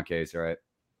thing about my case. All right,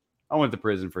 I went to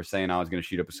prison for saying I was going to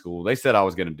shoot up a school. They said I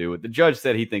was going to do it. The judge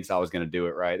said he thinks I was going to do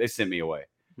it. Right? They sent me away.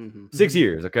 Mhm. 6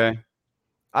 years. Okay.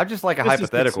 I just like a This is 6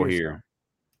 hypothetical years, here.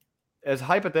 As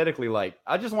hypothetically, like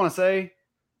I just want to say,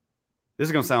 this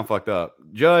is going to sound fucked up,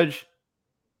 Judge.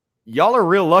 Y'all are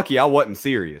real lucky I wasn't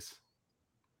serious.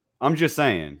 I'm just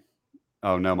saying.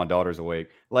 Oh no, my daughter's awake.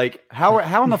 Like, how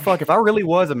in the fuck, if I really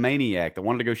was a maniac that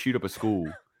wanted to go shoot up a school,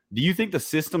 do you think the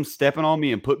system stepping on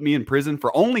me and put me in prison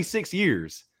for only 6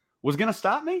 years was gonna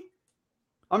stop me?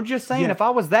 I'm just saying, Yeah. if I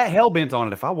was that hell bent on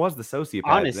it, if I was the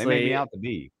sociopath they made me Honestly, out to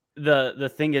be,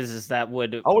 The thing is that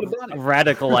would I would have done it.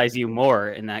 radicalize you more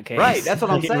in that case. Right, that's what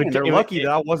I'm It saying. would- They're it would- lucky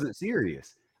that I wasn't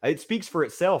serious. It speaks for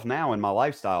itself now in my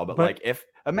lifestyle. But like,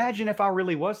 imagine if I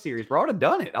really was serious, bro, I would have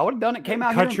done it. I would have done it. Came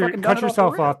out here and fucking done cut it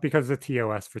yourself off the rip. off because of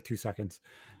TOS for 2 seconds.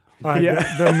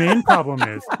 The main problem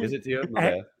is it TOS?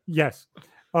 Okay. Yes.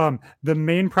 The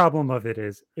main problem of it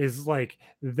is like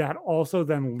that also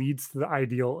then leads to the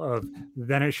ideal of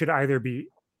then it should either be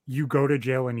you go to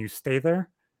jail and you stay there,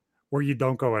 or you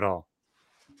don't go at all.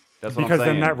 That's what because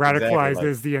I'm then saying. that radicalizes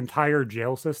Exactly. the entire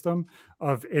jail system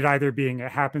of it either being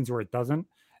it happens or it doesn't,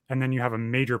 and then you have a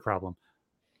major problem.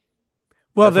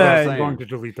 Well, I'm going to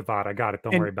delete the VOD. I got it.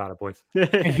 Don't worry about it, boys. Was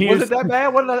it that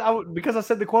bad? What did I because I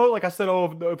said the quote? Like I said,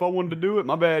 oh, if I wanted to do it,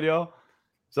 my bad, y'all.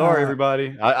 Sorry,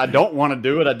 everybody. I don't want to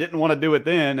do it. I didn't want to do it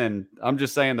then, and I'm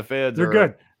just saying the feds They're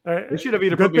are good. They should have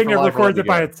either good put me thing for it life or let records me it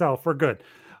by go. itself. We're good.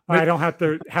 I don't have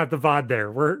to have the VOD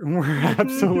there. We're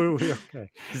absolutely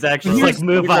okay. Zach's Bro, just like,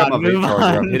 move grab on, my vape move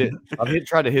charger. on. I've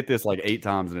tried to hit this like 8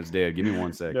 times and it's dead. Give me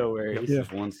 1 second. No worries.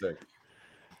 Just 1 second.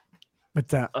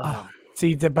 But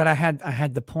see, but I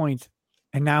had the point,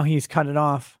 and now he's cut it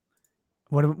off.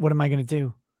 What am I going to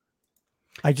do?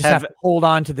 I just have to hold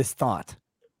on to this thought.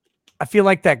 I feel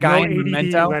like that guy in ADD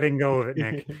Memento. letting go of it,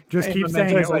 Nick. Just Hey, keep Memento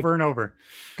saying it is like, over and over.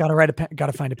 Gotta write a pen.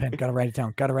 Gotta find a pen. Gotta write it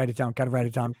down. Gotta write it down. Gotta write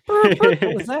it down.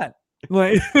 What was that?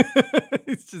 Like,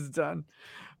 it's just done.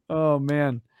 Oh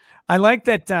man, I like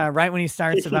that. Right when he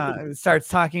starts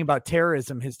talking about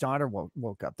terrorism, his daughter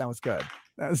woke up. That was good.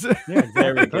 That was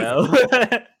There we go.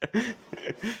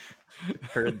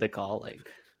 Heard the calling.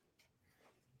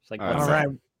 It's like, all right.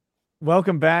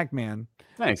 Welcome back, man.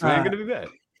 Thanks, man. Good to be back.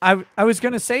 I was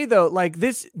going to say though, like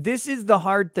this is the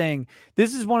hard thing.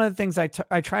 This is one of the things I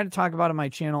try to talk about on my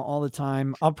channel all the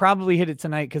time. I'll probably hit it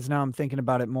tonight because now I'm thinking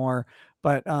about it more.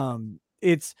 But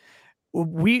it's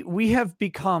we have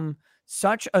become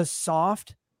such a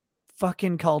soft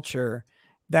fucking culture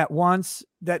that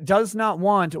does not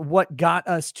want what got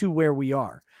us to where we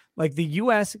are. Like the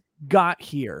U.S. got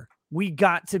here. We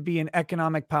got to be an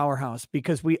economic powerhouse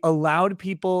because we allowed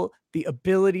people the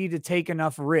ability to take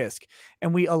enough risk,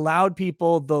 and we allowed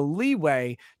people the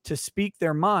leeway to speak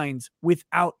their minds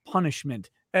without punishment,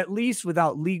 at least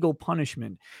without legal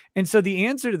punishment. And so the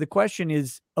answer to the question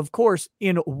is, of course,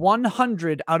 in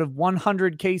 100 out of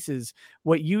 100 cases,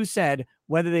 what you said,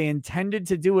 whether they intended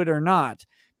to do it or not,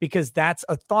 because that's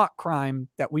a thought crime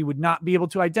that we would not be able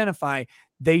to identify,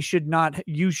 you should not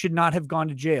have gone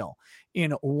to jail.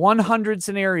 In 100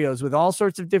 scenarios with all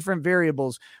sorts of different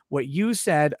variables, what you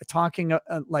said, talking in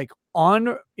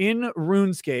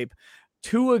RuneScape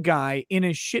to a guy in a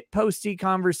shitposty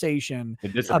conversation.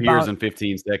 It disappears in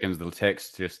 15 seconds. The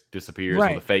text just disappears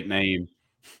with a fake name.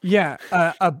 Yeah.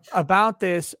 About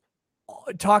this,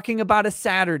 talking about a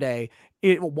Saturday,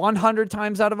 100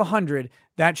 times out of 100,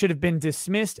 that should have been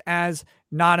dismissed as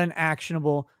not an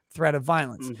actionable threat of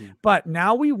violence. Mm-hmm. But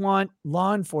now we want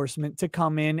law enforcement to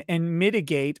come in and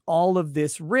mitigate all of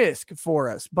this risk for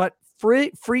us. But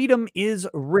freedom is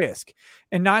risk,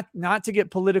 and not to get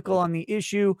political on the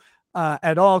issue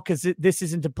at all, because this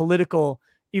isn't a political,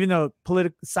 even though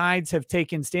political sides have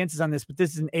taken stances on this, but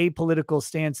this is an apolitical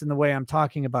stance in the way I'm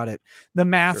talking about it. The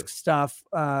mask stuff,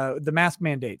 the mask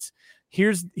mandates.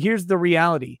 Here's the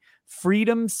reality.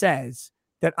 Freedom says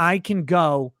that I can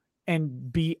go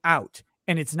and be out.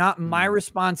 And it's not my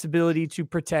responsibility to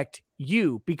protect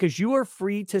you, because you are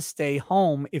free to stay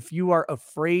home if you are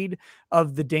afraid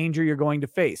of the danger you're going to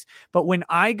face. But when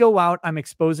I go out, I'm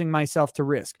exposing myself to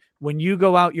risk. When you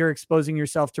go out, you're exposing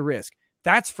yourself to risk.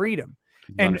 That's freedom.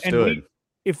 And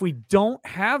if we don't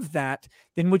have that,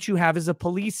 then what you have is a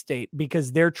police state,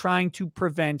 because they're trying to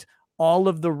prevent all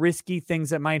of the risky things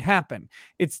that might happen.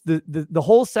 It's the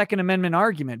whole Second Amendment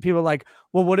argument. People are like,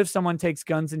 well, what if someone takes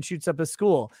guns and shoots up a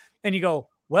school? And you go,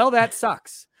 well, that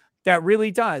sucks. That really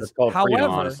does. However,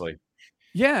 freedom, honestly.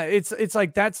 Yeah, it's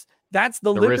like that's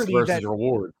the liberty risk versus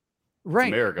reward. Right.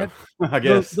 It's America, I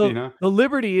guess. The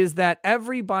liberty is that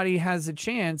everybody has a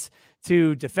chance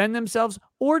to defend themselves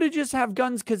or to just have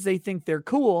guns because they think they're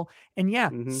cool.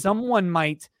 And someone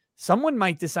might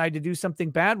decide to do something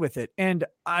bad with it. And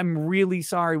I'm really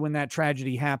sorry when that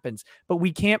tragedy happens, but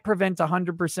we can't prevent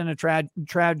 100% of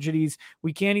tragedies.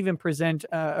 We can't even prevent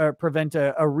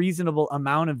a reasonable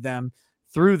amount of them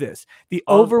through this. The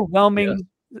overwhelming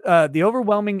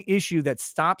issue that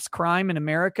stops crime in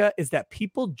America is that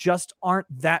people just aren't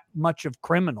that much of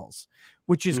criminals,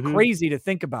 which is crazy to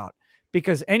think about.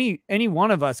 Because any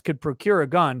one of us could procure a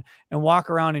gun and walk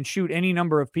around and shoot any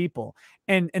number of people.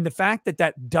 And the fact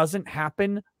that doesn't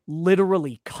happen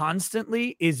literally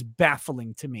constantly is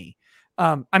baffling to me.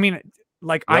 I mean,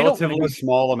 like, relatively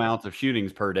small amounts of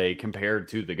shootings per day compared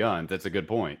to the guns. That's a good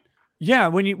point. Yeah,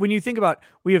 when you think about,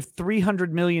 we have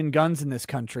 300 million guns in this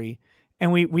country,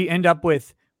 and we end up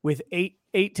with 8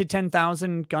 to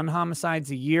 10,000 gun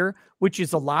homicides a year, which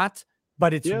is a lot,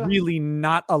 but it's really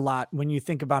not a lot when you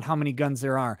think about how many guns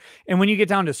there are. And when you get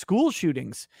down to school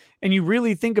shootings and you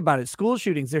really think about it, school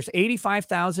shootings, there's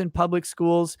 85,000 public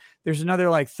schools. There's another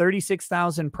like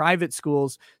 36,000 private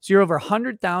schools. So you're over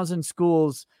 100,000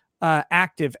 schools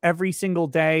active every single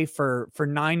day for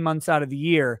 9 months out of the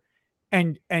year.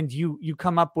 And you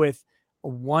come up with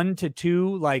 1 to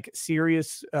 2 like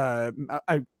serious,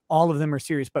 all of them are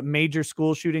serious, but major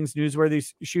school shootings, newsworthy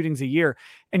shootings a year.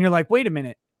 And you're like, wait a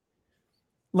minute.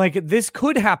 Like this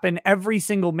could happen every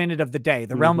single minute of the day,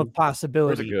 the realm of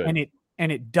possibility,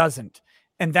 and it doesn't.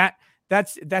 And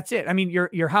that's it. I mean,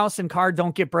 your house and car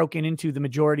don't get broken into the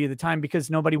majority of the time because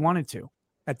nobody wanted to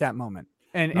at that moment.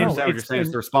 And what you're saying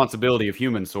is the responsibility of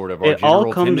humans, sort of our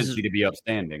general tendency to be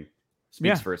upstanding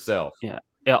speaks for itself. Yeah,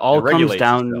 it all comes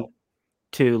down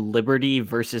to liberty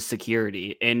versus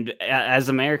security. And as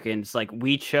Americans, like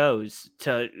we chose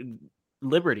to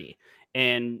liberty.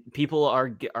 And people are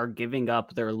giving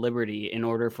up their liberty in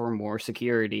order for more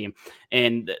security,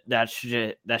 and that's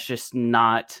just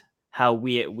not how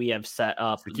we have set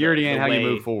up security. Ain't how you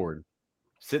move forward.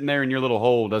 Sitting there in your little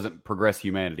hole doesn't progress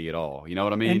humanity at all. You know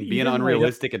what I mean? Being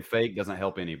unrealistic and fake doesn't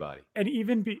help anybody. And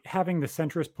even having the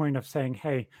centrist point of saying,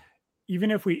 "Hey, even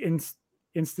if we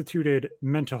instituted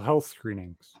mental health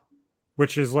screenings,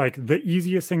 which is like the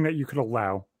easiest thing that you could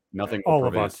allow, nothing all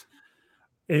of us."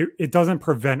 It doesn't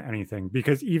prevent anything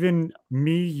because even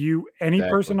me, you, any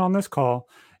person on this call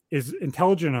is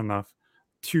intelligent enough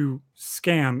to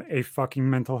scam a fucking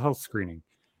mental health screening.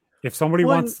 If somebody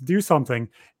wants to do something,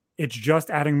 it's just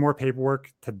adding more paperwork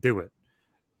to do it.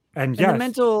 And yes,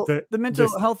 the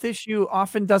mental health issue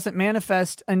often doesn't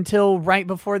manifest until right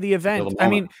before the event. I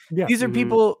mean, these are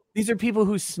people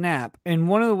who snap. And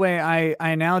one of the way I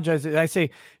analogize it, I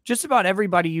say just about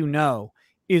everybody you know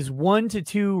is 1 to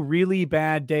 2 really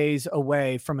bad days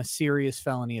away from a serious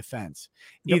felony offense.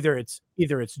 Either it's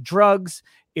drugs,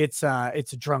 it's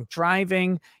drunk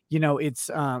driving, it's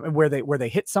where they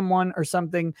hit someone or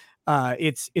something.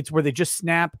 It's where they just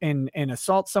snap and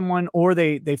assault someone, or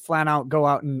they flat out go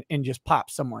out and just pop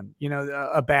someone.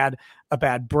 A bad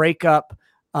breakup.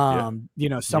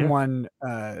 Someone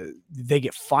they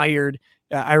get fired.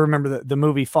 I remember the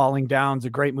movie Falling Down is a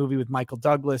great movie with Michael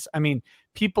Douglas. I mean,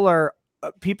 people are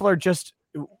just,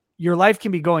 your life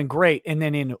can be going great, and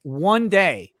then in one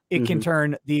day it can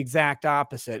turn the exact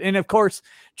opposite. And of course,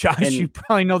 Josh, you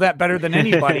probably know that better than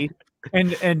anybody.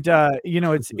 and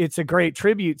it's a great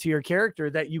tribute to your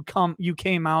character that you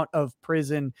came out of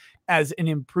prison as an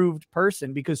improved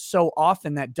person, because so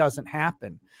often that doesn't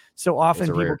happen. So often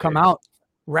people come out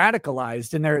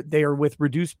radicalized and they are with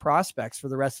reduced prospects for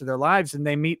the rest of their lives, and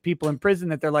they meet people in prison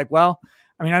that they're like, well,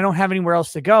 I mean, I don't have anywhere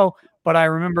else to go, but I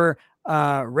remember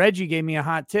Reggie gave me a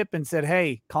hot tip and said,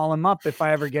 hey, call him up if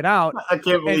I ever get out. I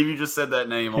can't believe you just said that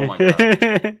name. Oh my God.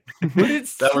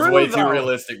 That was way too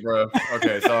realistic, bro.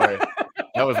 Okay. Sorry.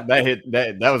 That was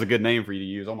a good name for you to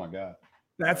use. Oh my God.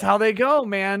 That's how they go,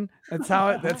 man. That's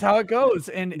how it goes.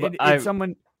 And it's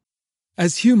someone.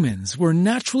 As humans, we're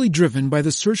naturally driven by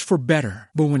the search for better.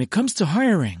 But when it comes to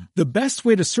hiring, the best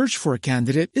way to search for a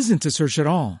candidate isn't to search at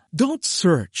all. Don't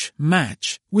search,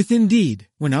 match with Indeed.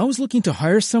 When I was looking to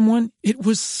hire someone, it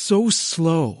was so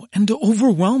slow and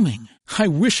overwhelming. I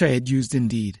wish I had used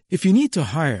Indeed. If you need to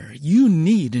hire, you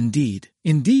need Indeed.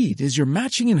 Indeed is your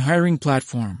matching and hiring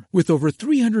platform with over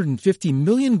 350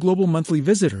 million global monthly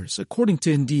visitors, according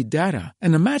to Indeed data,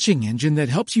 and a matching engine that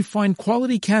helps you find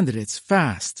quality candidates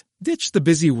fast. Ditch the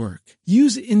busy work.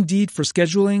 Use Indeed for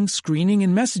scheduling, screening,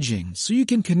 and messaging so you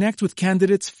can connect with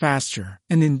candidates faster.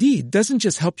 And Indeed doesn't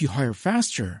just help you hire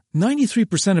faster.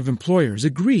 93% of employers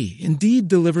agree Indeed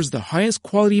delivers the highest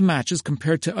quality matches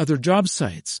compared to other job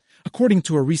sites, according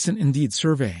to a recent Indeed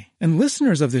survey. And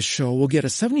listeners of this show will get a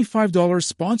 $75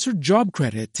 sponsored job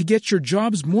credit to get your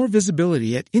jobs more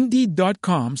visibility at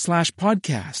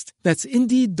Indeed.com/podcast. That's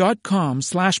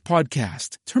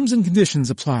Indeed.com/podcast. Terms and conditions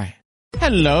apply.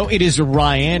 Hello, it is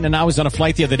Ryan, and I was on a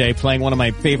flight the other day playing one of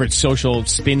my favorite social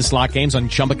spin slot games on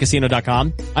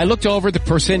ChumbaCasino.com. I looked over at the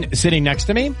person sitting next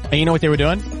to me, and you know what they were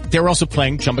doing? They were also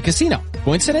playing Chumba Casino.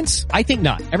 Coincidence? I think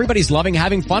not. Everybody's loving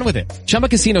having fun with it. Chumba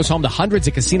Casino is home to hundreds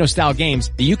of casino-style games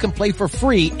that you can play for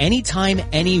free anytime,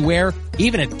 anywhere,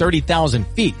 even at 30,000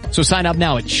 feet. So sign up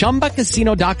now at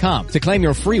ChumbaCasino.com to claim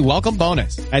your free welcome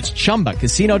bonus. That's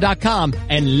ChumbaCasino.com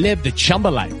and live the Chumba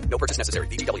life. No purchase necessary.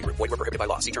 VGW. Void were prohibited by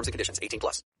law. See terms and conditions.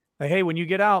 18+. Hey, when you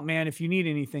get out, man, if you need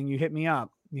anything, you hit me up.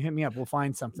 We'll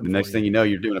find something. The next thing you know,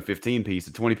 you're doing a 15-piece,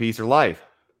 a 20-piece, or life.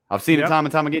 I've seen it time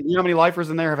and time again. You know how many lifers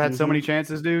in there have had so many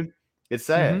chances, dude? It's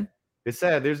sad. It's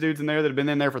sad. There's dudes in there that have been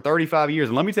in there for 35 years.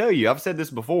 And let me tell you, I've said this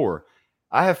before.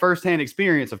 I have firsthand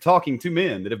experience of talking to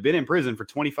men that have been in prison for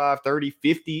 25, 30,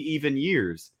 50 even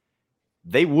years.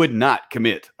 They would not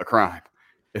commit a crime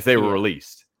if they were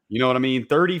released. You know what I mean?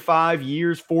 35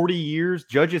 years, 40 years.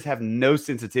 Judges have no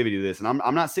sensitivity to this. And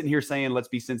I'm not sitting here saying let's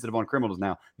be sensitive on criminals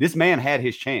now. This man had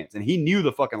his chance, and he knew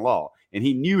the fucking law, and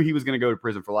he knew he was going to go to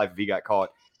prison for life if he got caught.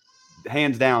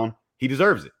 Hands down, he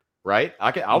deserves it, right?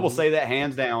 I will say that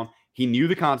hands down. He knew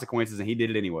the consequences, and he did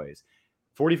it anyways.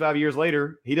 45 years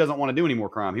later, he doesn't want to do any more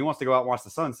crime. He wants to go out and watch the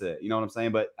sunset. You know what I'm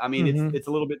saying? But I mean, it's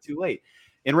a little bit too late.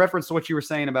 In reference to what you were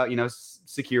saying about,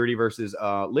 security versus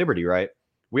liberty, right?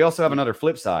 We also have another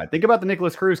flip side. Think about the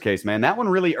Nicholas Cruz case, man. That one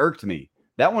really irked me.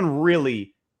 That one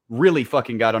really, really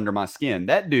fucking got under my skin.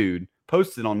 That dude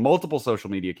posted on multiple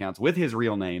social media accounts with his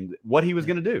real name what he was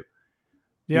going to do.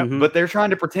 Yeah, but they're trying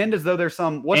to pretend as though there's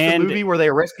some. What's the movie where they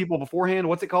arrest people beforehand?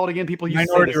 What's it called again? People use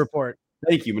Minority Report.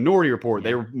 Thank you, Minority Report.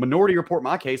 They Minority Report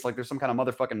my case like there's some kind of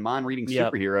motherfucking mind-reading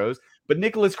superheroes. But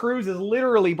Nicholas Cruz is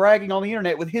literally bragging on the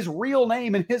internet with his real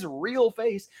name and his real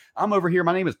face. I'm over here.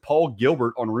 My name is Paul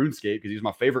Gilbert on RuneScape because he's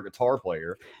my favorite guitar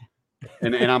player.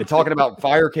 And I'm talking about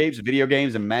fire capes, video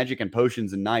games, and magic and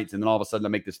potions and knights. And then all of a sudden I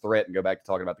make this threat and go back to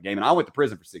talking about the game. And I went to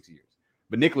prison for 6 years.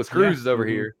 But Nicholas Cruz is over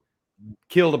here,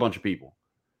 killed a bunch of people.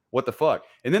 What the fuck?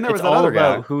 And then there was another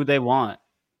guy who they want.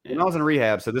 When I was in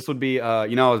rehab, so this would be, I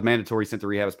was mandatory sent to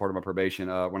rehab as part of my probation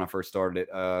when I first started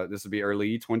it. This would be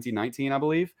early 2019, I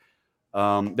believe.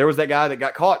 There was that guy that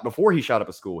got caught before he shot up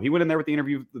a school. He went in there with the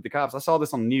interview with the cops. I saw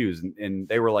this on the news, and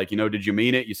they were like, did you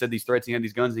mean it? You said these threats, you had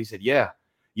these guns. And he said, yeah.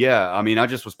 I mean, I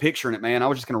just was picturing it, man. I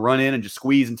was just going to run in and just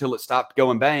squeeze until it stopped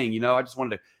going bang. I just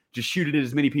wanted to just shoot it at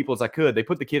as many people as I could. They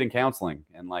put the kid in counseling,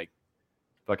 and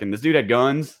fucking this dude had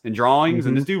guns and drawings,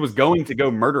 and this dude was going to go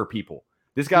murder people.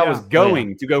 This guy was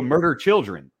going to go murder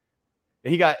children.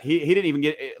 And he didn't even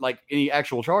get any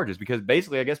actual charges because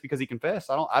basically, I guess because he confessed.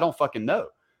 I don't fucking know.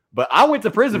 But I went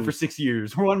to prison for 6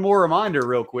 years. One more reminder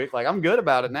real quick. I'm good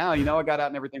about it now. I got out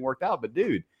and everything worked out. But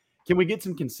dude, can we get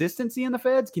some consistency in the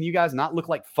feds? Can you guys not look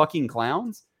like fucking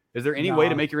clowns? Is there any way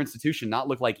to make your institution not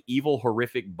look like evil,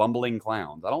 horrific, bumbling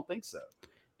clowns? I don't think so.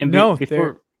 And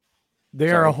they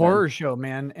are a horror show,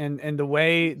 man. And the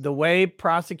way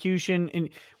prosecution and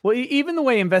even the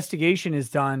way investigation is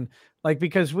done,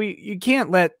 because we can't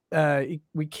let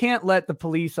the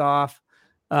police off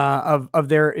of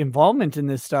their involvement in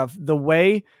this stuff. The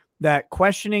way that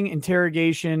questioning,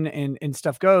 interrogation, and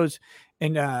stuff goes,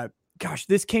 and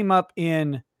this came up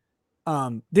in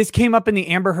the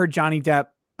Amber Heard Johnny Depp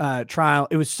trial.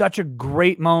 It was such a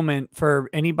great moment for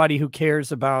anybody who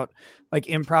cares about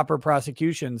improper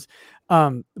prosecutions.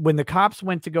 When the cops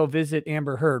went to go visit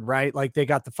Amber Heard, right? They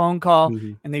got the phone call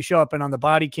and they show up, and on the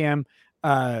body cam,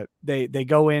 they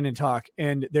go in and talk,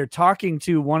 and they're talking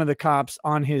to one of the cops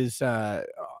on his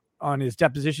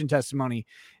deposition testimony.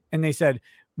 And they said,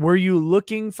 "Were you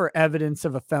looking for evidence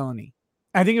of a felony?"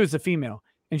 I think it was a female.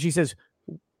 And she says,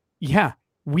 "Yeah,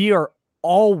 we are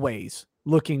always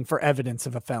looking for evidence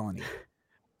of a felony.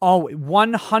 Always,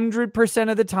 100%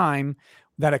 of the time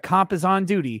that a cop is on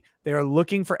duty, they are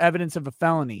looking for evidence of a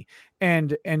felony."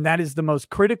 And that is the most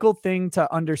critical thing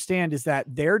to understand, is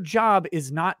that their job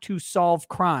is not to solve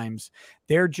crimes.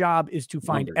 Their job is to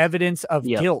find evidence of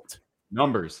guilt.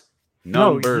 Numbers. You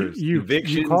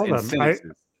call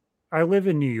them. I live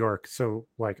in New York, so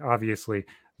obviously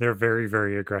they're very,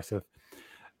 very aggressive.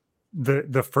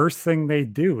 The first thing they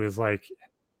do is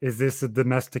is this a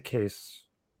domestic case?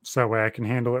 So I can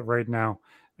handle it right now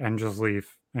and just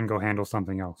leave and go handle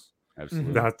something else.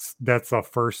 Absolutely. That's the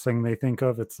first thing they think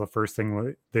of. It's the first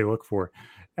thing they look for.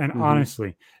 And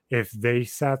honestly, if they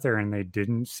sat there and they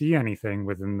didn't see anything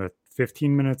within the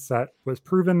 15 minutes that was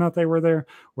proven that they were there,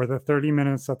 or the 30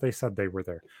 minutes that they said they were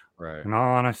there, right? In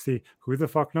all honesty, who the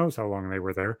fuck knows how long they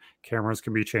were there? Cameras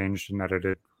can be changed and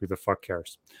edited. Who the fuck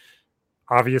cares?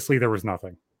 Obviously, there was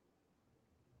nothing.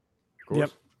 Of course. Yep.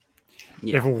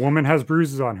 Yeah. If a woman has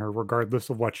bruises on her, regardless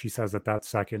of what she says at that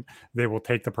second, they will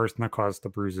take the person that caused the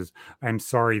bruises. I'm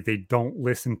sorry, they don't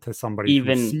listen to somebody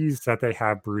who sees that they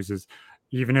have bruises.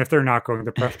 Even if they're not going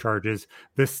to press charges,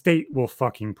 the state will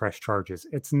fucking press charges.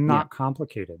 It's not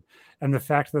complicated. And the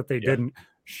fact that they didn't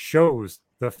shows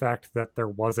the fact that there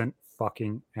wasn't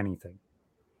fucking anything.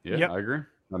 Yeah, I agree.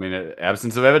 I mean,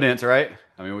 absence of evidence, right?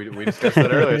 I mean, we discussed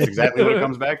that earlier. It's exactly what it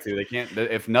comes back to. They can't,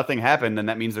 if nothing happened, then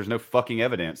that means there's no fucking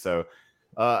evidence. So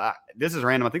this is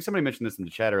random. I think somebody mentioned this in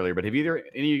the chat earlier, but have any of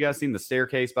you guys seen The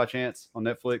Staircase by chance on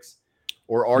Netflix?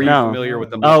 Or are you familiar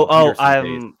with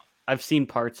the I've seen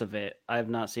parts of it. I have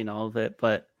not seen all of it,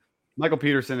 but Michael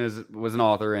Peterson was an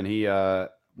author, and he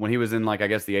when he was in like, I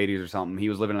guess the 80s or something, he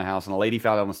was living in a house and a lady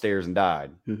fell down the stairs and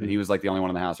died. And he was like the only one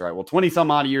in the house, right? Well, 20 some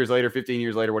odd years later, 15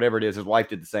 years later, whatever it is, his wife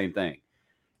did the same thing.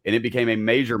 And it became a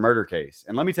major murder case.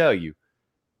 And let me tell you,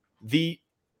 the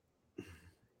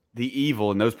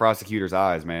evil in those prosecutors'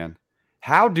 eyes, man.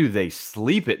 How do they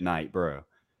sleep at night, bro?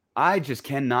 I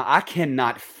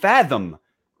cannot fathom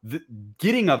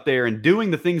getting up there and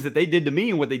doing the things that they did to me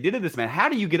and what they did to this man. How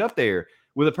do you get up there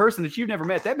with a person that you've never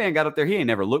met? That man got up there. He ain't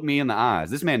never looked me in the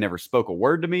eyes. This man never spoke a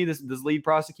word to me, this lead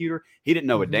prosecutor. He didn't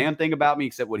know a damn thing about me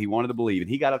except what he wanted to believe. And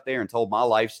he got up there and told my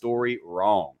life story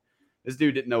wrong. This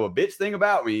dude didn't know a bitch thing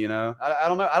about me, you know. I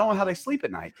don't know. I don't know how they sleep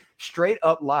at night. Straight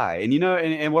up lie. And, you know,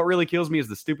 and what really kills me is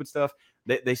the stupid stuff.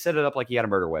 They set it up like he had a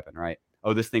murder weapon, right?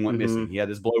 Oh, this thing went missing. He had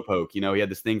this blow poke. You know, he had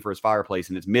this thing for his fireplace,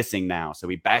 and it's missing now. So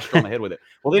he bashed on the head with it.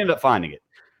 Well, they ended up finding it.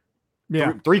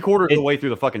 Yeah. Three-quarters of the way through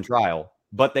the fucking trial,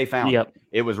 but they found it.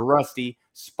 It was rusty,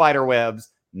 spider webs,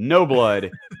 no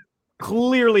blood.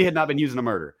 Clearly had not been used in a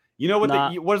murder. You know what?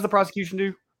 What does the prosecution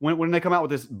do? When they come out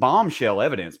with this bombshell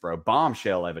evidence, bro,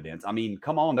 bombshell evidence. I mean,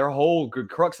 come on. Their whole good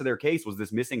crux of their case was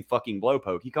this missing fucking blow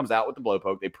poke. He comes out with the blow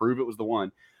poke. They prove it was the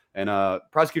one. And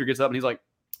prosecutor gets up and he's like,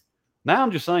 now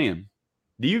I'm just saying,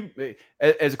 do you,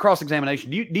 as a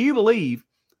cross-examination, do you believe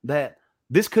that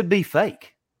this could be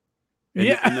fake?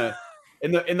 And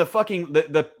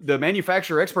the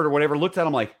manufacturer expert or whatever looked at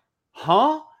him like,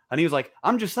 huh? And he was like,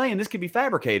 I'm just saying this could be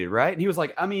fabricated, right? And he was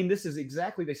like, I mean, this is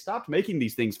exactly, they stopped making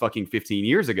these things fucking 15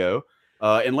 years ago.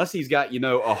 Unless he's got, you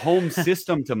know, a home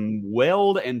system to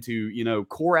weld and to, you know,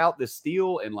 core out the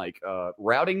steel and like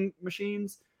routing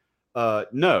machines.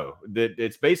 No, that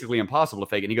it's basically impossible to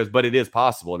fake it. And he goes, but it is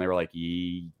possible. And they were like,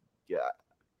 yeah,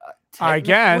 I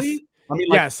guess. I mean,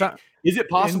 like, is it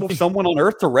possible for someone on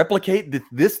Earth to replicate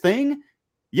this thing?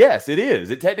 Yes, it is.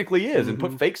 It technically is. And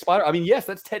put fake spider. I mean, yes,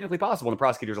 that's technically possible. And the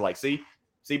prosecutors are like, see,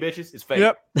 bitches, it's fake.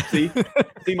 Yep. See,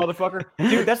 motherfucker.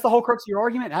 Dude, that's the whole crux of your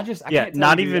argument. I can't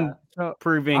not even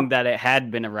proving that it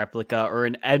had been a replica or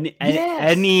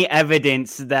any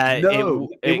evidence that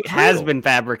it has real. Been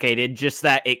fabricated, just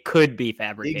that it could be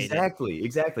fabricated.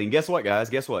 Exactly. And guess what, guys?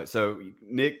 Guess what? So,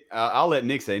 Nick, I'll let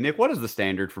Nick say. Nick, what is the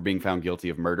standard for being found guilty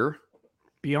of murder?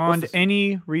 Beyond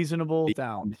any reasonable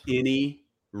doubt. Any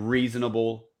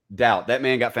reasonable doubt. That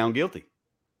man got found guilty.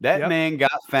 That man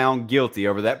got found guilty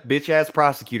over that bitch-ass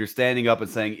prosecutor standing up and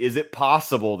saying, is it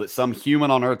possible that some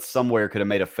human on Earth somewhere could have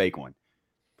made a fake one?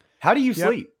 How do you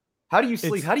sleep? How do you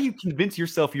sleep? How do you convince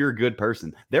yourself you're a good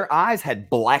person? Their eyes had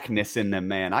blackness in them,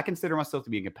 man. I consider myself to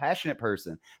be a compassionate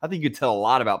person. I think you could tell a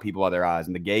lot about people by their eyes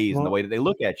and the gaze and the way that they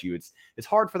look at you. It's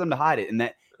hard for them to hide it. And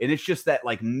it's just that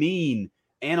like mean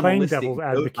animalistic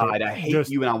side. I hate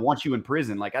you and I want you in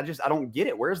prison. Like I don't get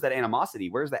it. Where's that animosity?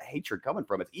 Where's that hatred coming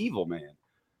from? It's evil, man.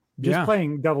 Just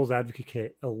playing devil's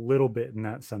advocate a little bit in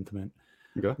that sentiment.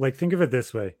 Okay. Like, think of it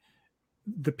this way.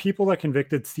 The people that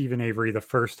convicted Stephen Avery the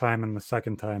first time and the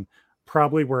second time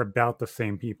probably were about the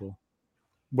same people.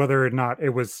 Whether or not it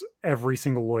was every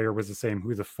single lawyer was the same,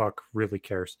 who the fuck really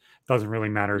cares? Doesn't really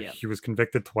matter. Yeah. He was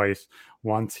convicted twice.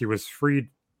 Once he was freed,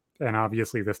 and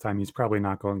obviously this time he's probably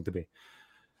not going to be.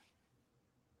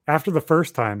 After the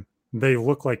first time, they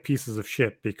look like pieces of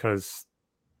shit because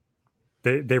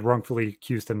they wrongfully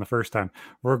accused him the first time,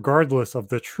 regardless of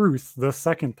the truth the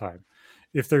second time.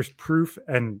 If there's proof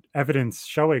and evidence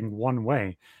showing one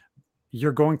way,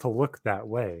 you're going to look that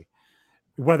way.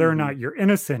 Whether or not you're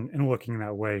innocent in looking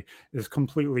that way is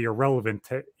completely irrelevant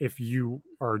to if you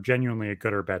are genuinely a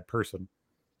good or bad person.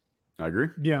 I agree.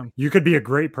 Yeah. You could be a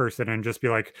great person and just be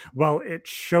like, well, it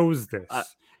shows this.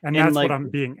 And that's like, what I'm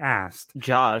being asked.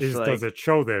 Josh, is, does it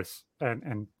show this?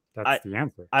 And that's the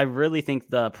answer. I really think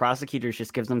the prosecutors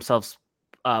just give themselves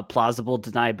plausible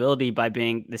deniability by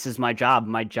being, this is my job.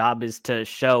 My job is to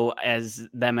show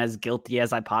them as guilty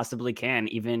as I possibly can,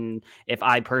 even if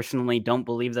I personally don't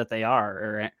believe that they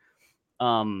are.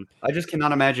 I just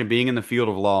cannot imagine being in the field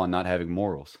of law and not having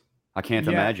morals. I can't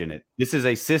imagine it. This is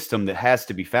a system that has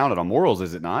to be founded on morals,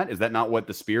 is it not? Is that not what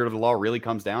the spirit of the law really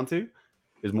comes down to?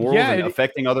 Is morals and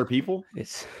affecting other people?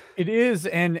 It is,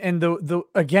 and the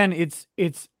again,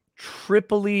 it's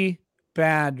triply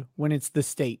bad when it's the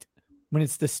state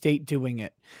doing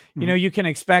it. You know, you can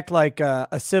expect like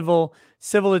a civil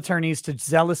attorneys to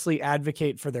zealously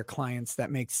advocate for their clients.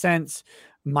 That makes sense.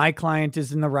 My client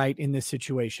is in the right in this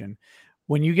situation.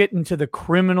 When you get into the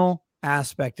criminal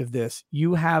aspect of this,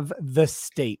 you have the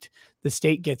state. The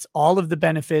state gets all of the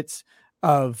benefits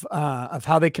of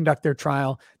how they conduct their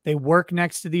trial. They work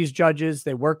next to these judges.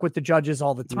 They work with the judges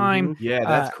all the time. Yeah,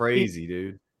 that's crazy,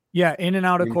 dude. Yeah, in and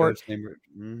out of court.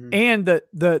 And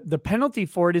the penalty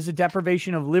for it is a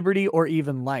deprivation of liberty or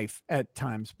even life at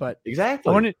times. But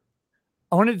exactly.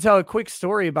 I wanted to tell a quick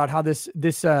story about how this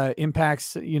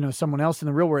impacts, someone else in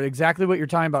the real world. Exactly what you're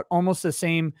talking about. Almost the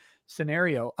same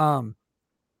scenario. I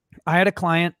had a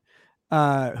client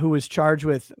who was charged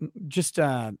with just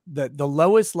the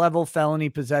lowest level felony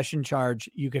possession charge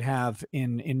you could have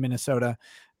in Minnesota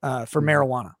for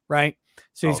marijuana, right?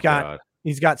 So he's got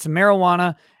some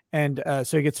marijuana, and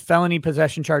so he gets felony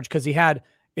possession charge because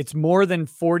it's more than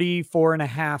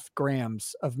 44.5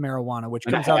 grams of marijuana, which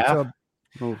comes out to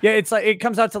it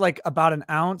comes out to like about an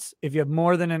ounce. If you have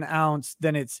more than an ounce,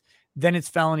 then it's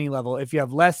felony level. If you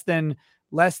have less than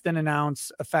an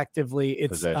ounce, effectively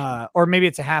it's or maybe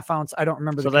it's a half ounce. I don't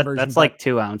remember the conversion. That's like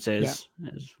 2 ounces.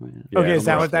 Yeah. Okay, is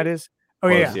that what that is? Oh,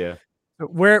 close, yeah.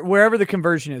 Wherever the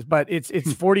conversion is, but it's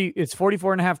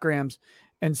 44.5 grams.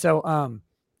 And so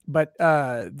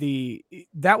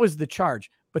that was the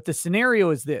charge. But the scenario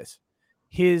is this: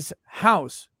 his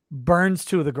house burns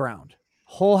to the ground.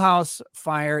 Whole house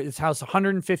fire. His house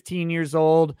 115 years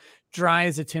old, dry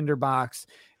as a tinderbox,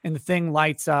 and the thing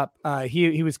lights up.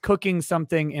 He was cooking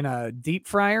something in a deep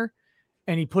fryer,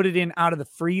 and he put it in out of the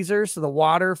freezer. So the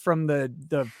water from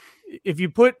if you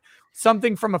put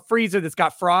something from a freezer that's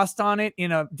got frost on it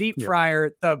in a deep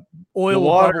fryer, the oil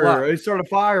will bubble up. It started a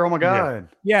fire. Oh my God.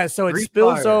 Yeah. So it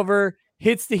spills over,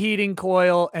 hits the heating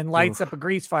coil, and lights up a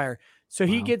grease fire. So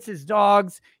he gets his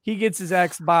dogs, he gets his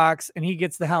Xbox, and he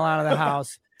gets the hell out of the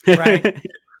house. Right.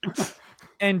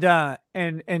 And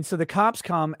so the cops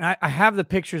come, and I have the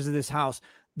pictures of this house.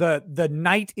 The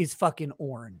night is fucking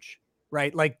orange,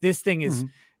 right? Like this thing is,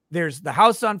 there's the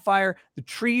house on fire, the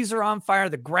trees are on fire,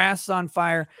 the grass is on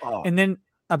fire. Oh. And then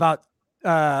about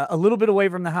a little bit away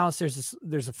from the house,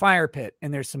 there's a fire pit,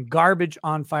 and there's some garbage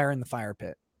on fire in the fire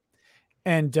pit.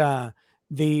 And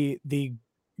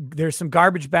there's some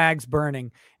garbage bags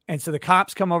burning. And so the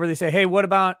cops come over, they say, "Hey,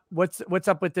 what's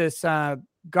up with this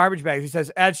garbage bag?" He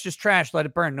says, "It's just trash, let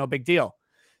it burn, no big deal."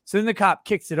 So then the cop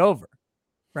kicks it over,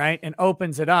 right, and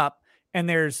opens it up, and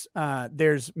there's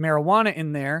marijuana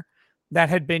in there that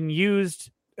had been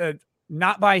used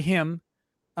not by him,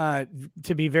 to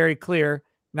be very clear,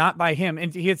 not by him.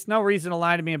 And he has no reason to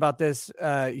lie to me about this.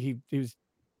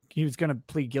 He was going to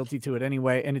plead guilty to it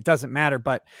anyway, and it doesn't matter.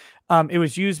 But it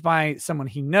was used by someone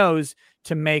he knows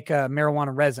to make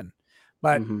marijuana resin.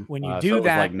 But when you do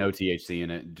that, like no THC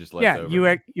in it, just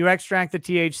leftover. You extract the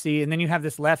THC, and then you have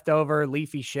this leftover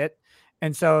leafy shit,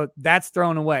 and so that's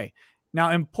thrown away.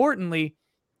 Now, importantly,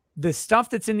 the stuff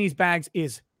that's in these bags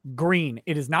is green.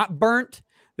 It is not burnt.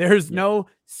 There's no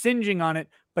singeing on it.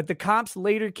 But the cops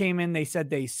later came in. They said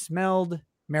they smelled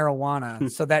marijuana,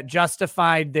 so that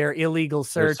justified their illegal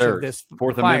search of this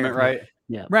Fourth Amendment, right?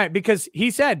 Yeah, right. Because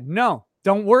he said, "No,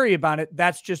 don't worry about it.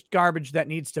 That's just garbage that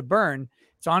needs to burn.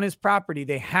 It's on his property.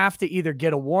 They have to either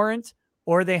get a warrant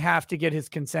or they have to get his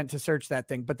consent to search that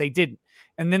thing." But they didn't.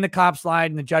 And then the cops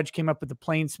lied, and the judge came up with the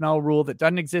plain smell rule that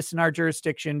doesn't exist in our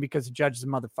jurisdiction because the judge is a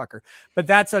motherfucker. But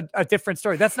that's a different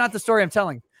story. That's not the story I'm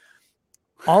telling.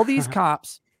 All these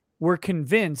cops were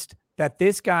convinced that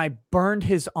this guy burned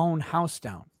his own house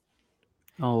down.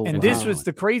 Oh, and this was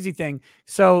the crazy thing.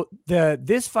 So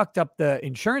this fucked up the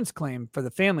insurance claim for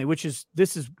the family,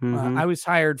 I was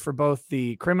hired for both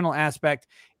the criminal aspect,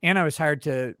 and I was hired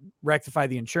to rectify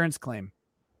the insurance claim.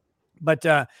 But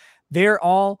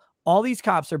all these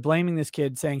cops are blaming this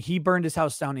kid, saying he burned his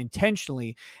house down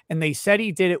intentionally, and they said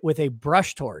he did it with a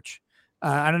brush torch.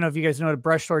 I don't know if you guys know what a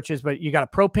brush torch is, but you got a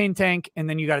propane tank, and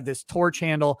then you got this torch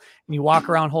handle, and you walk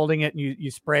around holding it, and you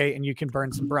spray, and you can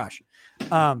burn some brush.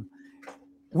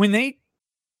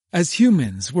 As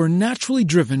humans, we're naturally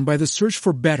driven by the search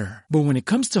for better. But when it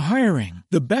comes to hiring,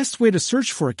 the best way to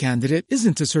search for a candidate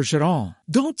isn't to search at all.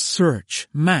 Don't search,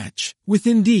 match with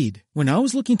Indeed. When I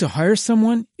was looking to hire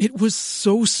someone, it was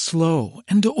so slow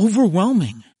and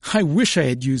overwhelming. I wish I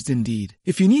had used Indeed.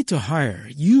 If you need to hire,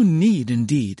 you need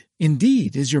Indeed.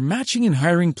 Indeed is your matching and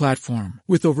hiring platform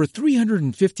with over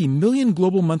 350 million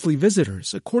global monthly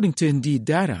visitors, according to Indeed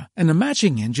data, and a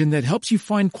matching engine that helps you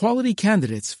find quality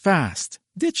candidates fast.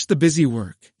 Ditch the busy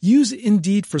work. Use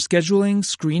Indeed for scheduling,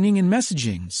 screening, and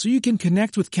messaging so you can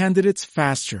connect with candidates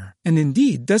faster. And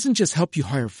Indeed doesn't just help you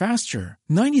hire faster.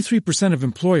 93% of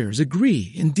employers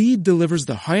agree Indeed delivers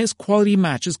the highest quality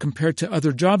matches compared to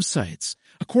other job sites,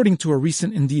 according to a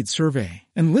recent Indeed survey.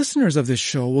 And listeners of this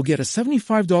show will get a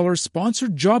 $75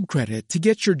 sponsored job credit to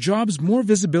get your jobs more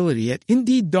visibility at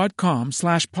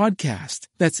Indeed.com/podcast.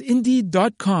 That's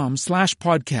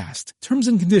Indeed.com/podcast. Terms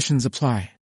and conditions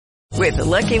apply. With the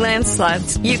Lucky Land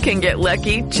Slots, you can get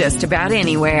lucky just about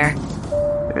anywhere.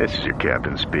 This is your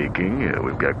captain speaking.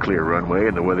 We've got clear runway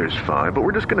and the weather's fine, but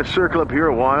we're just going to circle up here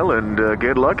a while and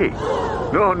get lucky.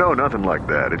 No, nothing like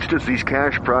that. It's just these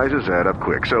cash prizes add up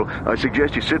quick. So I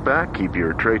suggest you sit back, keep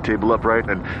your tray table upright,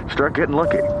 and start getting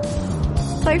lucky.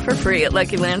 Play for free at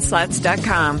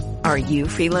LuckyLandSlots.com. Are you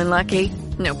feeling lucky?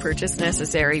 No purchase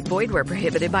necessary. Void where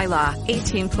prohibited by law.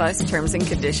 18+ terms and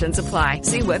conditions apply.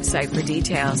 See website for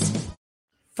details.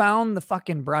 Found the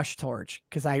fucking brush torch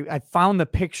because I found the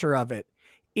picture of it.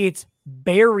 It's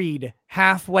buried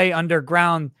halfway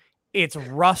underground. It's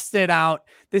rusted out.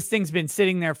 This thing's been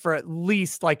sitting there for at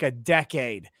least like a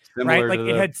decade, Similar right? Like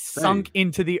it had sunk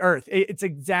into the earth. It's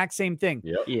exact same thing.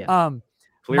 Yep. Yeah.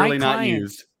 Clearly my not client,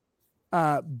 used.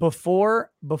 Before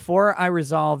I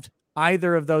resolved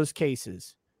either of those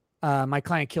cases, my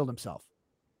client killed himself.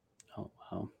 Oh,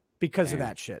 wow. Because Damn. of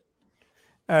that shit.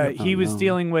 He was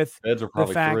dealing with Feds are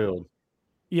probably thrilled.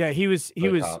 Yeah, he was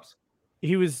Cops.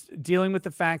 he was dealing with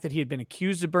the fact that he had been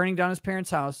accused of burning down his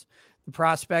parents' house. The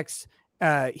prospects,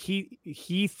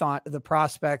 he thought the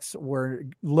prospects were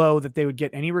low that they would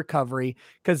get any recovery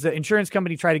because the insurance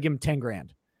company tried to give him 10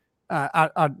 grand,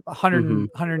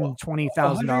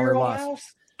 $120,000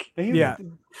 loss. Yeah,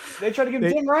 They tried to give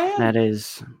him 10 grand. That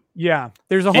is. Yeah,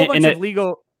 there's a whole bunch of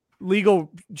it,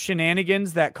 legal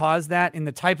shenanigans that caused that in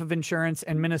the type of insurance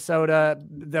in Minnesota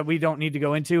that we don't need to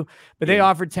go into, but they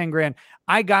offered 10 grand.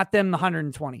 I got them the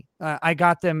 120. I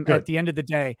got them at the end of the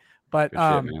day, but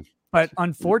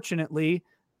unfortunately,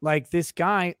 like this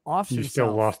guy off You himself.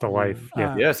 still lost a life.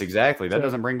 Yeah. Yes, exactly. That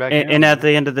doesn't bring back. And at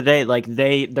the end of the day, like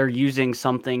they're using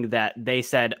something that they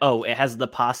said, oh, it has the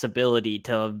possibility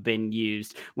to have been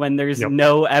used when there's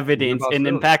no evidence, and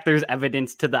in fact, there's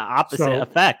evidence to the opposite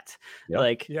effect.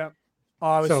 Like,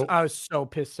 I was so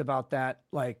pissed about that.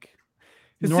 Like,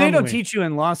 because they don't teach you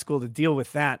in law school to deal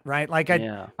with that, right? Like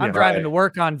I'm driving to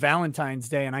work on Valentine's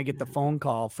Day, and I get the phone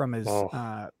call from his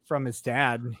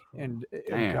dad, and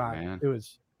man. it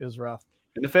was rough.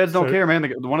 And the feds don't care, man.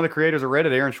 One of the creators of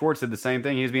Reddit, Aaron Schwartz, did the same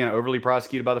thing. He was being overly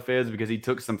prosecuted by the feds because he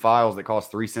took some files that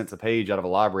cost 3 cents a page out of a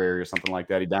library or something like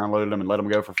that. He downloaded them and let them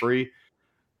go for free.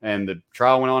 And the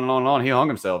trial went on and on and on. He hung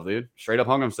himself, dude. Straight up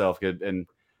hung himself. And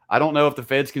I don't know if the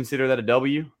feds consider that a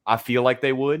W. I feel like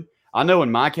they would. I know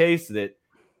in my case that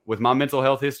with my mental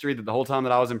health history, that the whole time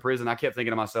that I was in prison, I kept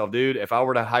thinking to myself, dude, if I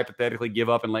were to hypothetically give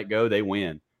up and let go, they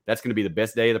win. That's going to be the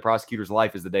best day of the prosecutor's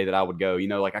life is the day that I would go. You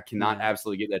know, like I cannot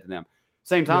absolutely get that to them.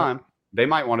 Same time, they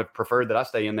might want to prefer that I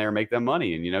stay in there and make them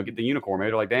money and, you know, get the unicorn.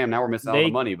 Maybe they're like, damn, now we're missing out on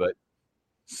the money. But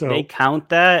so they count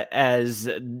that as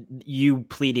you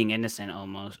pleading innocent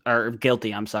almost, or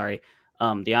guilty. I'm sorry.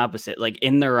 The opposite, like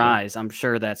in their eyes, I'm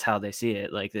sure that's how they see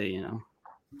it. Like, you know.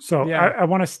 So I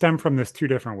want to stem from this two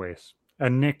different ways.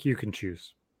 And Nick, you can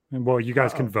choose. And well, you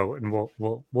guys can vote and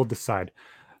we'll decide.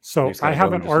 So I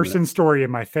have an arson story in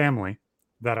my family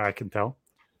that I can tell.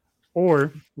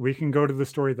 Or we can go to the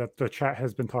story that the chat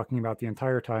has been talking about the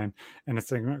entire time. And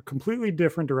it's in a completely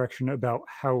different direction about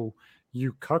how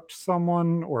you cucked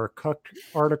someone or a cucked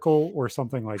article or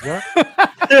something like that.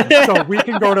 So we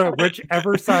can go to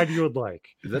whichever side you would like.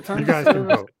 You guys can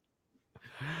vote.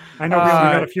 I know we only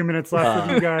got a few minutes left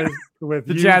with you guys. With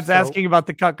the chat's asking about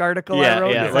the cuck article. Yeah, I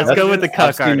wrote. Yeah. Let's go with the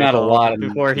cuck article. Not a lot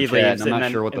before he leaves, and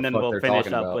then we'll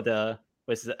finish up with a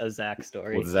Zach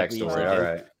story. With Zach story, all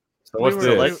right. So what's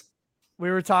this?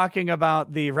 We were talking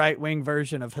about the right-wing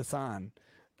version of Hassan.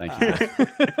 Thank you.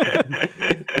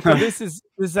 So this is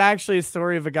actually a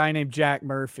story of a guy named Jack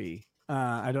Murphy.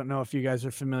 I don't know if you guys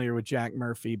are familiar with Jack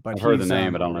Murphy, but I've heard the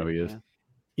name, but I don't know who he is.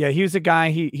 Yeah, he was a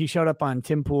guy. He showed up on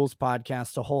Tim Pool's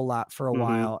podcast a whole lot for a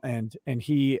while, and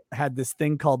he had this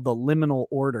thing called the Liminal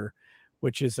Order,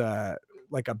 which is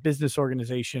like a business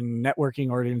organization, networking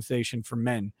organization for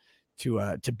men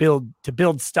to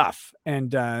build stuff.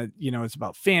 And it's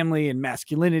about family and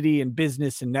masculinity and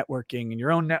business and networking, and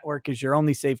your own network is your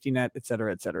only safety net, et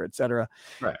cetera, et cetera, et cetera.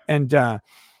 Right. And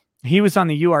he was on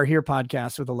the You Are Here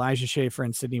podcast with Elijah Schaefer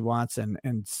and Sydney Watson,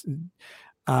 and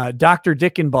Dr.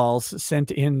 Dickenballs sent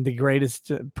in the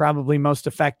greatest, probably most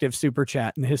effective super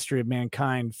chat in the history of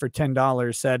mankind for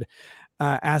 $10. Said,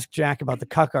 ask Jack about the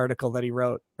cuck article that he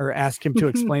wrote, or ask him to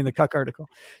explain the cuck article.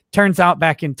 Turns out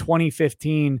back in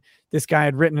 2015, this guy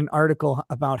had written an article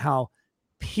about how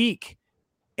peak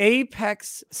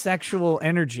apex sexual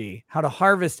energy, how to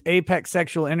harvest apex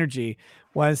sexual energy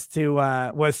was to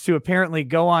apparently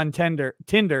go on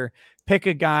Tinder, pick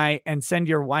a guy and send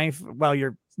your wife, well,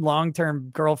 your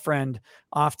long-term girlfriend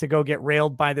off to go get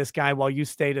railed by this guy while you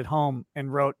stayed at home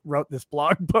and wrote this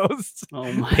blog post.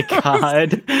 Oh my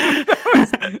god.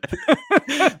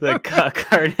 The cuck.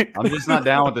 I'm just not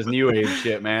down with this new age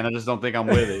shit, man. I just don't think I'm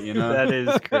with it, you know? That is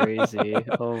crazy.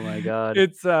 Oh my god.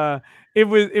 It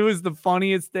was the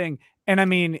funniest thing. And I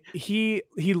mean, he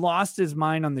lost his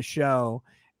mind on the show,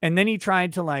 and then he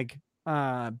tried to like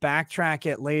backtrack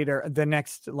it later the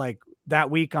next like that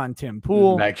week on Tim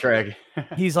Pool. Backtrack.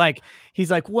 he's like,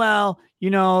 well, you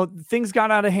know, things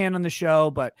got out of hand on the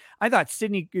show, but I thought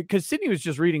Sydney, because Sydney was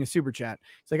just reading a super chat.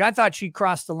 It's like, I thought she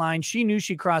crossed the line. She knew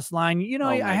she crossed the line. You know,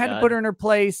 I had to put her in her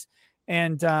place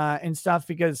and stuff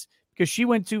because she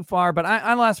went too far, but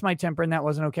I lost my temper and that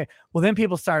wasn't okay. Well, then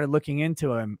people started looking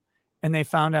into him and they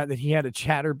found out that he had a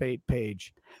Chatterbait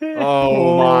page.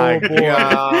 Oh my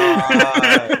god.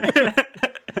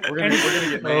 We're gonna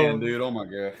get banned, dude. Oh my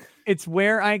god. It's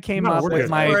where I came up with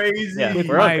my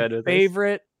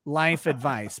favorite life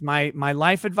advice. My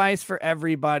life advice for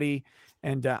everybody.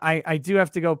 And I do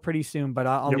have to go pretty soon, but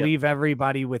I'll leave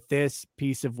everybody with this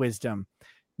piece of wisdom.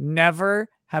 Never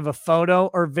have a photo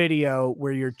or video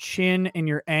where your chin and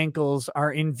your ankles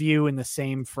are in view in the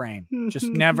same frame. Just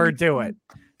never do it.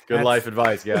 Good life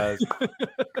advice, guys.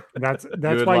 That's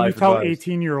why you tell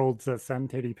 18-year-olds that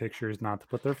send titty pictures not to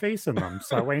put their face in them.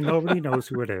 So that way nobody knows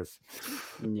who it is.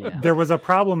 Yeah. There was a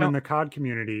problem in the COD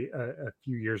community a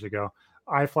few years ago.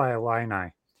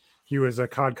 iFlyIllini. He was a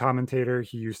COD commentator.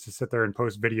 He used to sit there and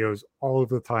post videos all of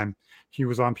the time. He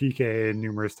was on PKA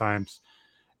numerous times.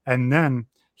 And then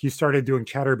he started doing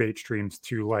Chatterbait streams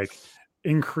to like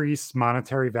increase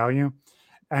monetary value.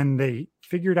 And they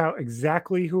figured out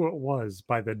exactly who it was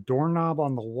by the doorknob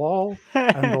on the wall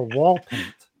and the wall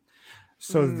paint.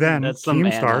 So then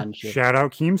Keemstar, shout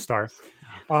out Keemstar,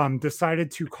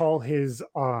 decided to call his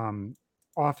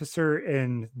officer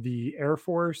in the Air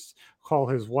Force, call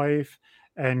his wife,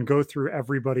 and go through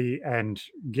everybody and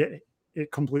get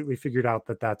it completely figured out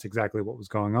that that's exactly what was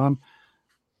going on.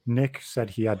 Nick said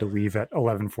he had to leave at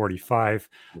 11:45.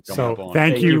 So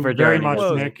thank you very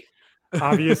much, Nick.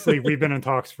 Obviously, we've been in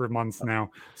talks for months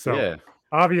now. So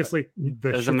obviously,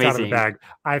 the shit's out of the bag.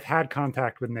 I've had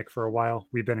contact with Nick for a while.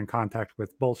 We've been in contact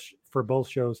with both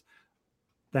shows.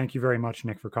 Thank you very much,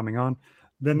 Nick, for coming on.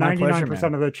 The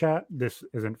 99% of the chat, this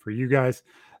isn't for you guys.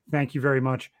 Thank you very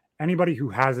much. Anybody who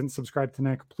hasn't subscribed to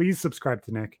Nick, please subscribe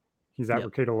to Nick. He's at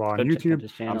Recato Law on YouTube.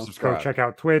 Go check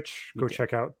out Twitch. Go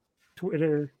check out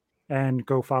Twitter. And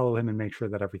go follow him and make sure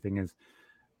that everything is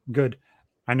good.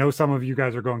 I know some of you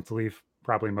guys are going to leave,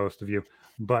 probably most of you,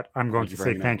 but I'm going to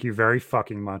say thank you very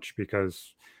fucking much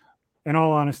because, in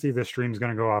all honesty, this stream's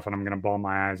going to go off and I'm going to bawl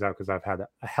my eyes out because I've had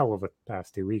a hell of a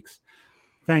past 2 weeks.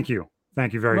 Thank you.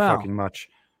 Thank you very fucking much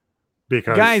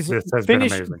because guys, this has been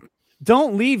amazing.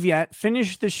 Don't leave yet.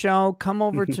 Finish the show. Come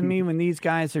over to me when these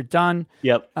guys are done.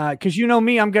 Yep. Because you know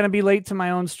me, I'm going to be late to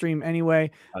my own stream anyway.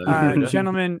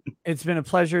 Gentlemen, it's been a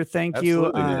pleasure. Thank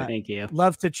you. Thank you.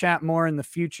 Love to chat more in the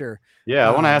future. Yeah,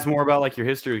 I want to ask more about like your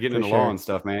history of getting into law and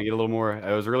stuff, man. Get a little more.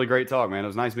 It was a really great talk, man. It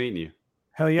was nice meeting you.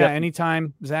 Hell yeah.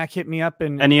 Anytime. Zach, hit me up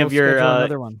and any of your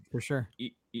another one for sure.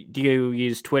 Do you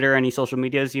use Twitter? Any social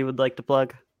medias you would like to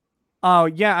plug? Oh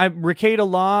yeah, I'm Recato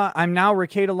Law. I'm now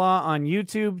Recato Law on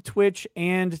YouTube, Twitch,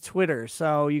 and Twitter.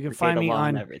 So you can find me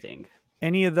on everything.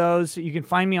 Any of those. You can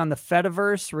find me on the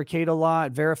Fediverse, Recato Law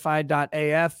at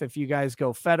verified.af. If you guys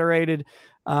go federated, you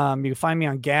can find me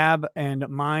on Gab and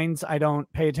Minds. I don't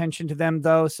pay attention to them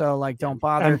though, so like don't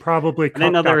bother. And probably I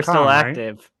didn't know they were still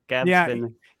active. Gab's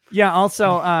been...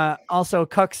 Also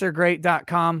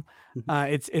cucksergreat.com.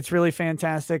 It's really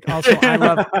fantastic. Also, I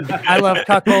love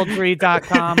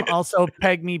cuckoldry.com. Also,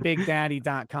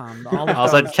 pegmebigdaddy.com.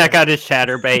 Also, check out his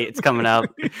Chatterbait. It's coming up.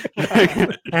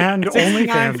 And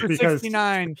OnlyFans because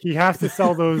he has to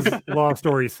sell those law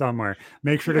stories somewhere.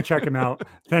 Make sure to check him out.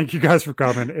 Thank you guys for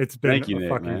coming. It's been a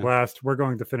fucking blast. We're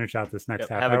going to finish out this next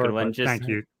half have hour. A good one. Just thank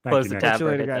you. Close the tab.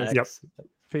 Guys. Yep.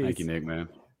 Peace. Thank you, Nick, man.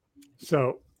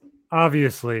 So,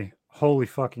 obviously, holy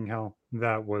fucking hell,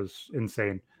 that was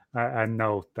insane. I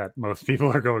know that most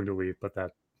people are going to leave, but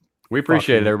that we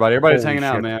appreciate it, everybody. Everybody's hanging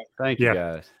out, man. Thank you,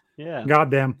 guys. Yeah.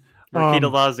 Goddamn.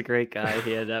 Recato Law is a great guy.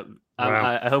 He had,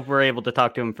 I hope we're able to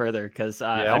talk to him further because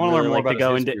I want to learn more about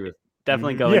go into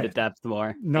definitely go into depth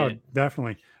more. No,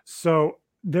 definitely. So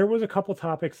there was a couple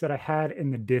topics that I had in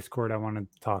the Discord I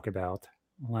wanted to talk about.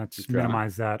 Let's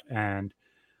minimize that and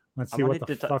let's see what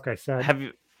the fuck I said.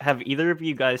 Have either of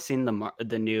you guys seen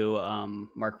the new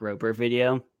Mark Rober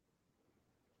video?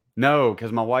 No,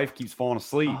 because my wife keeps falling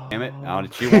asleep. Damn it!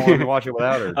 She won't let me watch it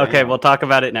without her. Okay, we'll talk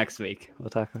about it next week.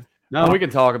 No, we can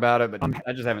talk about it, but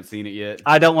I just haven't seen it yet.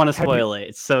 I don't want to spoil it.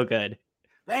 It's so good.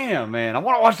 Damn, man, I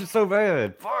want to watch it so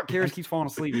bad. Fuck, Karis keeps falling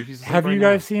asleep. She's asleep Have right you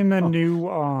now. guys seen the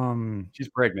new She's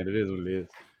pregnant. It is what it is.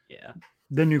 Yeah.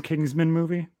 the new Kingsman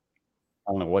movie?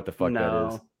 I don't know what the fuck that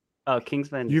is. No. Oh,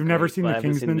 Kingsman. You've never seen the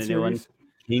Kingsman series?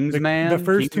 Kingsman. The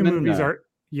first two Kingsman? movies No. are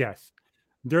yes,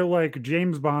 they're like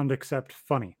James Bond except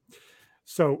funny.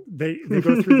 So they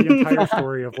go through the entire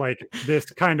story of like this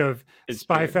kind of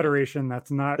spy federation that's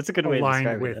not That's a good way to aligned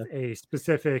describe with it, a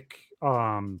specific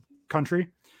country,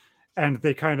 and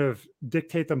they kind of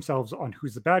dictate themselves on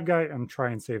who's the bad guy and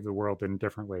try and save the world in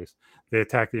different ways. They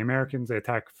attack the Americans, they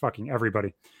attack fucking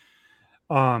everybody.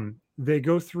 They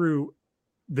go through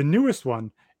the newest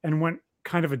one and went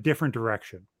kind of a different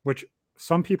direction, which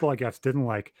some people I guess didn't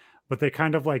like, but they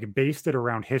kind of like based it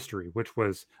around history, which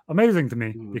was amazing to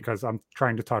me because I'm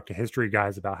trying to talk to history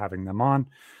guys about having them on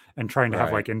and trying to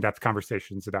have like in-depth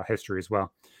conversations about history as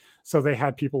well. So they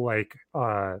had people like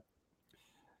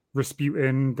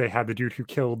Rasputin, they had the dude who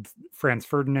killed Franz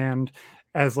Ferdinand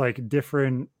as like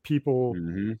different people,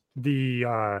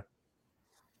 the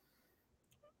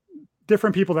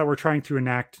different people that were trying to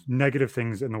enact negative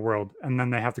things in the world, and then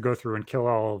they have to go through and kill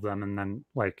all of them, and then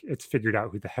like it's figured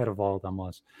out who the head of all of them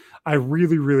was. I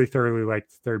really, really thoroughly liked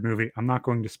the third movie. I'm not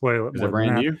going to spoil it. Is it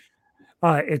brand new?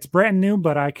 It's brand new,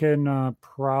 but I can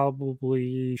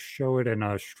probably show it in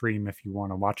a stream if you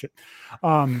want to watch it.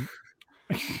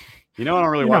 You know, I don't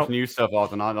really watch new stuff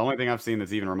often. The only thing I've seen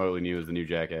that's even remotely new is the new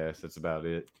Jackass. That's about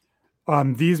it.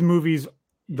 These movies,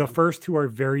 the first two are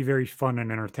very, very fun and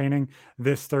entertaining.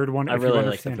 This third one, if you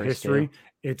understand history,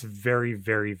 it's very,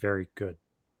 very, very good.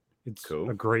 It's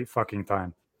a great fucking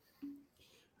time.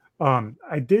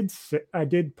 I did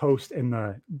post in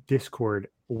the Discord,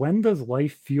 when does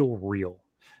life feel real?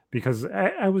 Because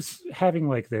I was having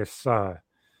like this, I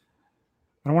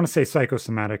don't want to say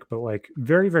psychosomatic, but like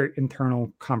very, very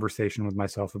internal conversation with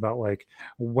myself about like,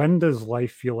 when does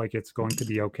life feel like it's going to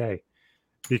be okay?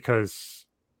 Because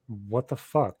what the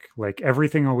fuck? Like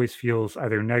everything always feels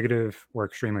either negative or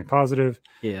extremely positive.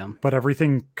 Yeah. But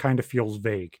everything kind of feels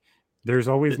vague. There's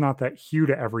always not that hue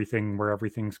to everything where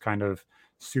everything's kind of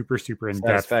super, super in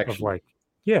depth of like,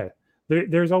 yeah.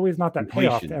 There's always not that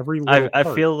payoff to every little I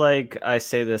part. feel like I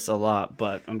say this a lot,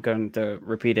 but I'm going to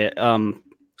repeat it.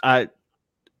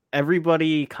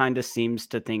 Everybody kind of seems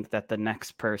to think that the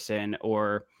next person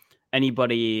or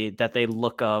anybody that they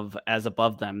look of as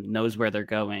above them knows where they're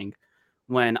going.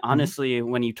 When honestly,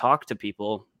 when you talk to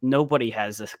people, nobody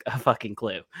has a fucking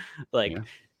clue. Like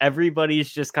everybody's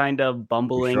just kind of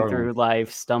bumbling through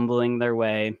life, stumbling their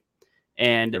way,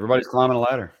 and everybody's climbing a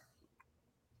ladder.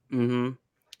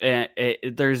 And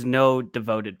there's no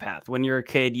devoted path. When you're a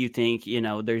kid, you think, you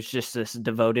know, there's just this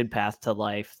devoted path to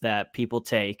life that people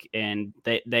take, and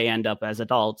they end up as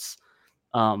adults.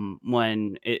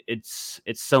 When it's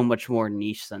so much more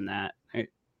niche than that. I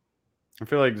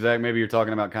feel like, Zach, maybe you're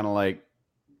talking about kind of like,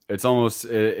 it's almost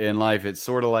in life, it's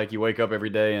sort of like you wake up every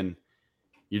day and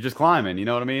you're just climbing. You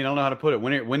know what I mean? I don't know how to put it.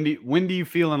 When do you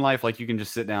feel in life like you can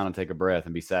just sit down and take a breath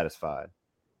and be satisfied?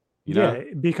 You know,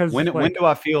 because when do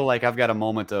I feel like I've got a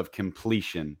moment of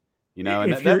completion? You know,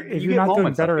 and if you're not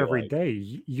doing better every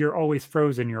day, you're always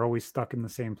frozen. You're always stuck in the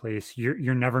same place.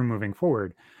 You're never moving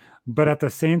forward. But at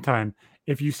the same time,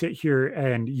 if you sit here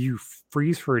and you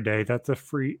freeze for a day, that's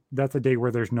a day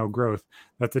where there's no growth.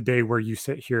 That's a day where you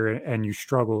sit here and you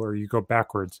struggle or you go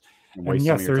backwards. And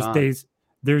yes,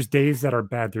 there's days that are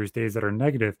bad. There's days that are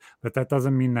negative, but that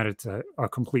doesn't mean that it's a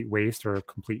complete waste or a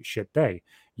complete shit day.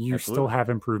 You still have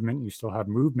improvement. You still have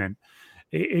movement.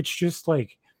 It's just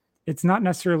like, it's not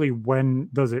necessarily when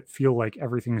does it feel like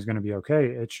everything is going to be okay.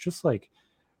 It's just like,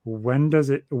 when does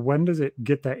it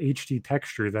get that HD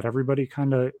texture that everybody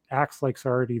kind of acts like's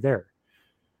already there?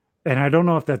 And I don't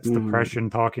know if that's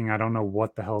depression talking. I don't know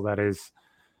what the hell that is,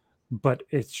 but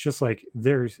it's just like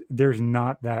there's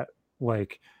not that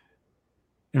like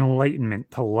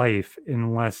enlightenment to life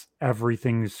unless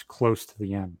everything's close to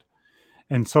the end.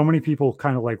 And so many people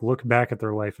kind of like look back at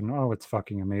their life and, oh, it's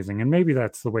fucking amazing. And maybe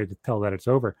that's the way to tell that it's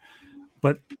over.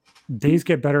 But days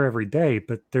get better every day,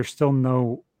 but there's still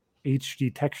no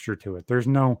HD texture to it. There's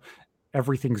no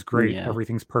everything's great,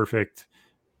 everything's perfect.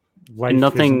 Life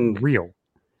nothing isn't real.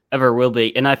 Ever will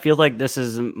be. And I feel like this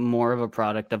is more of a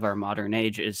product of our modern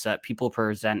age, is that people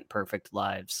present perfect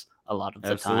lives a lot of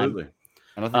the time.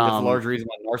 And I think that's a large reason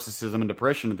why narcissism and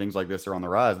depression and things like this are on the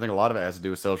rise. I think a lot of it has to do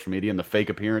with social media and the fake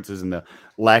appearances and the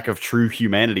lack of true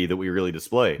humanity that we really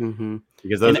display.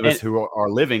 Because those of us who are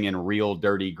living in real,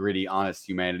 dirty, gritty, honest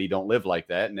humanity don't live like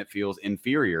that. And it feels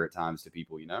inferior at times to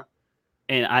people, you know?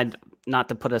 And not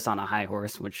to put us on a high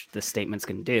horse, which the statements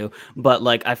can do, but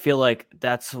like, I feel like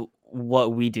that's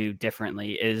what we do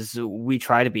differently is we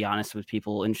try to be honest with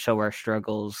people and show our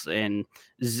struggles. And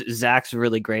Zach's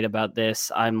really great about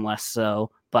this. I'm less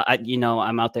so, but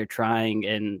I'm out there trying,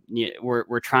 and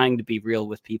we're trying to be real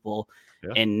with people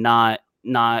and not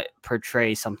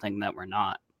portray something that we're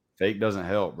not. Fake doesn't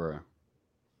help, bro.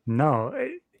 No,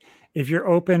 if you're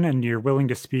open and you're willing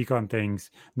to speak on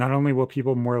things, not only will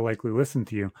people more likely listen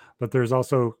to you, but there's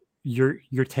also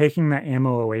you're taking that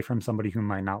ammo away from somebody who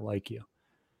might not like you.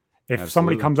 If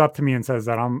somebody comes up to me and says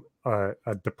that I'm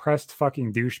a depressed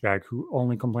fucking douchebag who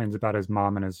only complains about his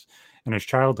mom and his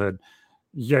childhood,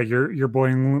 yeah, you're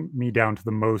boiling me down to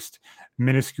the most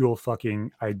minuscule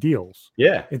fucking ideals.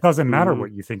 Yeah, it doesn't matter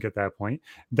what you think at that point.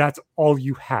 That's all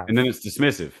you have, and then it's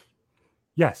dismissive.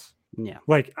 Yes. Yeah.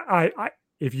 Like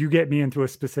if you get me into a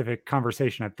specific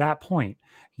conversation at that point,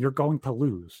 you're going to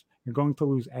lose. You're going to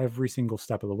lose every single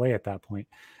step of the way at that point.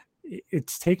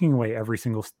 It's taking away every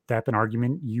single step and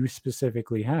argument you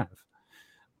specifically have.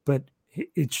 But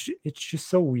it's just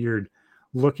so weird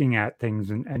looking at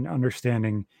things and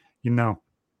understanding,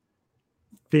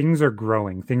 things are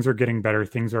growing, things are getting better,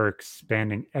 things are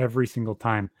expanding every single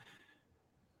time.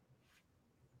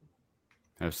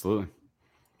 Absolutely.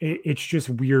 It's just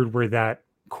weird where that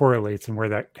correlates and where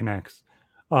that connects.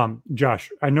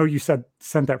 Josh, I know you sent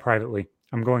that privately.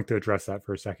 I'm going to address that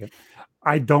for a second.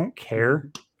 I don't care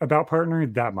about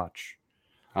partnering that much.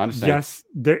 I understand. Yes,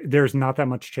 there's not that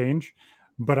much change,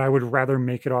 but I would rather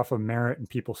make it off of merit and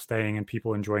people staying and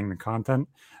people enjoying the content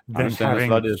than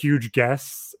having huge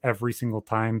guests every single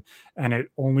time and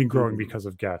it only growing because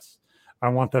of guests. I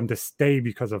want them to stay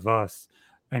because of us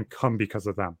and come because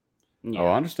of them. Yeah. Oh,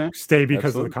 I understand. Stay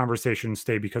because of the conversation,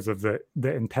 stay because of the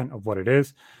intent of what it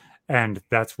is. And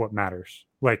that's what matters.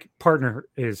 Like, partner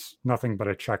is nothing but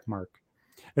a check mark.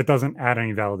 It doesn't add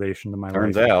any validation to my life.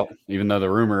 Turns out, even though the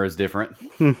rumor is different.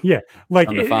 Yeah. Like,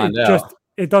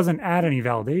 it doesn't add any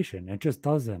validation. It just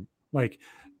doesn't. Like,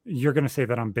 you're going to say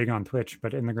that I'm big on Twitch,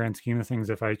 but in the grand scheme of things,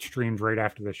 if I streamed right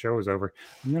after the show is over,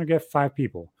 I'm going to get 5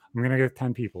 people. I'm going to get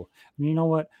 10 people. And you know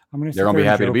what? They're going to be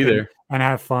happy to be there and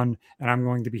have fun. And I'm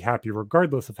going to be happy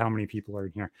regardless of how many people are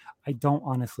in here. I don't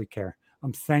honestly care.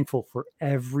 I'm thankful for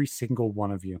every single one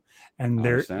of you. And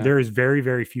there is very,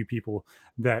 very few people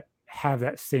that have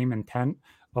that same intent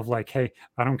of like, hey,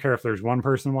 I don't care if there's one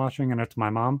person watching and it's my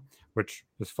mom, which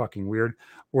is fucking weird,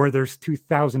 or there's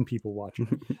 2,000 people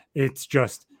watching. It's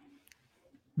just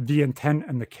the intent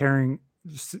and the caring,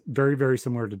 very, very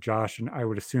similar to Josh, and I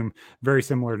would assume very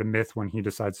similar to Myth when he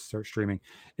decides to start streaming.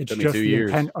 It's just the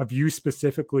intent of you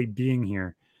specifically being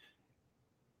here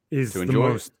is the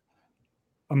most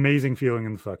amazing feeling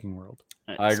in the fucking world.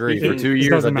 I agree. For 2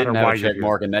 years, I didn't have a check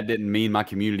mark, and that didn't mean my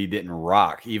community didn't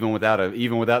rock. Even without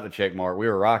the check mark, we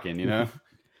were rocking.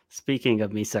 Speaking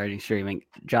of me starting streaming,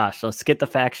 Josh, let's get the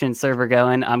faction server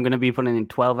going. I'm gonna be putting in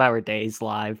 12-hour days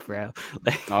live, bro.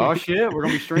 Oh shit, we're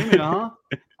gonna be streaming, huh?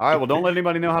 All right. Well, don't let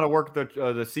anybody know how to work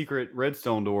the secret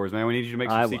redstone doors, man. We need you to make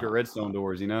some secret redstone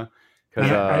doors, because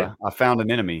I found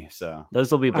an enemy. So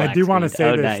those will be black. I do want to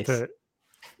say this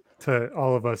to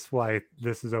all of us why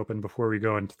this is open before we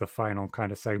go into the final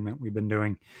kind of segment we've been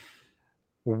doing.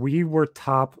 We were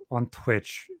top on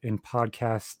Twitch in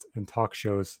podcast and talk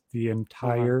shows the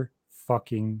entire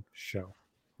fucking show.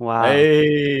 Wow.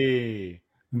 Hey.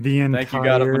 The entire Thank you,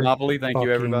 God of Monopoly. Thank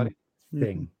you, everybody.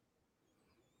 Thing.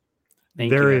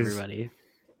 Thank you, everybody.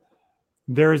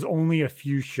 There is only a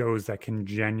few shows that can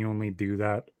genuinely do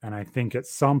that. And I think at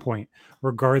some point,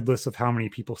 regardless of how many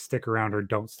people stick around or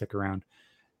don't stick around,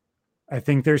 I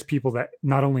think there's people that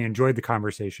not only enjoyed the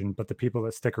conversation, but the people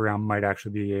that stick around might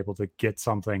actually be able to get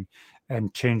something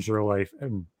and change their life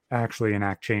and actually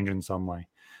enact change in some way,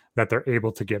 that they're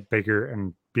able to get bigger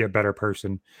and be a better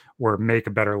person or make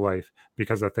a better life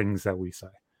because of things that we say.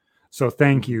 So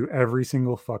thank you, every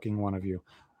single fucking one of you.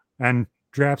 And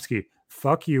Drapsky,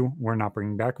 fuck you. We're not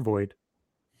bringing back Void.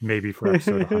 Maybe for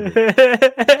episode 100.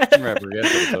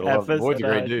 Void's a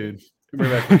great dude. We'll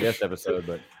bring back the guest episode,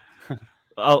 but...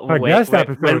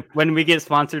 When we get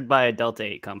sponsored by a Delta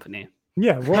 8 company.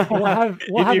 Yeah, we'll have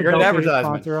a Delta 8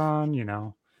 sponsor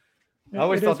on, I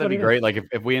always thought that'd be great. Like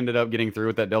if we ended up getting through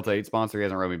with that Delta 8 sponsor, he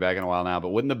hasn't wrote me back in a while now, but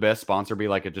wouldn't the best sponsor be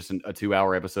like just a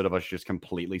 2-hour episode of us just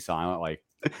completely silent? Like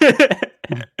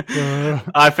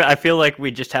I feel like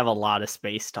we just have a lot of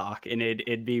space talk and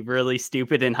it'd be really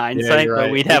stupid in hindsight, right.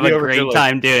 But we'd have a great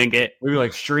time doing it. We'd be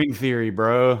like string theory,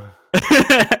 bro.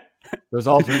 Those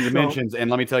alternate dimensions,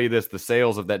 and let me tell you this: the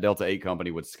sales of that Delta 8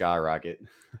 company would skyrocket.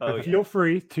 Feel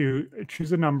free to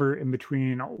choose a number in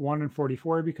between 1 and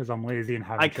 44 because I'm lazy and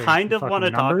haven't. I kind of want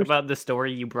to talk about the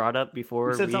story you brought up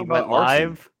before we went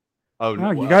live. Oh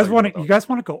No, you I guys thought want were to. You guys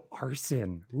want to go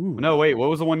arson? Ooh. No, wait. What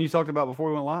was the one you talked about before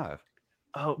we went live?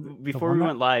 Oh, The before one we that-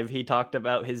 went live, he talked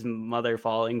about his mother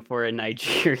falling for a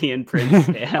Nigerian prince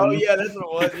scam. Oh yeah, that's what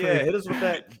it was. Yeah, hit us with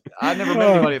that. I never met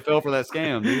anybody that fell for that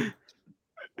scam, dude.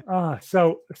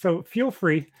 So feel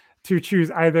free to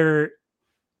choose either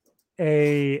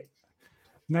a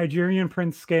Nigerian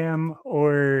prince scam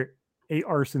or a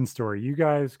arson story. You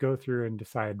guys go through and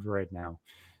decide right now.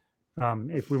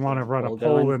 If we want to run a Poll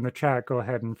poll going? in the chat, go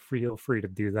ahead and feel free to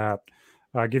do that.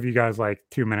 I'll give you guys like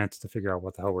 2 minutes to figure out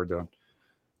what the hell we're doing.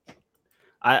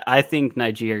 I think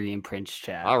Nigerian prince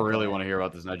chat. I really want to hear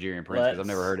about this Nigerian prince because I've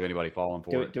never heard of anybody falling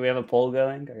for it. Do we have a poll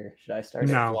going, or should I start?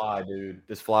 No. Fly, dude.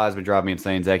 This fly has been driving me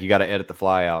insane, Zach. You got to edit the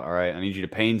fly out. All right. I need you to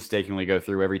painstakingly go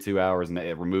through every 2 hours and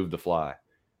remove the fly.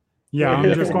 Yeah,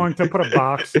 I'm just going to put a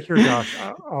box here, Josh. It's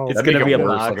That'd going to make be it a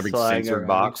worse, box, like a big flying censored around.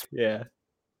 box. Yeah.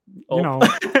 You know,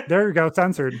 there you go,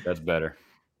 censored. That's better.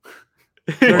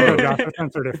 There you go, Josh. I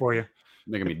censored it for you.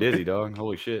 Making me dizzy, dog.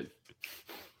 Holy shit.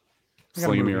 I gotta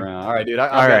Slinging me move you. around. All right, dude.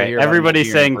 All right. Everybody's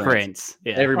saying Prince. prince.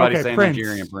 Yeah. Everybody's Okay, saying Prince.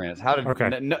 Nigerian prince. How did?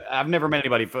 Okay. I've never met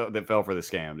anybody that fell for the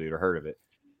scam, dude, or heard of it.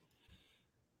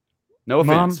 No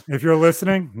Mom, offense. if you're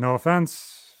listening, no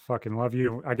offense. Fucking love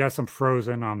you. I guess I'm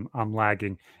frozen. I'm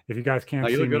lagging. If you guys can't No,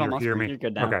 you see look me good on or my hear screen. me, You're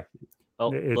good now. okay.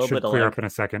 Oh, a It little should bit of clear lag. up in a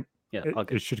second. Yeah. It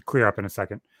Okay. should clear up in a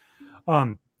second.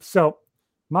 So,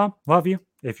 Mom, love you.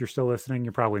 If you're still listening,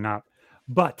 you're probably not.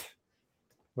 But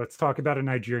let's talk about a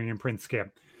Nigerian prince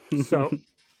scam. So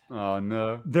Oh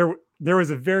no. there was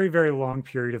a very, very long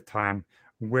period of time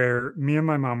where me and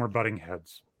my mom were butting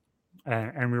heads.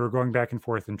 And we were going back and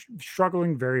forth and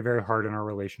struggling very, very hard in our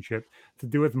relationship to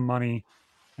do with money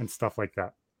and stuff like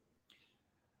that.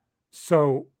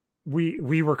 So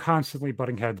we were constantly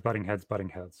butting heads.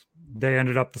 They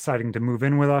ended up deciding to move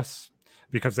in with us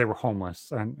because they were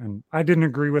homeless. And I didn't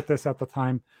agree with this at the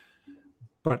time.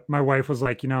 But my wife was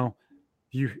like,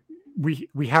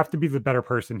 we have to be the better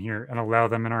person here and allow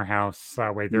them in our house.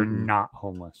 That way they're not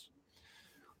homeless.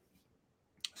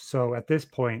 So at this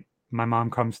point, my mom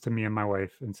comes to me and my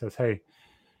wife and says, hey,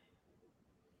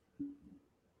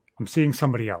 I'm seeing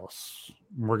somebody else.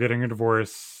 We're getting a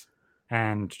divorce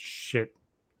and shit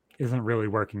isn't really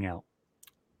working out.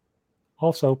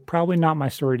 Also, probably not my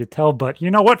story to tell, but you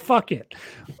know what? Fuck it.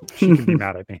 She can be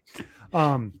mad at me.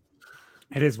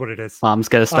 It is what it is. Mom's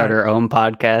gonna start her own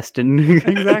podcast and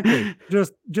Exactly.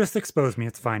 Just expose me.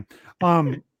 It's fine.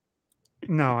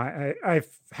 No, I've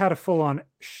had a full-on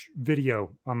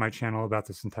video on my channel about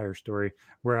this entire story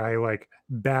where I like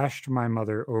bashed my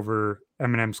mother over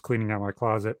M&M's cleaning out my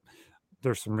closet.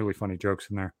 There's some really funny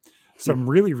jokes in there. Some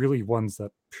really, really ones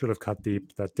that should have cut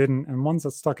deep that didn't, and ones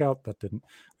that stuck out that didn't.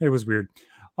 It was weird.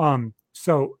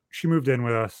 So she moved in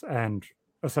with us and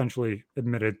essentially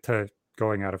admitted to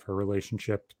going out of her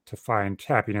relationship to find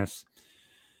happiness.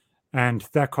 And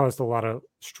that caused a lot of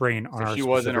strain on So our she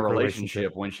was in a specific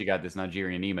relationship when she got this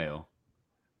Nigerian email.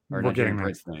 Or We're Nigerian getting there.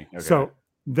 prince thing. Okay. So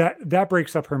that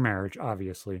breaks up her marriage,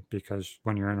 obviously, because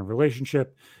when you're in a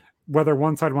relationship, whether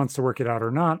one side wants to work it out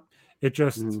or not, it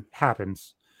just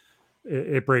happens.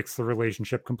 It breaks the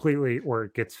relationship completely, or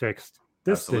it gets fixed.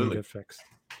 This didn't Absolutely. get fixed.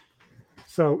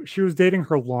 So she was dating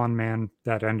her lawn man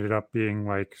that ended up being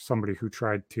like somebody who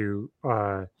tried to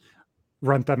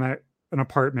rent them an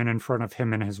apartment in front of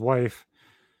him and his wife.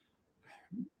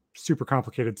 Super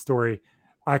complicated story.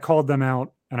 I called them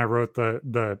out and I wrote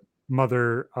the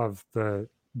mother of the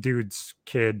dude's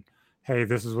kid, hey,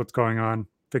 this is what's going on.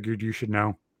 Figured you should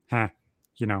know.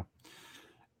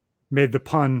 Made the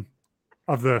pun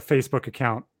of the Facebook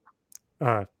account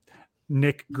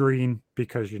Nick Green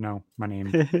because my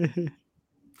name.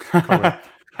 Color.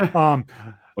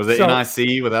 Was it so-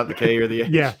 NIC without the K or the A?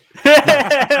 Yeah.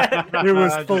 It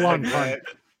was Just full on like pun. that.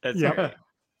 That's Yeah. okay.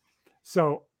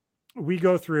 So we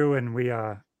go through and we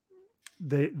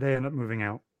they end up moving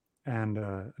out, and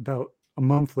about a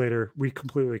month later we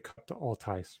completely cut to all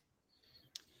ties.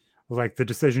 Like, the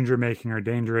decisions you're making are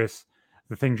dangerous,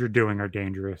 the things you're doing are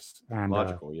dangerous, and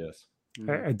Logical, yes.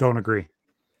 I don't agree.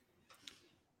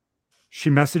 She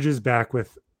messages back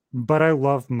with, but I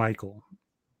love Michael.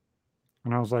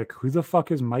 And I was like, who the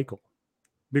fuck is Michael?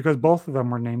 Because both of them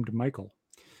were named Michael.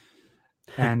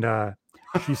 And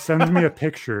she sends me a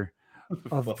picture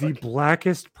of the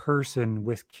blackest person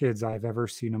with kids I've ever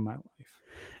seen in my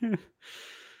life.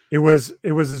 It was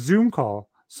a Zoom call,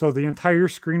 so the entire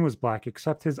screen was black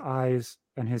except his eyes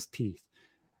and his teeth.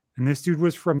 And this dude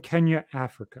was from Kenya,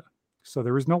 Africa. So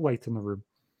there was no light in the room.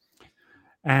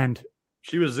 And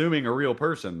She was zooming a real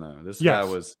person, though. This Yes.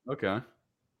 guy was okay.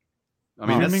 I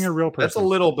mean, Zooming that's a real That's a person.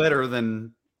 little better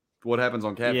than what happens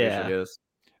on Catfish, Yeah. I guess.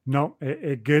 No,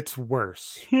 it gets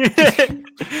worse.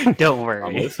 Don't I'm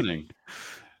worry. listening.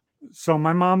 So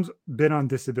my mom's been on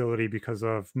disability because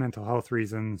of mental health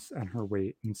reasons and her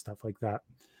weight and stuff like that.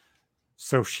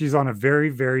 So she's on a very,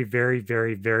 very, very,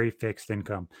 very, very fixed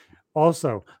income.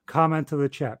 Also, comment to the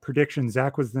chat. Prediction,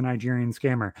 Zach was the Nigerian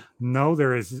scammer. No,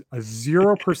 there is a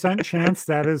 0% chance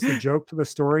that is a joke to the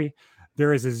story.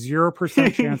 There is a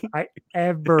 0% chance I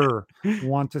ever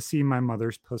want to see my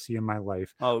mother's pussy in my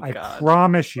life. Oh I God.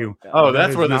 promise you. Oh, that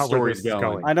that's is where the not story's this is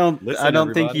going. I don't Listen, think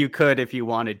everybody. you could if you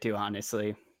wanted to,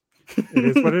 honestly.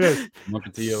 It is what it is.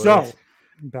 Monkey TOS. So,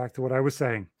 back to what I was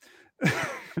saying.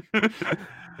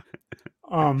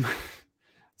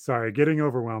 Sorry, getting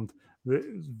overwhelmed.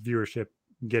 The viewership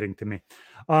getting to me.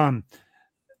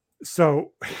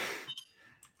 So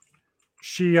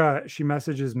she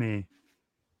messages me,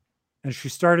 and she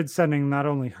started sending not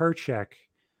only her check,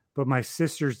 but my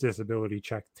sister's disability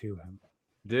check to him.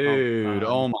 Dude,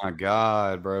 oh my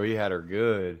God, bro. He had her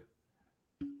good.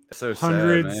 That's so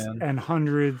Hundreds sad, man. and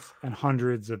hundreds and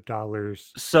hundreds of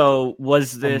dollars. So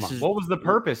was this month. What was the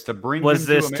purpose to bring was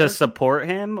him this to to America? support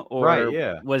him, or Right,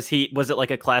 yeah. was it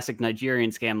like a classic Nigerian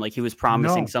scam, like he was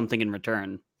promising No. something in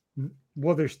return?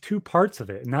 Well, there's two parts of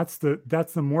it, and that's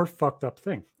the more fucked up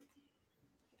thing.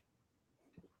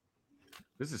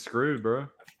 This is screwed, bro.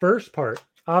 First part,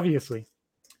 obviously,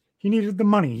 he needed the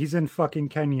money. He's in fucking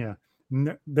Kenya.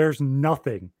 There's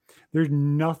nothing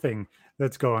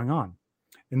that's going on.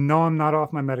 And no, I'm not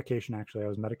off my medication. Actually, I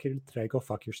was medicated today. Go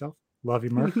fuck yourself. Love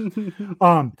you, Murph.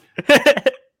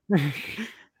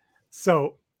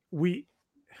 So we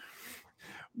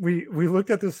looked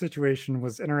at this situation,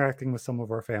 was interacting with some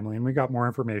of our family, and we got more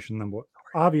information than what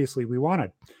obviously we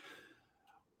wanted.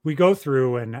 We go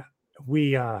through and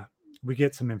we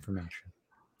get some information.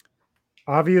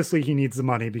 Obviously, he needs the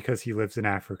money because he lives in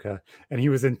Africa, and he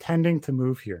was intending to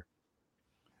move here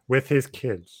with his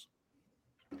kids.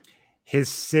 His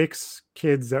 6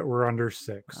 kids that were under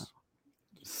 6.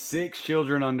 6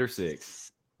 children under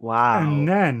 6. Wow. And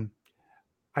then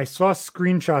I saw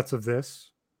screenshots of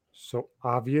this. So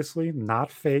obviously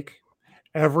not fake.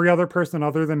 Every other person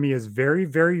other than me is very,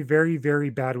 very, very, very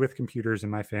bad with computers in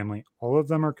my family. All of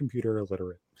them are computer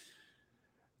illiterate.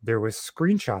 There was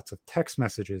screenshots of text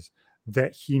messages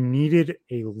that he needed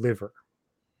a liver.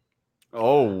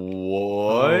 Oh,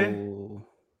 what? Oh.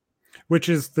 Which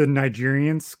is the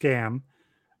Nigerian scam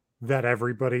that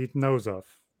everybody knows of.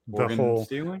 The Organ whole,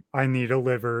 stealing? I need a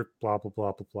liver, blah, blah,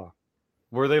 blah, blah, blah.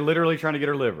 Were they literally trying to get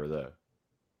her liver, though?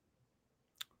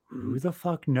 Who the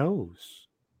fuck knows?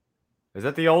 Is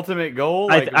that the ultimate goal?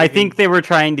 I think they were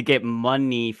trying to get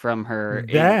money from her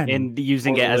Then- and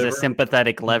using For it the as a liver?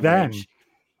 sympathetic leverage.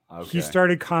 Okay. He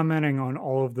started commenting on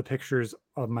all of the pictures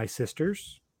of my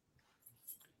sisters,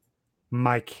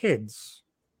 my kids,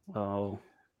 Oh.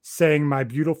 saying my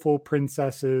beautiful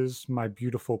princesses, my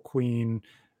beautiful queen,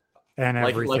 and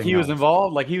everything. like he was else.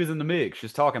 involved, like he was in the mix,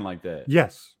 just talking like that.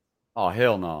 Yes. Oh,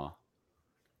 hell no.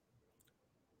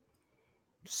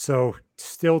 So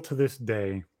still to this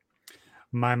day,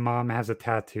 my mom has a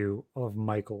tattoo of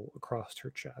Michael across her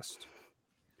chest.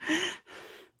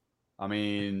 I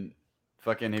mean,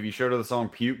 fucking, have you showed her the song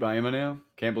Puke by Eminem?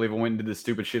 Can't believe I went and did this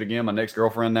stupid shit again. My next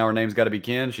girlfriend, now her name's got to be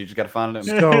Ken. She just got to find it.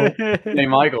 So, Hey,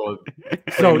 Michael.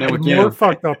 so Eminem the with more Ken.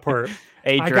 fucked up part,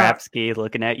 Hey, I got- Drapsky,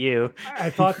 looking at you. I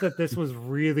thought that this was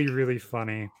really, really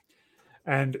funny.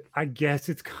 And I guess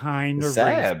it's kind It's of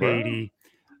sad, bro. race-baity.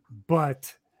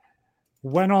 But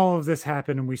when all of this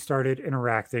happened and we started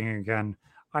interacting again,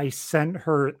 I sent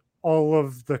her all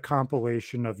of the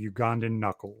compilation of Ugandan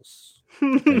knuckles.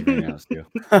 Anything else, too.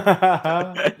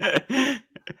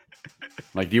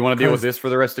 Like, do you want to deal with this for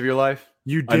the rest of your life?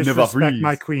 You I never disrespect breathe.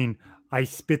 my queen. I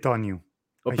spit on you.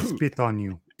 Oh, I poo. spit on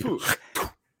you. Poo.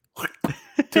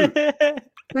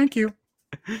 Thank you.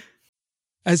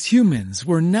 As humans,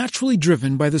 we're naturally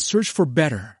driven by the search for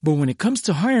better. But when it comes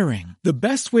to hiring, the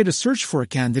best way to search for a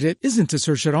candidate isn't to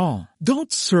search at all.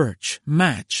 Don't search,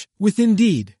 match with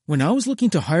Indeed. When I was looking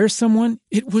to hire someone,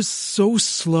 it was so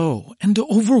slow and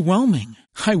overwhelming.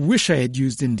 I wish I had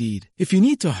used Indeed. If you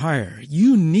need to hire,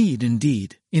 you need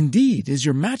Indeed. Indeed is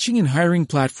your matching and hiring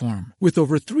platform with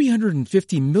over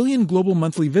 350 million global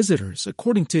monthly visitors,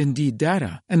 according to Indeed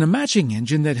data, and a matching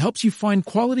engine that helps you find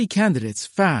quality candidates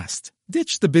fast.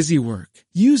 Ditch the busy work.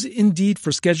 Use Indeed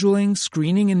for scheduling,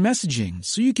 screening, and messaging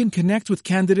so you can connect with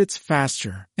candidates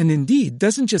faster. And Indeed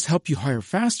doesn't just help you hire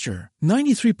faster.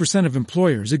 93% of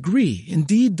employers agree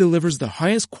Indeed delivers the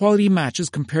highest quality matches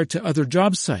compared to other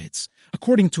job sites.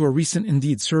 according to a recent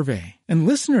Indeed survey. And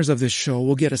listeners of this show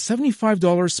will get a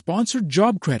 $75 sponsored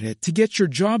job credit to get your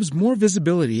jobs more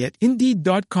visibility at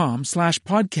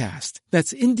Indeed.com/podcast.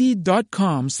 That's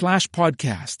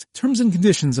Indeed.com/podcast. Terms and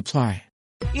conditions apply.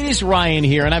 It is Ryan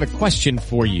here, and I have a question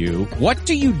for you. What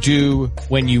do you do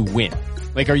when you win?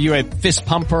 Like, are you a fist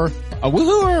pumper, a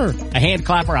woo-hooer, a hand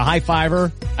clapper, a high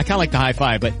fiver? I kind of like the high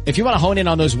five, but if you want to hone in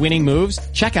on those winning moves,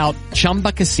 check out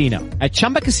Chumba Casino. At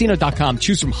ChumbaCasino.com,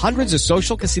 choose from hundreds of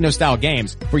social casino-style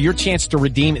games for your chance to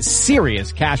redeem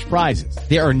serious cash prizes.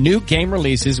 There are new game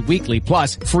releases weekly,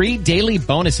 plus free daily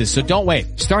bonuses, so don't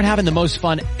wait. Start having the most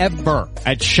fun ever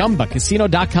at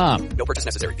ChumbaCasino.com. No purchase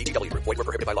necessary. VGW Group. Void where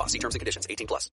prohibited by law. See terms and conditions. 18+.